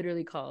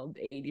literally called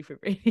 80 for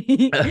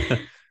Brady.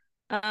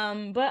 But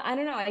I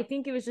don't know. I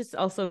think it was just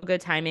also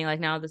good timing. Like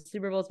now the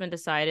Super Bowl's been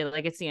decided.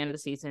 Like it's the end of the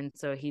season,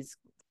 so he's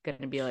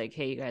gonna be like,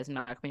 "Hey, you guys, I'm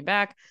not coming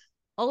back."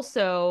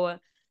 Also,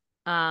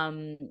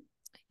 um,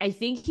 I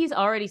think he's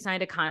already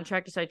signed a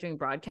contract to start doing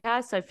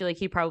broadcasts. So I feel like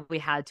he probably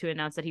had to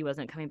announce that he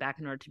wasn't coming back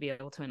in order to be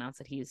able to announce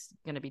that he's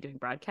going to be doing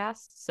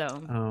broadcasts. So,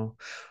 Oh,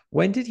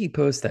 when did he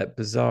post that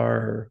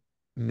bizarre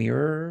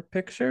mirror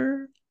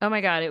picture? oh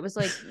my God, it was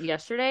like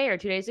yesterday or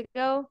 2 days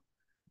ago.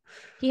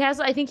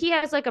 I think he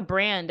has like a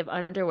brand of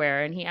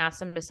underwear, and he asked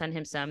them to send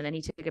him some, and then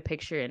he took a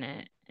picture in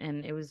it,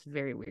 and it was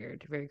very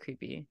weird, very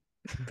creepy.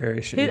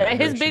 Yeah,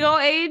 His very big shitty.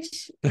 old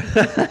age,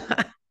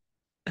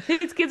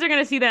 his kids are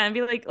gonna see that and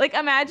be like,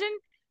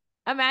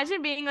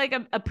 imagine being like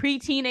a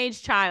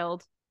pre-teenage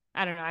child.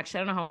 I don't know, actually,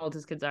 I don't know how old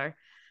his kids are,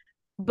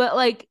 but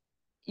like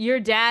your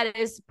dad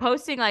is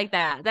posting like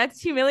that. That's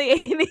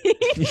humiliating.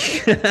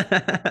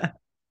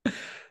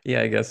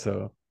 Yeah, I guess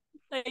so.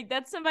 Like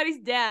that's somebody's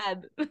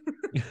dad.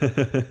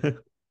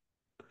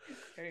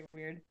 Very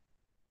weird.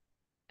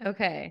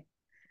 Okay.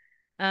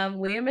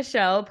 Leah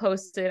Michelle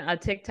posted a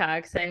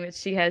TikTok saying that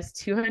she has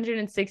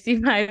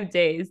 265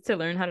 days to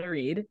learn how to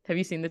read. Have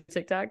you seen the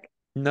TikTok?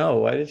 No,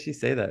 why did she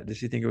say that? Did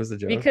she think it was a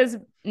joke? Because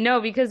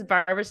no, because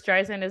Barbara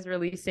Streisand is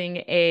releasing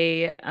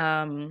a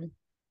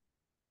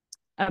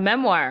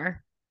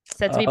memoir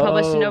set to be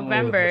published in Oh,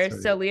 November.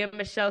 that's So right. Leah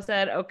Michelle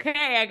said, "Okay,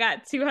 I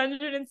got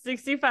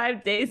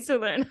 265 days to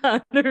learn how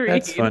to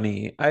That's read."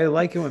 funny. I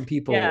like it when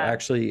people Yeah,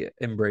 actually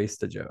embrace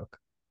the joke.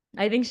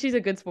 I think she's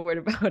a good sport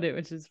about it,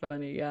 which is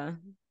funny. Yeah.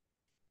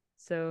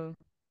 So,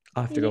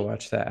 I'll have to go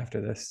watch that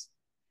after this.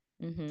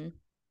 mm-hmm.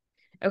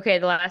 Okay,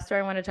 the last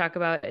story I want to talk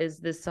about is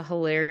these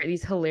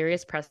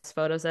hilarious press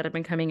photos that have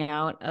been coming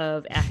out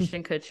of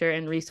Ashton Kutcher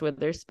and Reese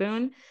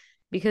Witherspoon,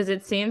 because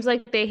it seems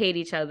like they hate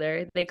each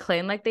other. They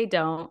claim like they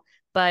don't,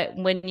 but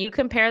when you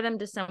compare them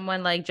to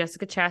someone like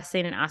Jessica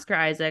Chastain and Oscar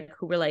Isaac,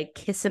 who were like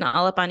kissing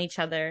all up on each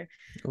other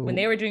when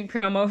they Ooh. were doing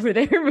promo for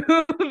their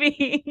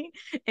movie,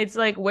 it's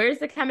like, where's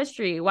the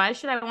chemistry? Why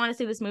should I want to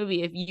see this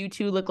movie if you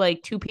two look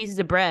like two pieces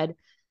of bread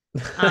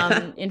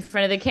in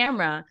front of the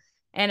camera?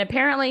 And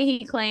apparently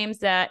he claims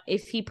that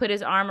if he put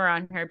his arm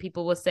around her,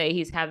 people will say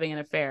he's having an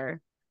affair.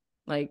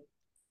 Like,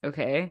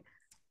 okay.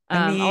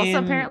 I Also mean,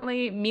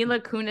 apparently Mila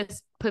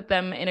Kunis put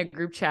them in a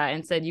group chat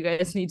and said, "You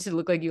guys need to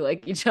look like you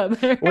like each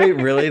other." wait,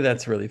 really?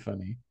 That's really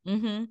funny.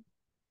 Mm-hmm.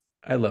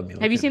 I love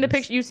Mila Have you seen the Kunis.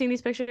 picture? You've seen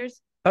these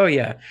pictures? Oh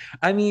yeah.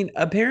 I mean,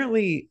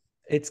 apparently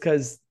it's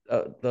because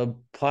the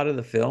plot of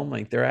the film,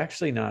 like they're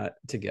actually not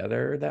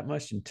together that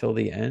much until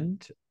the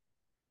end.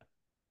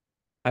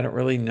 I don't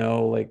really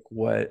know, like,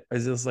 what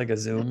is this, like a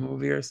Zoom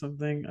movie or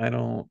something? I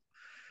don't,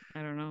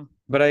 I don't know.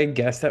 but I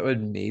guess that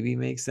would maybe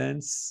make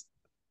sense.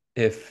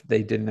 if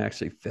they didn't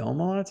actually film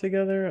a lot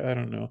together. I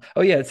don't know.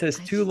 Oh yeah, it says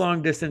I two just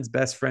long distance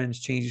best friends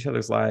change each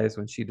other's lives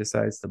when she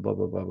decides to blah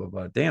blah blah blah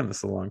blah. Damn, this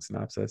is a long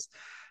synopsis.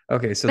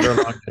 Okay, so they're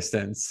long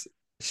distance.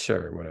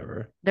 Sure,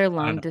 whatever. they're I don't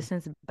long know.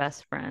 distance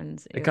best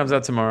friends. It comes Ew.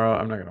 out tomorrow.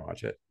 I'm not gonna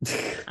watch it.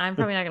 I'm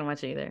probably not gonna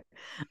watch it either.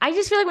 I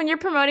just feel like when you're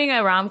promoting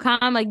a rom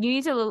com, like you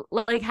need to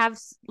like have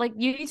like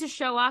you need to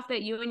show off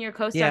that you and your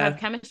co-star have Yeah,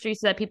 chemistry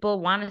so that people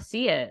want to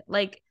see it.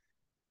 Like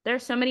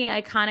there's so many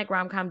iconic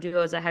rom com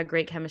duos that had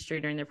great chemistry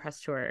during their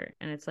press tour,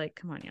 and it's like,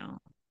 come on, y'all,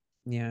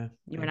 yeah,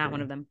 you I were not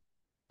one agree.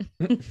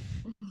 of them.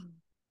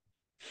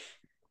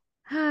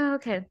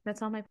 Okay,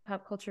 that's all my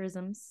pop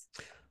cultureisms.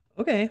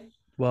 Okay,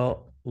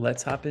 well,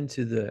 let's hop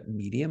into the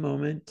media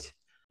moment.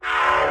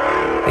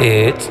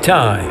 It's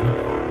time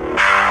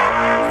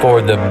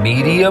for the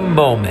media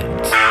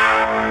moment.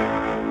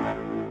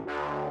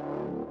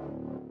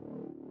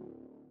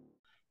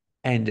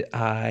 And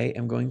I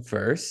am going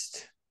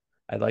first.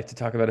 I'd like to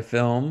talk about a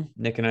film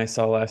Nick and I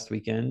saw last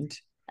weekend.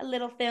 A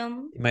little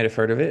film. You might have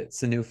heard of it.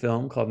 It's a new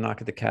film called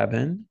Knock at the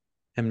Cabin,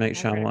 M. Night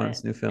I've heard of Shyamalan's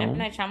it. new M. film.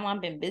 Night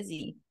Shyamalan been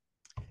busy.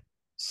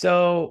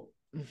 So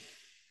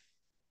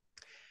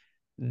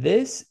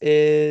this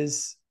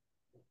is,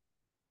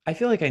 I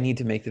feel like I need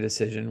to make the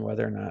decision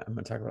whether or not I'm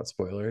going to talk about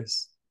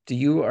spoilers. Are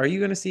you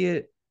going to see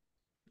it?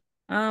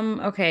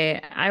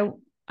 Okay.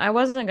 I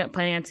wasn't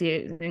planning on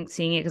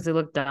seeing it because it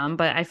looked dumb,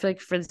 but I feel like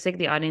for the sake of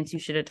the audience, you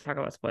should talk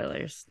about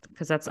spoilers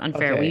because that's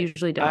unfair. We Okay.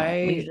 usually don't. We I,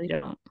 usually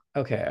don't.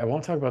 okay. I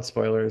won't talk about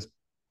spoilers.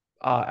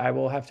 I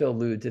will have to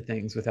allude to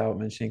things without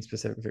mentioning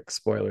specific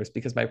spoilers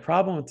because my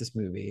problem with this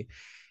movie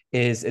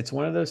is it's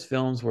one of those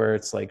films where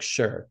it's like,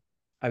 sure,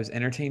 I was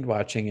entertained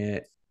watching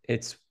it.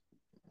 It's,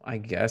 I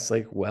guess,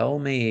 like well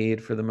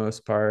made for the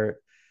most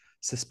part,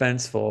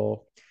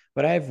 suspenseful,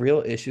 but I have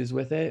real issues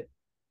with it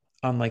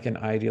on like an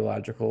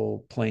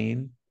ideological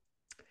plane.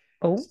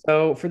 Oh.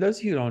 So, for those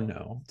of you who don't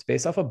know, it's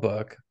based off a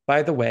book.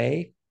 By the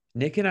way,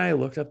 Nick and I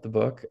looked up the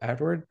book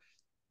afterward.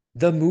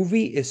 The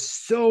movie is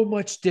so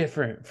much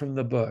different from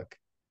the book,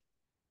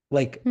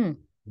 like Hmm.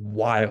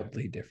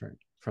 wildly different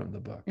from the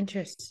book. He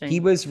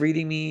Interesting. was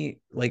reading me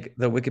like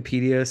the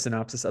Wikipedia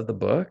synopsis of the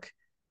book,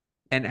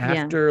 and Yeah.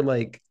 after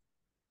like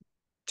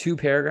two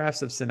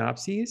paragraphs of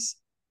synopses,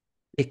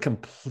 it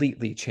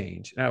completely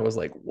changed. And I was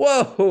like,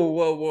 whoa,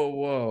 whoa, whoa,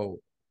 whoa.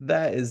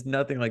 That is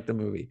nothing like the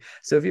movie.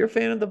 So if you're a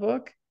fan of the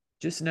book,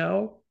 just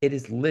know it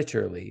is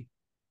literally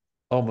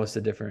almost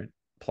a different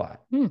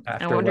plot. Hmm. I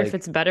After wonder if like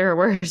it's better or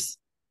worse.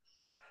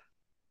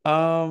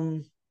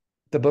 um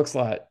the book's a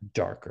lot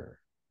darker.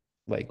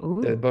 Like the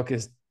Ooh. book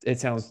is, it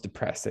sounds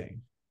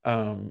depressing.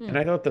 Hmm. And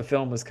I thought the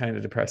film was kind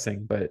of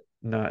depressing, but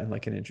not in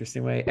like an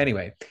interesting way.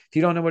 Anyway, if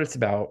you don't know what it's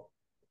about,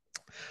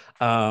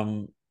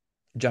 um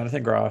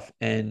Jonathan Groff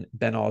and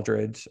Ben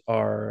Aldridge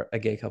are a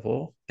gay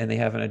couple, and they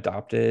have an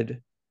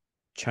adopted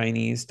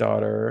Chinese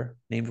daughter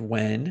named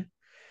Wen,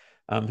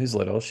 who's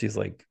little. She's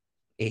like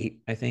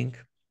 8, I think.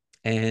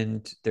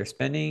 And they're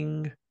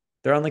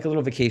on like a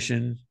little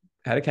vacation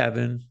at a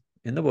cabin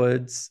in the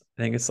woods.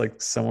 I think it's like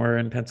somewhere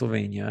in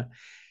Pennsylvania.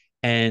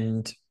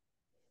 And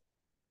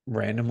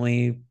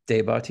randomly,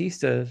 Dave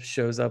Bautista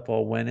shows up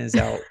while Wen is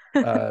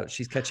out.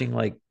 She's catching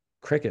like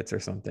crickets or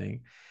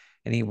something.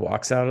 And he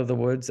walks out of the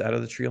woods, out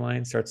of the tree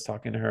line, starts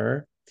talking to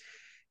her.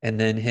 And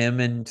then him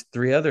and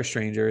 3 other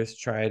strangers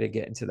try to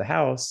get into the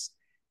house.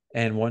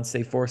 And once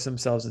they force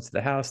themselves into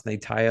the house, they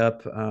tie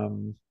up.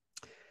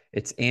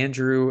 It's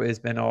Andrew as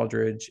Ben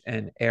Aldridge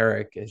and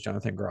Eric as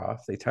Jonathan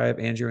Groff. They tie up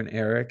Andrew and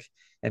Eric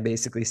and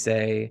basically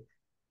say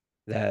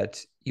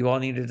that you all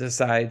need to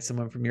decide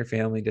someone from your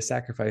family to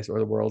sacrifice, or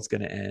the world's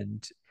going to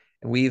end.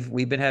 And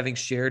we've been having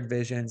shared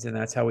visions, and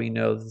that's how we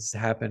know this is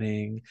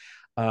happening.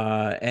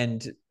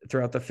 And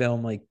throughout the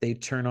film, like they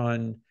turn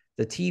on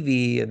the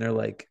TV and they're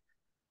like,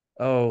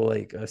 oh,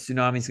 like a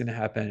tsunami's going to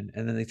happen,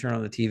 and then they turn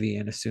on the TV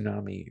and a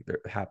tsunami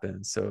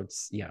happens. So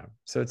it's, yeah,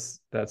 so it's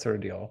that sort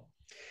of deal.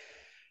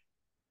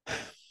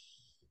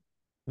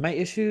 My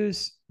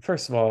issues,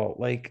 first of all,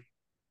 like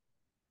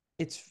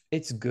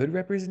it's good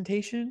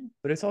representation,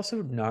 but it's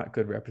also not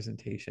good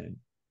representation.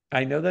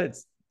 I know that it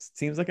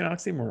seems like an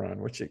oxymoron,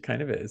 which it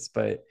kind of is,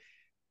 but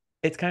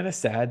it's kind of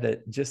sad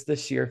that just the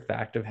sheer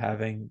fact of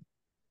having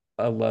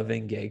a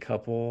loving gay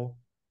couple,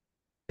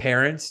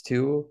 parents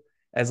too,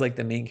 as like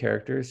the main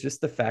characters, just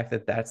the fact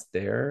that that's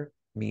there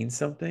means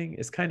something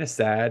is kind of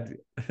sad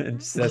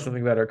and says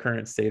something about our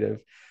current state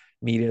of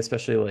media,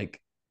 especially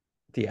like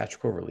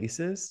theatrical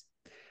releases.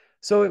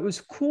 So it was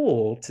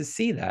cool to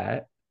see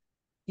that,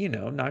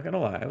 not gonna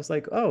lie. I was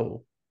like,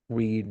 oh,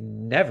 we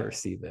never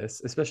see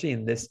this, especially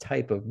in this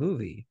type of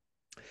movie.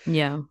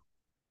 Yeah.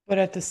 But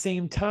at the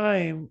same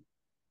time,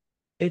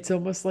 it's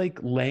almost like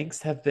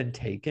lengths have been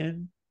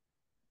taken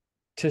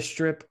to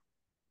strip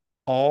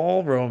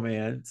all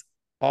romance,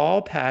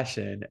 all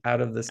passion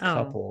out of this Oh.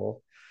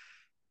 couple.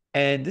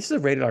 And this is a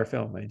rated R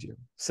film, mind you.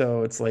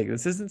 So it's like,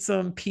 this isn't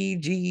some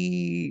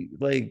PG,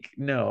 like,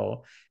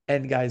 no.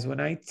 And guys, when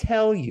I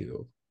tell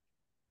you,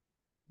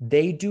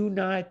 they do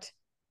not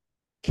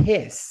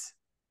kiss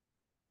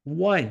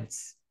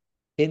once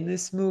in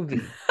this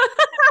movie.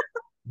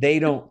 They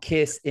don't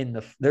kiss in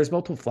the. There's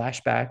multiple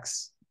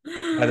flashbacks.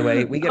 By the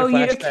way, we get a Oh,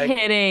 you're flashback. We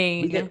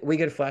kidding. get we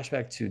get a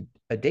flashback to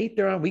a date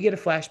they're on. We get a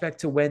flashback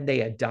to when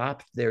they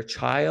adopt their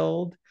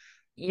child.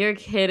 You're And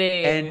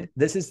kidding.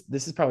 this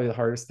is probably the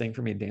hardest thing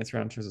for me to dance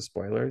around in terms of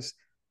spoilers.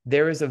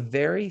 There is a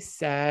very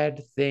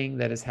sad thing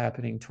that is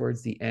happening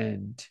towards the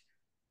end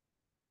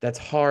that's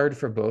hard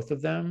for both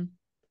of them.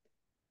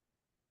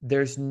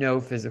 There's no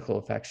physical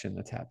affection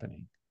that's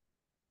happening.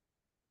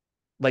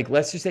 Like,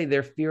 let's just say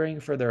they're fearing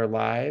for their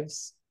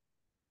lives,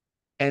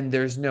 and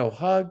there's no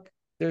hug,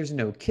 there's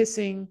no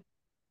kissing.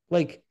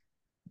 Like,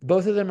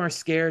 both of them are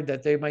scared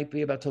that they might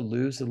be about to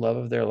lose the love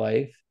of their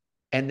life,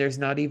 and there's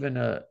not even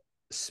a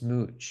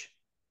smooch.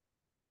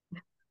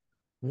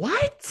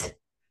 What?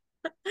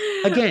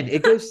 Again,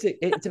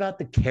 it's about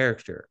the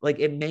character. Like,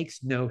 it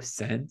makes no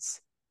sense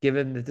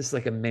given that this is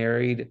like a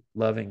married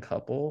loving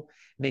couple.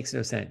 It makes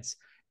no sense.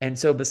 And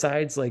so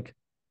besides the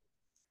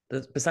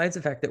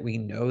fact that we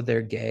know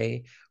they're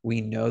gay,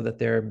 we know that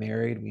they're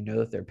married, we know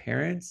that they're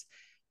parents,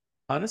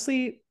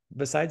 honestly,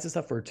 besides the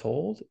stuff we're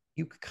told,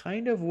 you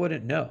kind of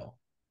wouldn't know.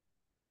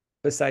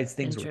 Besides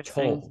things we're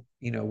Interesting.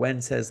 told,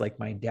 Wen says like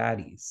my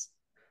daddy's,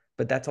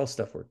 but that's all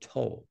stuff we're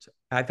told.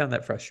 I found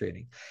that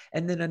frustrating.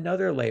 And then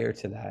another layer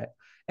to that,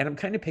 and I'm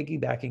kind of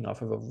piggybacking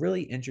off of a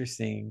really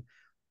interesting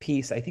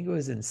piece. I think it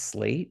was in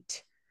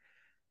Slate.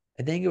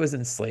 And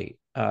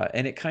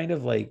it kind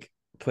of like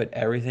put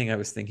everything I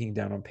was thinking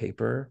down on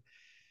paper.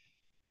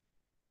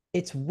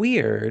 It's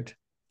weird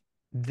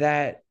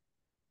that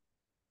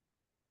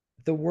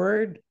the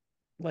word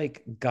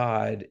like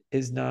God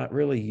is not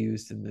really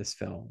used in this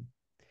film.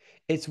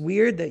 It's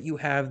weird that you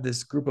have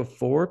this group of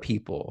four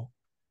people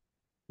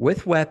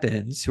with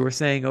weapons who are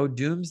saying, oh,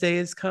 doomsday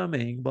is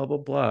coming, blah, blah,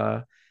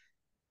 blah.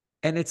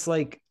 And it's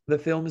like the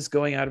film is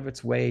going out of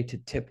its way to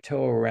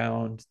tiptoe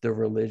around the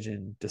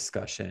religion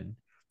discussion.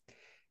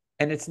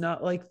 And it's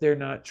not like they're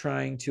not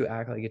trying to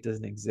act like it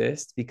doesn't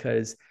exist,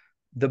 because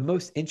the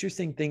most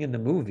interesting thing in the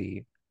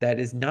movie that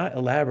is not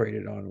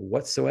elaborated on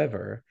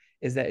whatsoever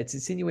is that it's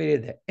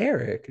insinuated that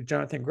Eric,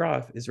 Jonathan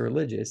Groff, is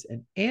religious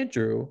and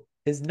Andrew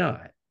is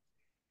not.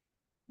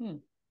 Hmm.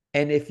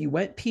 And if you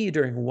went pee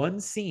during one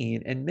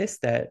scene and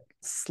missed that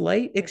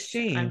slight I'm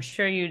exchange,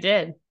 sure you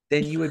did.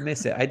 then you would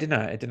miss it. I did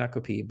not. I did not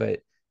go pee, but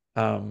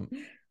um,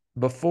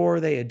 before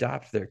they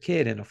adopt their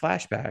kid in a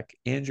flashback,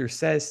 Andrew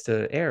says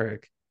to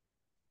Eric,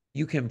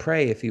 "You can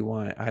pray if you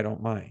want. I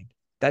don't mind."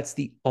 That's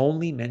the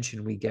only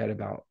mention we get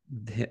about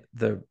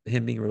the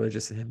him being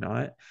religious and him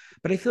not.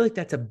 But I feel like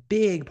that's a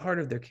big part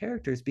of their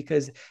characters,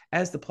 because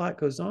as the plot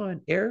goes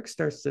on, Eric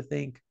starts to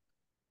think,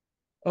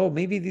 "Oh,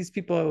 maybe these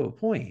people have a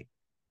point."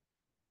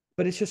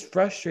 But it's just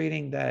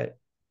frustrating that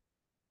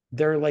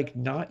they're like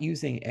not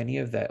using any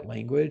of that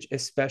language,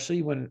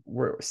 especially when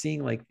we're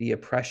seeing like the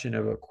oppression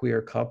of a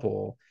queer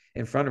couple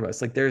in front of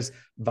us. Like, there's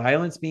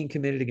violence being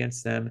committed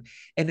against them.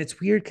 And it's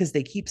weird because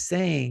they keep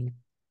saying,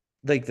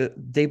 like, the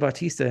Dave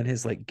Bautista and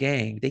his like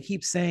gang, they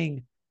keep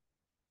saying,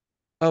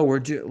 oh,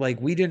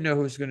 like, we didn't know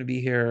who's going to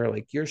be here.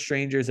 Like, you're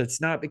strangers.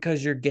 It's not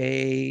because you're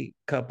gay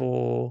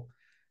couple.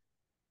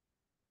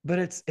 But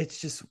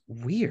it's just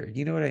weird.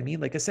 You know what I mean?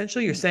 Like,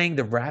 essentially you're saying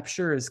the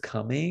rapture is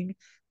coming,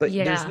 but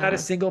there's not a Yeah.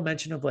 single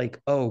mention of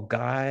like, oh,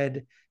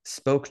 God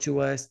spoke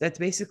to us. That's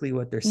basically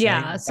what they're saying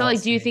Yeah. So without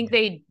like do you saying think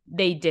it.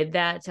 they did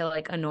that to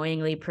like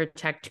annoyingly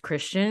protect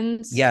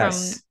Christians from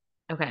Yes.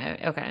 okay,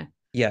 okay.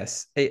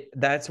 Yes.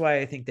 That's why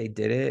I think they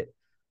did it.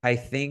 I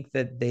think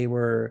that they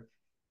were,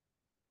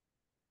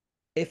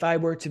 if I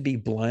were to be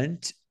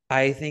blunt,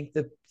 I think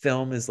the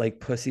film is like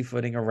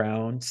pussyfooting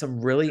around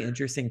some really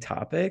interesting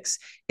topics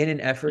in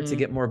an effort to Mm,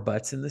 get more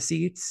butts in the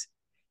seats,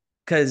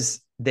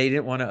 because they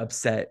didn't want to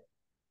upset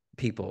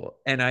people.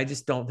 And I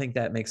just don't think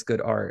that makes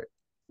good art.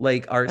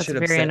 Like, art that's should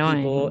very upset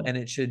people annoying. and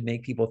it should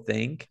make people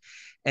think.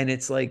 And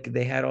it's like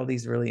they had all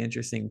these really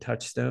interesting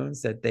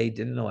touchstones that they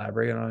didn't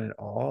elaborate on at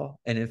all.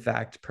 And in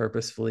fact,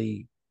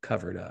 purposefully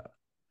covered up.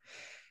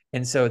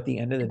 And so at the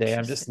end of the day,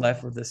 I'm just left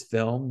Interesting. with this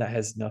film that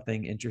has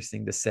nothing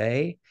interesting to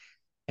say.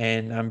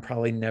 And I'm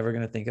probably never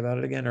going to think about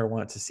it again or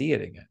want to see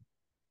it again.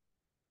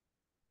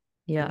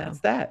 And Yeah. that's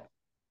that.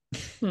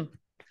 Hmm.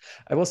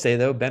 I will say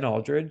though, Ben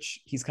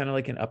Aldridge, he's kind of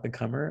like an up and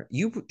comer.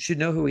 You should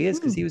know who he is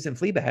because Hmm. he was in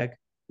Fleabag,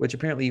 which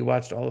apparently you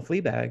watched all of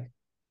Fleabag.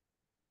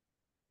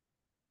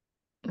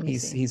 Let me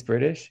He's see. he's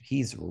British.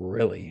 He's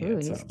really Ooh,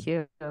 he's handsome.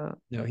 cute.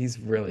 No, he's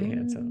really Mm,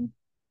 handsome.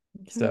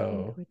 I'm trying to think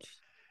So, which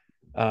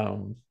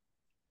um,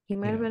 he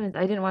might you have know. been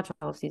I didn't watch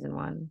all of season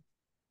one.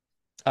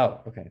 Oh,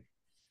 okay.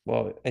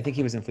 Well, I think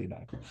he was in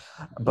Fleabag. He's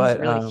But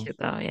really cute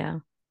though, yeah.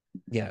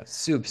 yeah,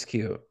 Soup's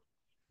cute.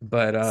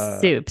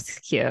 But Soup's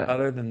cute.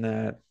 other than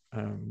that,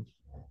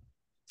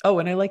 oh,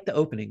 and I like the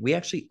opening. We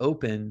actually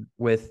open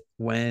with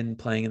Wen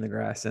playing in the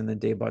grass and then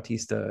Dave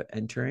Bautista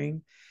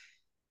entering,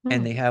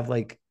 and Hmm. they have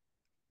like,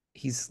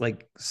 he's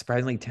like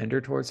surprisingly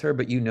tender towards her,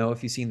 but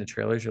if you've seen the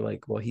trailers, you're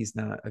like, well, he's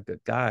not a good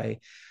guy.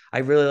 I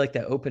really like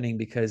that opening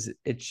because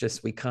it's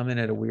just, we come in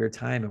at a weird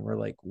time and we're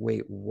like,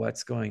 wait,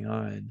 what's going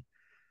on?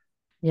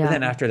 But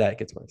then Yeah. after that, it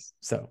gets worse.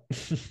 So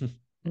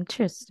I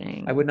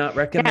Interesting. would not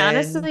Yeah, I recommend.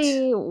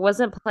 honestly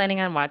wasn't planning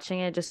on watching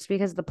it just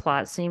because the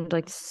plot seemed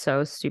like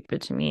so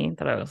stupid to me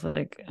that I was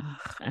like,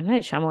 ugh, M.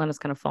 Night Shyamalan is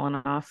kind of falling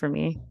off for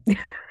me.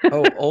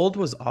 Oh, Old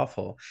was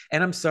awful.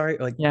 And I'm sorry,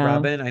 like Yeah.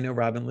 Robin, I know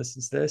Robin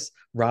listens to this.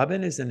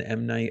 Robin is an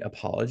M. Night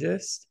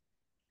apologist,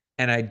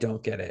 and I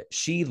don't get it.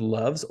 She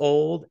loves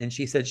Old, and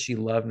she said she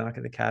loved Knock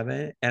at the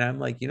Cabin. And I'm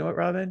like, you know what,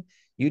 Robin?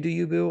 You do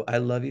you, boo. I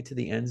love you to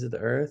the ends of the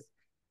earth.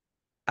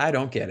 I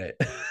don't get it.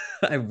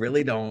 I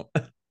really don't.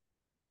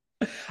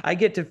 I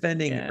get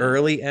defending Yeah.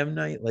 early M.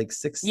 Night, like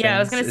Sixth Yeah, I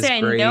was Sense gonna is say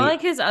I know like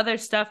great. his other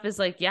stuff is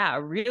like, yeah,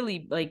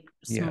 really like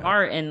Yeah.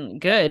 smart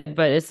and good,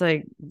 but it's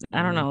like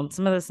I don't Mhm. know,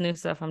 some of this new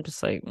stuff I'm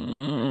just like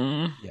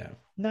Yeah.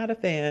 Not a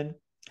fan.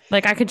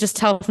 like I could just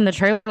tell from the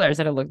trailers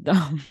that it looked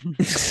dumb.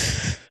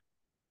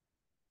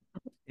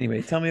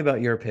 Anyway, tell me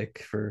about your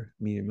pick for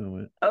media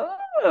moment. Oh,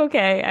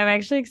 okay. I'm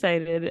actually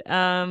excited.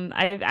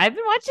 I've been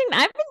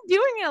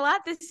doing it a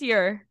lot this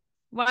year,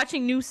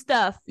 watching new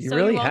stuff. You So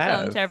you're really welcome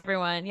have. to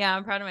everyone. Yeah,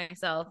 I'm proud of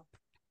myself.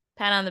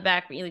 Pat on the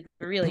back, really,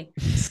 really.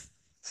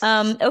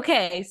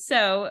 Okay,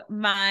 so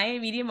my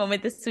media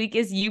moment this week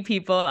is You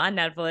People on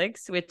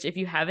Netflix, which if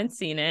you haven't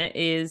seen it,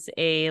 is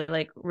a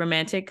like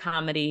romantic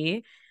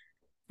comedy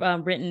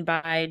written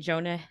by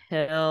Jonah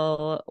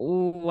Hill.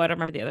 Ooh, what I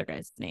remember the other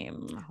guy's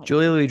name. Hold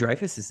Julia on. Louis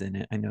Dreyfus is in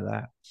it. I know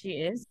that. She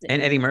is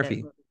And Eddie in this Murphy.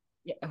 movie.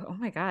 Yeah. Oh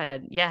my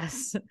God.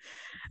 Yes.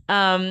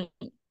 Um,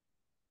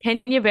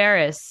 Kenya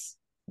Barris,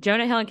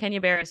 Jonah Hill and Kenya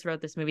Barris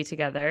wrote this movie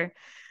together.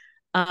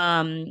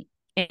 Um,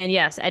 and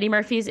yes, Eddie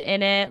Murphy's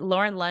in it.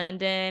 Lauren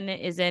London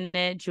is in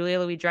it. Julia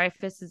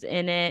Louis-Dreyfus is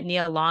in it.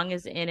 Nia Long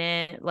is in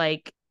it.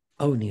 Like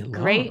Oh, Neil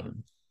great,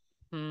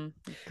 Long.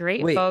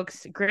 great Wait,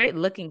 folks, great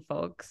looking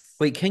folks.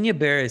 wait, Kenya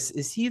Barris,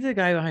 is he the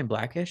guy behind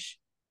Blackish?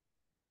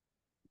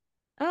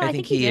 Oh, I I think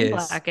think he's he in is.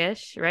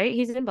 Blackish, right?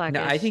 He's in No, I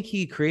Blackish, think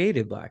he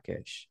created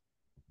Blackish.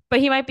 but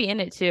he might be in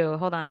it too.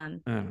 Hold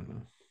on. I don't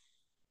know.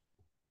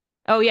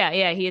 Oh yeah,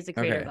 yeah, he is the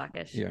creator of Okay.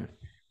 Blackish. Yeah.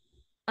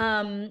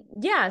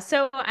 Yeah,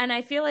 so and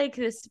I feel like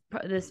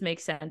this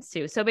makes sense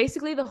too. So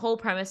basically the whole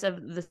premise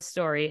of the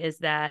story is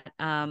that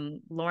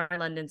Lauren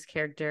London's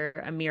character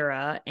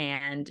Amira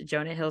and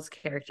Jonah Hill's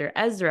character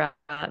Ezra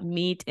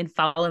meet and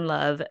fall in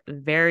love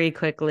very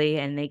quickly,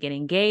 and they get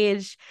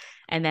engaged,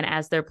 and then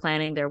as they're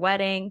planning their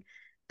wedding,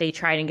 they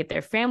try and get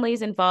their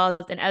families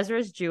involved, and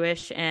Ezra's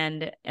Jewish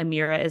and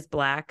Amira is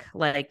black,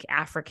 like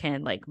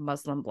African, like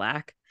Muslim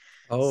black.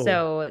 Oh,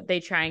 So they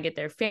try and get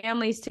their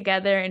families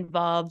together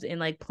involved in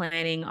like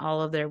planning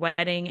all of their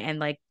wedding, and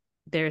like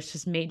there's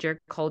just major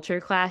culture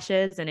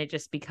clashes, and it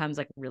just becomes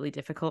like really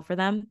difficult for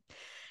them.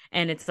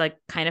 And it's like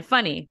kind of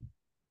funny.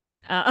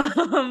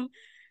 Um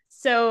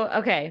so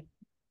okay.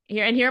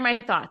 Here are my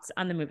thoughts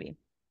on the movie.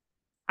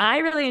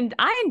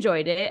 I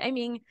enjoyed it. I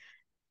mean,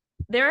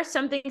 there are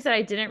some things that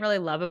I didn't really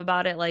love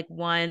about it. Like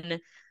one,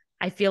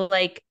 I feel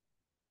like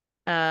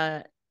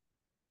uh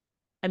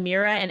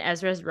Amira and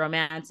Ezra's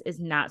romance is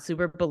not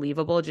super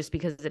believable just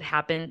because it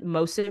happened.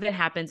 Most of it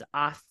happens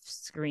off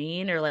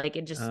screen, or like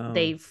it just, oh,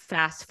 they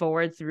fast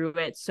forward through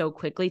it so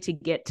quickly to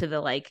get to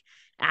the like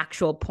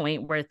actual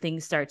point where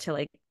things start to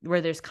like, where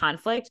there's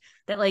conflict,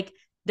 that like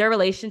their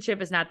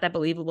relationship is not that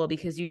believable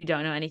because you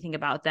don't know anything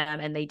about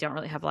them and they don't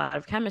really have a lot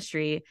of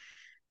chemistry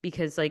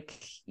because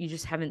like you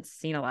just haven't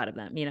seen a lot of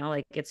them,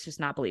 like it's just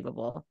not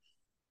believable.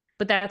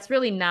 But that's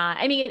really not,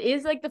 I mean, it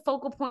is like the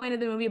focal point of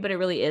the movie, but it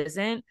really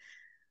isn't.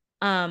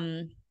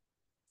 um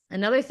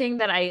Another thing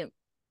that I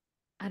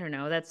don't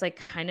know, that's like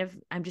kind of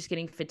I'm just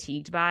getting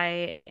fatigued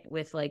by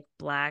with like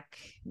black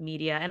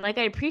media, and like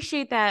I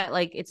appreciate that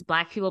like it's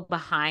black people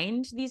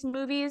behind these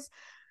movies,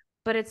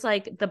 but it's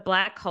like the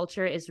black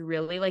culture is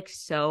really like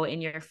so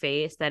in your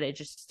face that it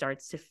just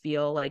starts to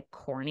feel like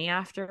corny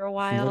after a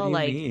what do while. you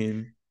Like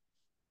mean?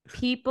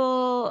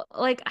 people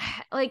like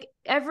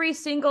every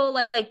single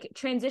like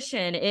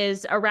transition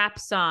is a rap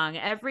song.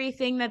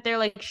 Everything that they're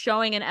like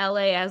showing in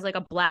LA as like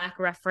a black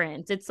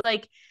reference, it's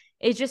like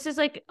it just is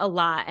like a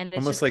lot, and it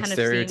Almost just like kind of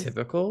seems,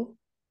 stereotypical?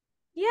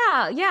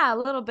 yeah, a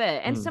little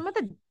bit. And Mm. some of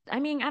the, I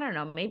mean, I don't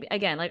know, maybe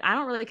again, like I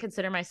don't really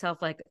consider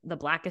myself like the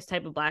blackest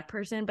type of black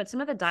person, but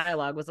some of the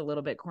dialogue was a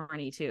little bit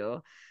corny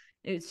too.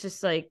 It's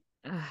just like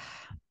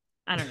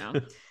I don't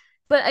know.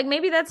 But like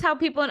maybe that's how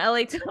people in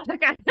LA talk.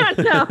 I don't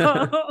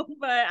know.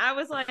 But I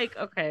was like,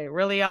 okay,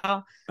 really,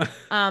 y'all.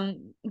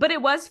 But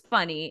it was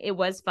funny. It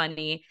was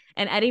funny.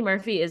 And Eddie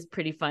Murphy is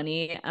pretty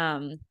funny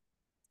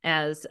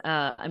as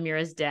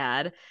Amira's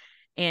dad,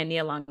 and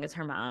Nia Long is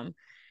her mom.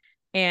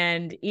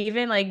 And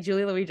even like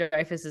Julie Louis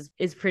Dreyfus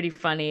is pretty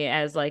funny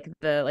as like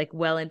the like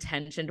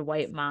well-intentioned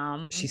white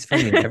mom. She's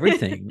funny in I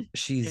everything. mean,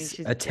 She's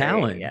she's a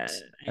great. Yeah, talent.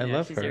 I I know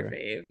love she's your her.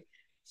 fave.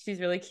 She's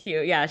really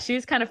cute. Yeah,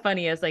 she's kind of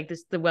funny as like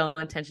this the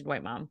well-intentioned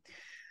white mom.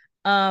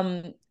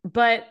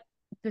 But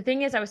the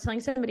thing is, I was telling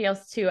somebody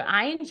else too,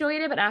 I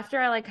enjoyed it, but after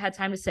I like had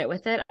time to sit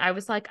with it, I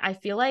was like, I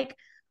feel like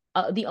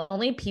the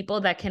only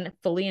people that can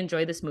fully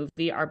enjoy this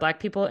movie are Black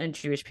people and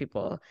Jewish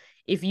people.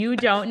 If you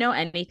don't know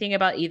anything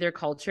about either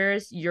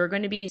cultures, you're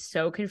going to be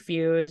so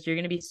confused. You're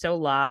going to be so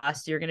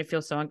lost. You're going to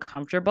feel so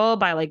uncomfortable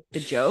by like the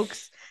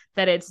jokes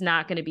that it's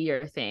not going to be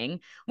your thing,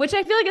 which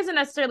I feel like isn't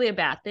necessarily a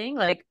bad thing.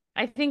 Like,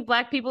 I think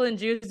Black people and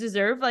Jews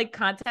deserve like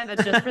content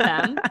that's just for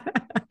them.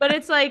 But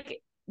it's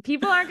like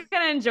people aren't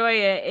going to enjoy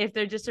it if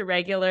they're just a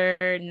regular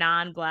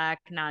non-Black,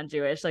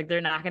 non-Jewish. Like,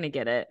 they're not going to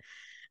get it.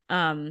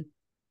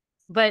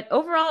 But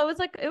overall,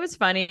 it was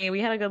funny. We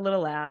had a good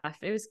little laugh.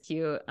 It was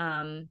cute.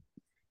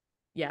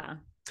 Yeah.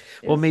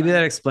 Well, maybe fun.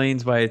 that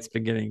explains why it's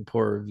been getting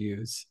poor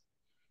reviews.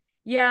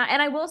 Yeah,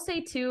 and I will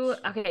say too,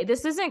 okay,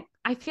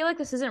 I feel like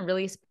this isn't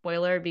really a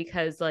spoiler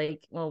because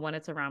like, well, one,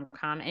 it's a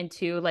rom-com, and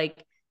two,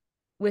 like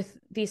with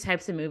these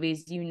types of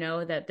movies, you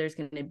know that there's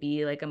going to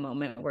be like a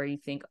moment where you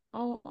think,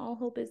 oh, all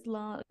hope is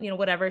lost,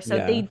 whatever. So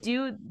they Yeah.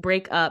 do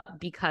break up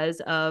because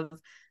of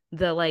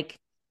the like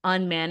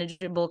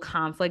unmanageable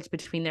conflict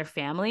between their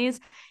families.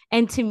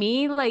 And to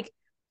me, like,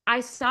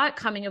 I saw it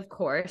coming, of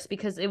course,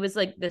 because it was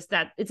like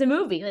that it's a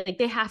movie. Like,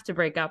 they have to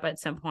break up at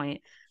some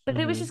point. But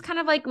it was Mhm. just kind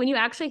of like when you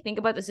actually think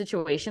about the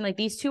situation, like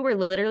these two were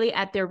literally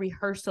at their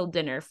rehearsal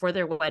dinner for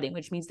their wedding,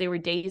 which means they were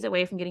days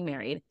away from getting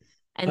married.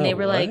 And Oh, they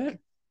were what?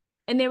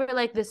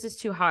 like, this is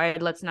too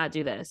hard. Let's not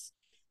do this.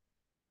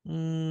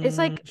 It's Mm,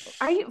 like,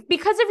 are you,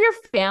 because of your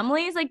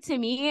families? Like, to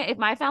me, if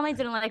my family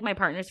didn't like my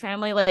partner's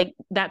family, like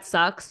that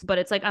sucks. But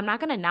it's like, I'm not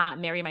going to not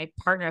marry my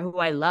partner who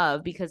I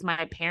love because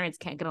my parents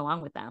can't get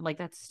along with them. Like,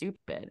 that's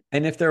stupid.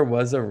 and if there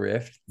was a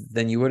rift,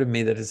 then you would have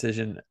made the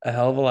decision a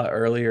hell of a lot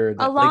earlier. A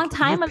That long like you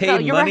time ago,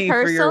 paid your money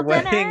for your rehearsal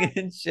dinner. wedding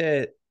and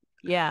shit.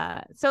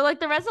 Yeah. So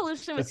like the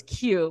resolution was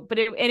cute, but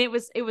it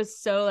was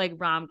so like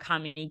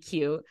rom-commy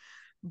cute.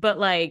 But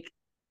like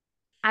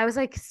I was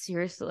like,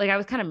 seriously, like I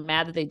was kind of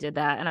mad that they did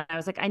that. And I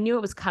was like, I knew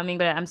it was coming,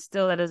 but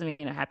that doesn't mean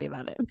I'm happy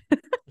about it.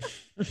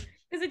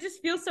 Because it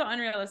just feels so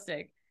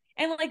unrealistic.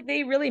 And like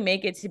they really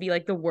make it to be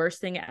like the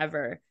worst thing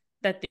ever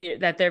that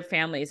their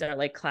families are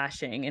like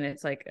clashing. And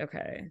it's like,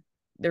 okay,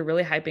 they're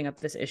really hyping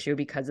up this issue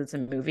because it's a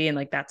movie and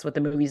like that's what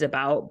the movie's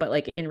about. But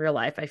like in real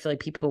life, I feel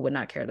like people would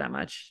not care that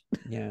much.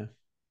 Yeah.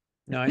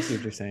 No, I see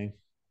what you're saying.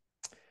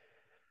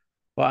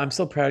 Well, I'm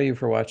so proud of you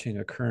for watching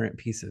a current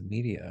piece of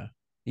media.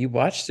 You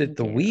watched it Thank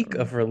the week you.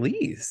 of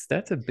release.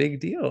 That's a big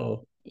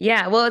deal.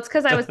 Yeah, well, it's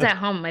because I was at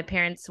home. I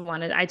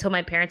told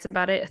my parents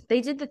about it. They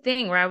did the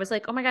thing where I was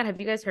like, oh my God, have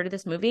you guys heard of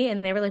this movie?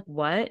 And they were like,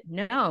 what?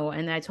 No.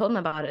 And then I told them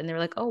about it and they were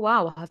like, oh,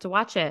 wow, we'll have to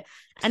watch it.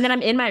 And then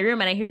I'm in my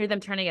room and I hear them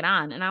turning it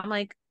on. And I'm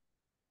like,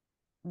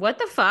 what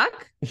the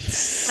fuck?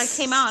 I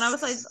came out and I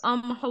was like,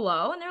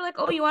 hello. And they're like,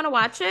 oh, you want to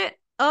watch it?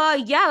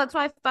 Yeah, that's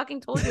why I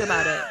fucking told you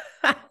about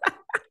it.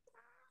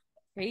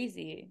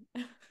 Crazy.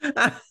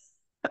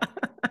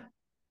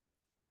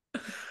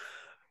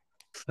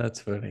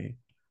 That's funny.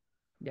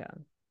 Yeah.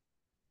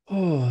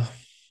 Oh,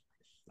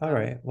 all Wow.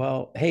 right.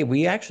 Well, hey,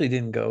 we actually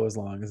didn't go as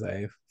long as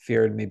I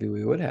feared maybe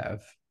we would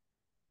have.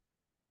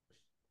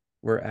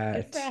 We're Good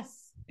at for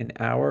us. an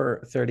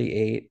hour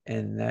 38,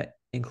 and that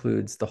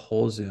includes the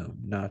whole Zoom,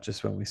 not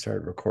just when we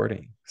started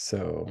recording.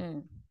 So,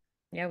 Mm.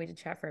 Yeah, we did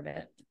chat for a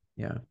bit.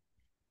 yeah.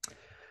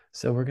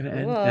 So we're gonna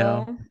end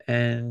now. Cool.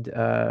 And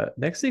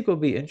next week will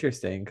be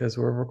interesting because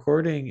we're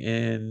recording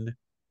in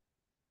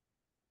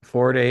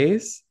 4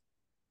 days.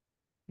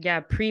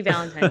 Yeah,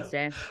 pre-Valentine's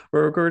Day.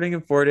 We're recording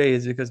in 4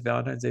 days because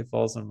Valentine's Day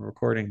falls on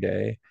recording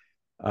day.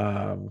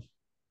 Um,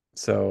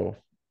 so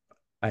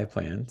I have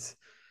plans.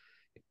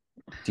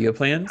 Do you have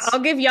plans? I'll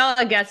give y'all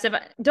a guess if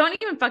don't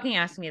even fucking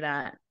ask me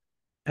that.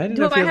 I don't know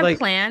Do if you I have have like,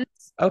 plans?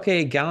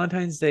 okay,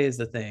 Valentine's Day is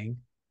the thing.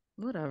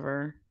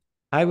 Whatever.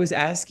 I was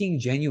asking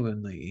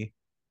genuinely.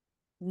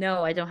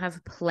 No, I don't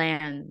have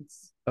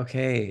plans.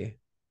 Okay.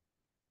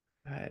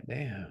 God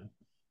damn.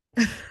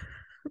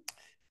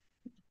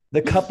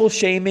 The couple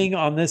shaming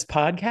on this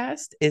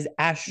podcast is There's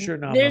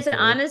astronomical.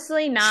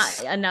 honestly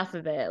not enough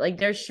of it. Like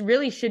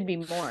really should be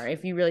more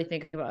if you really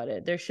think about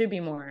it. There should be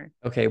more.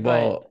 Okay,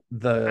 But well,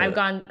 the I've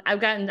gone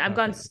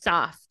okay.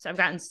 soft. I've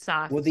gotten Well,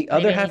 soft. the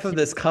other Maybe I half need of to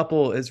this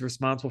couple is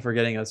responsible for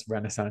getting us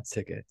Renaissance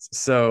tickets.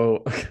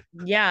 So,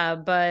 yeah,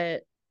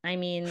 but I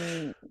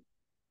mean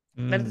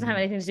that doesn't have mm,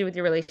 anything to do with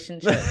your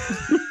relationship.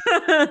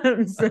 all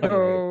right.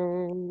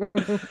 So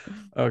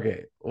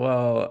Okay.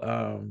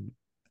 Well,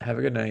 have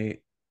a good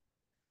night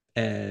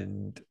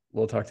and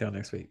we'll talk to you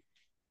next week.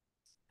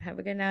 have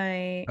a good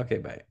night. Okay,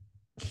 bye.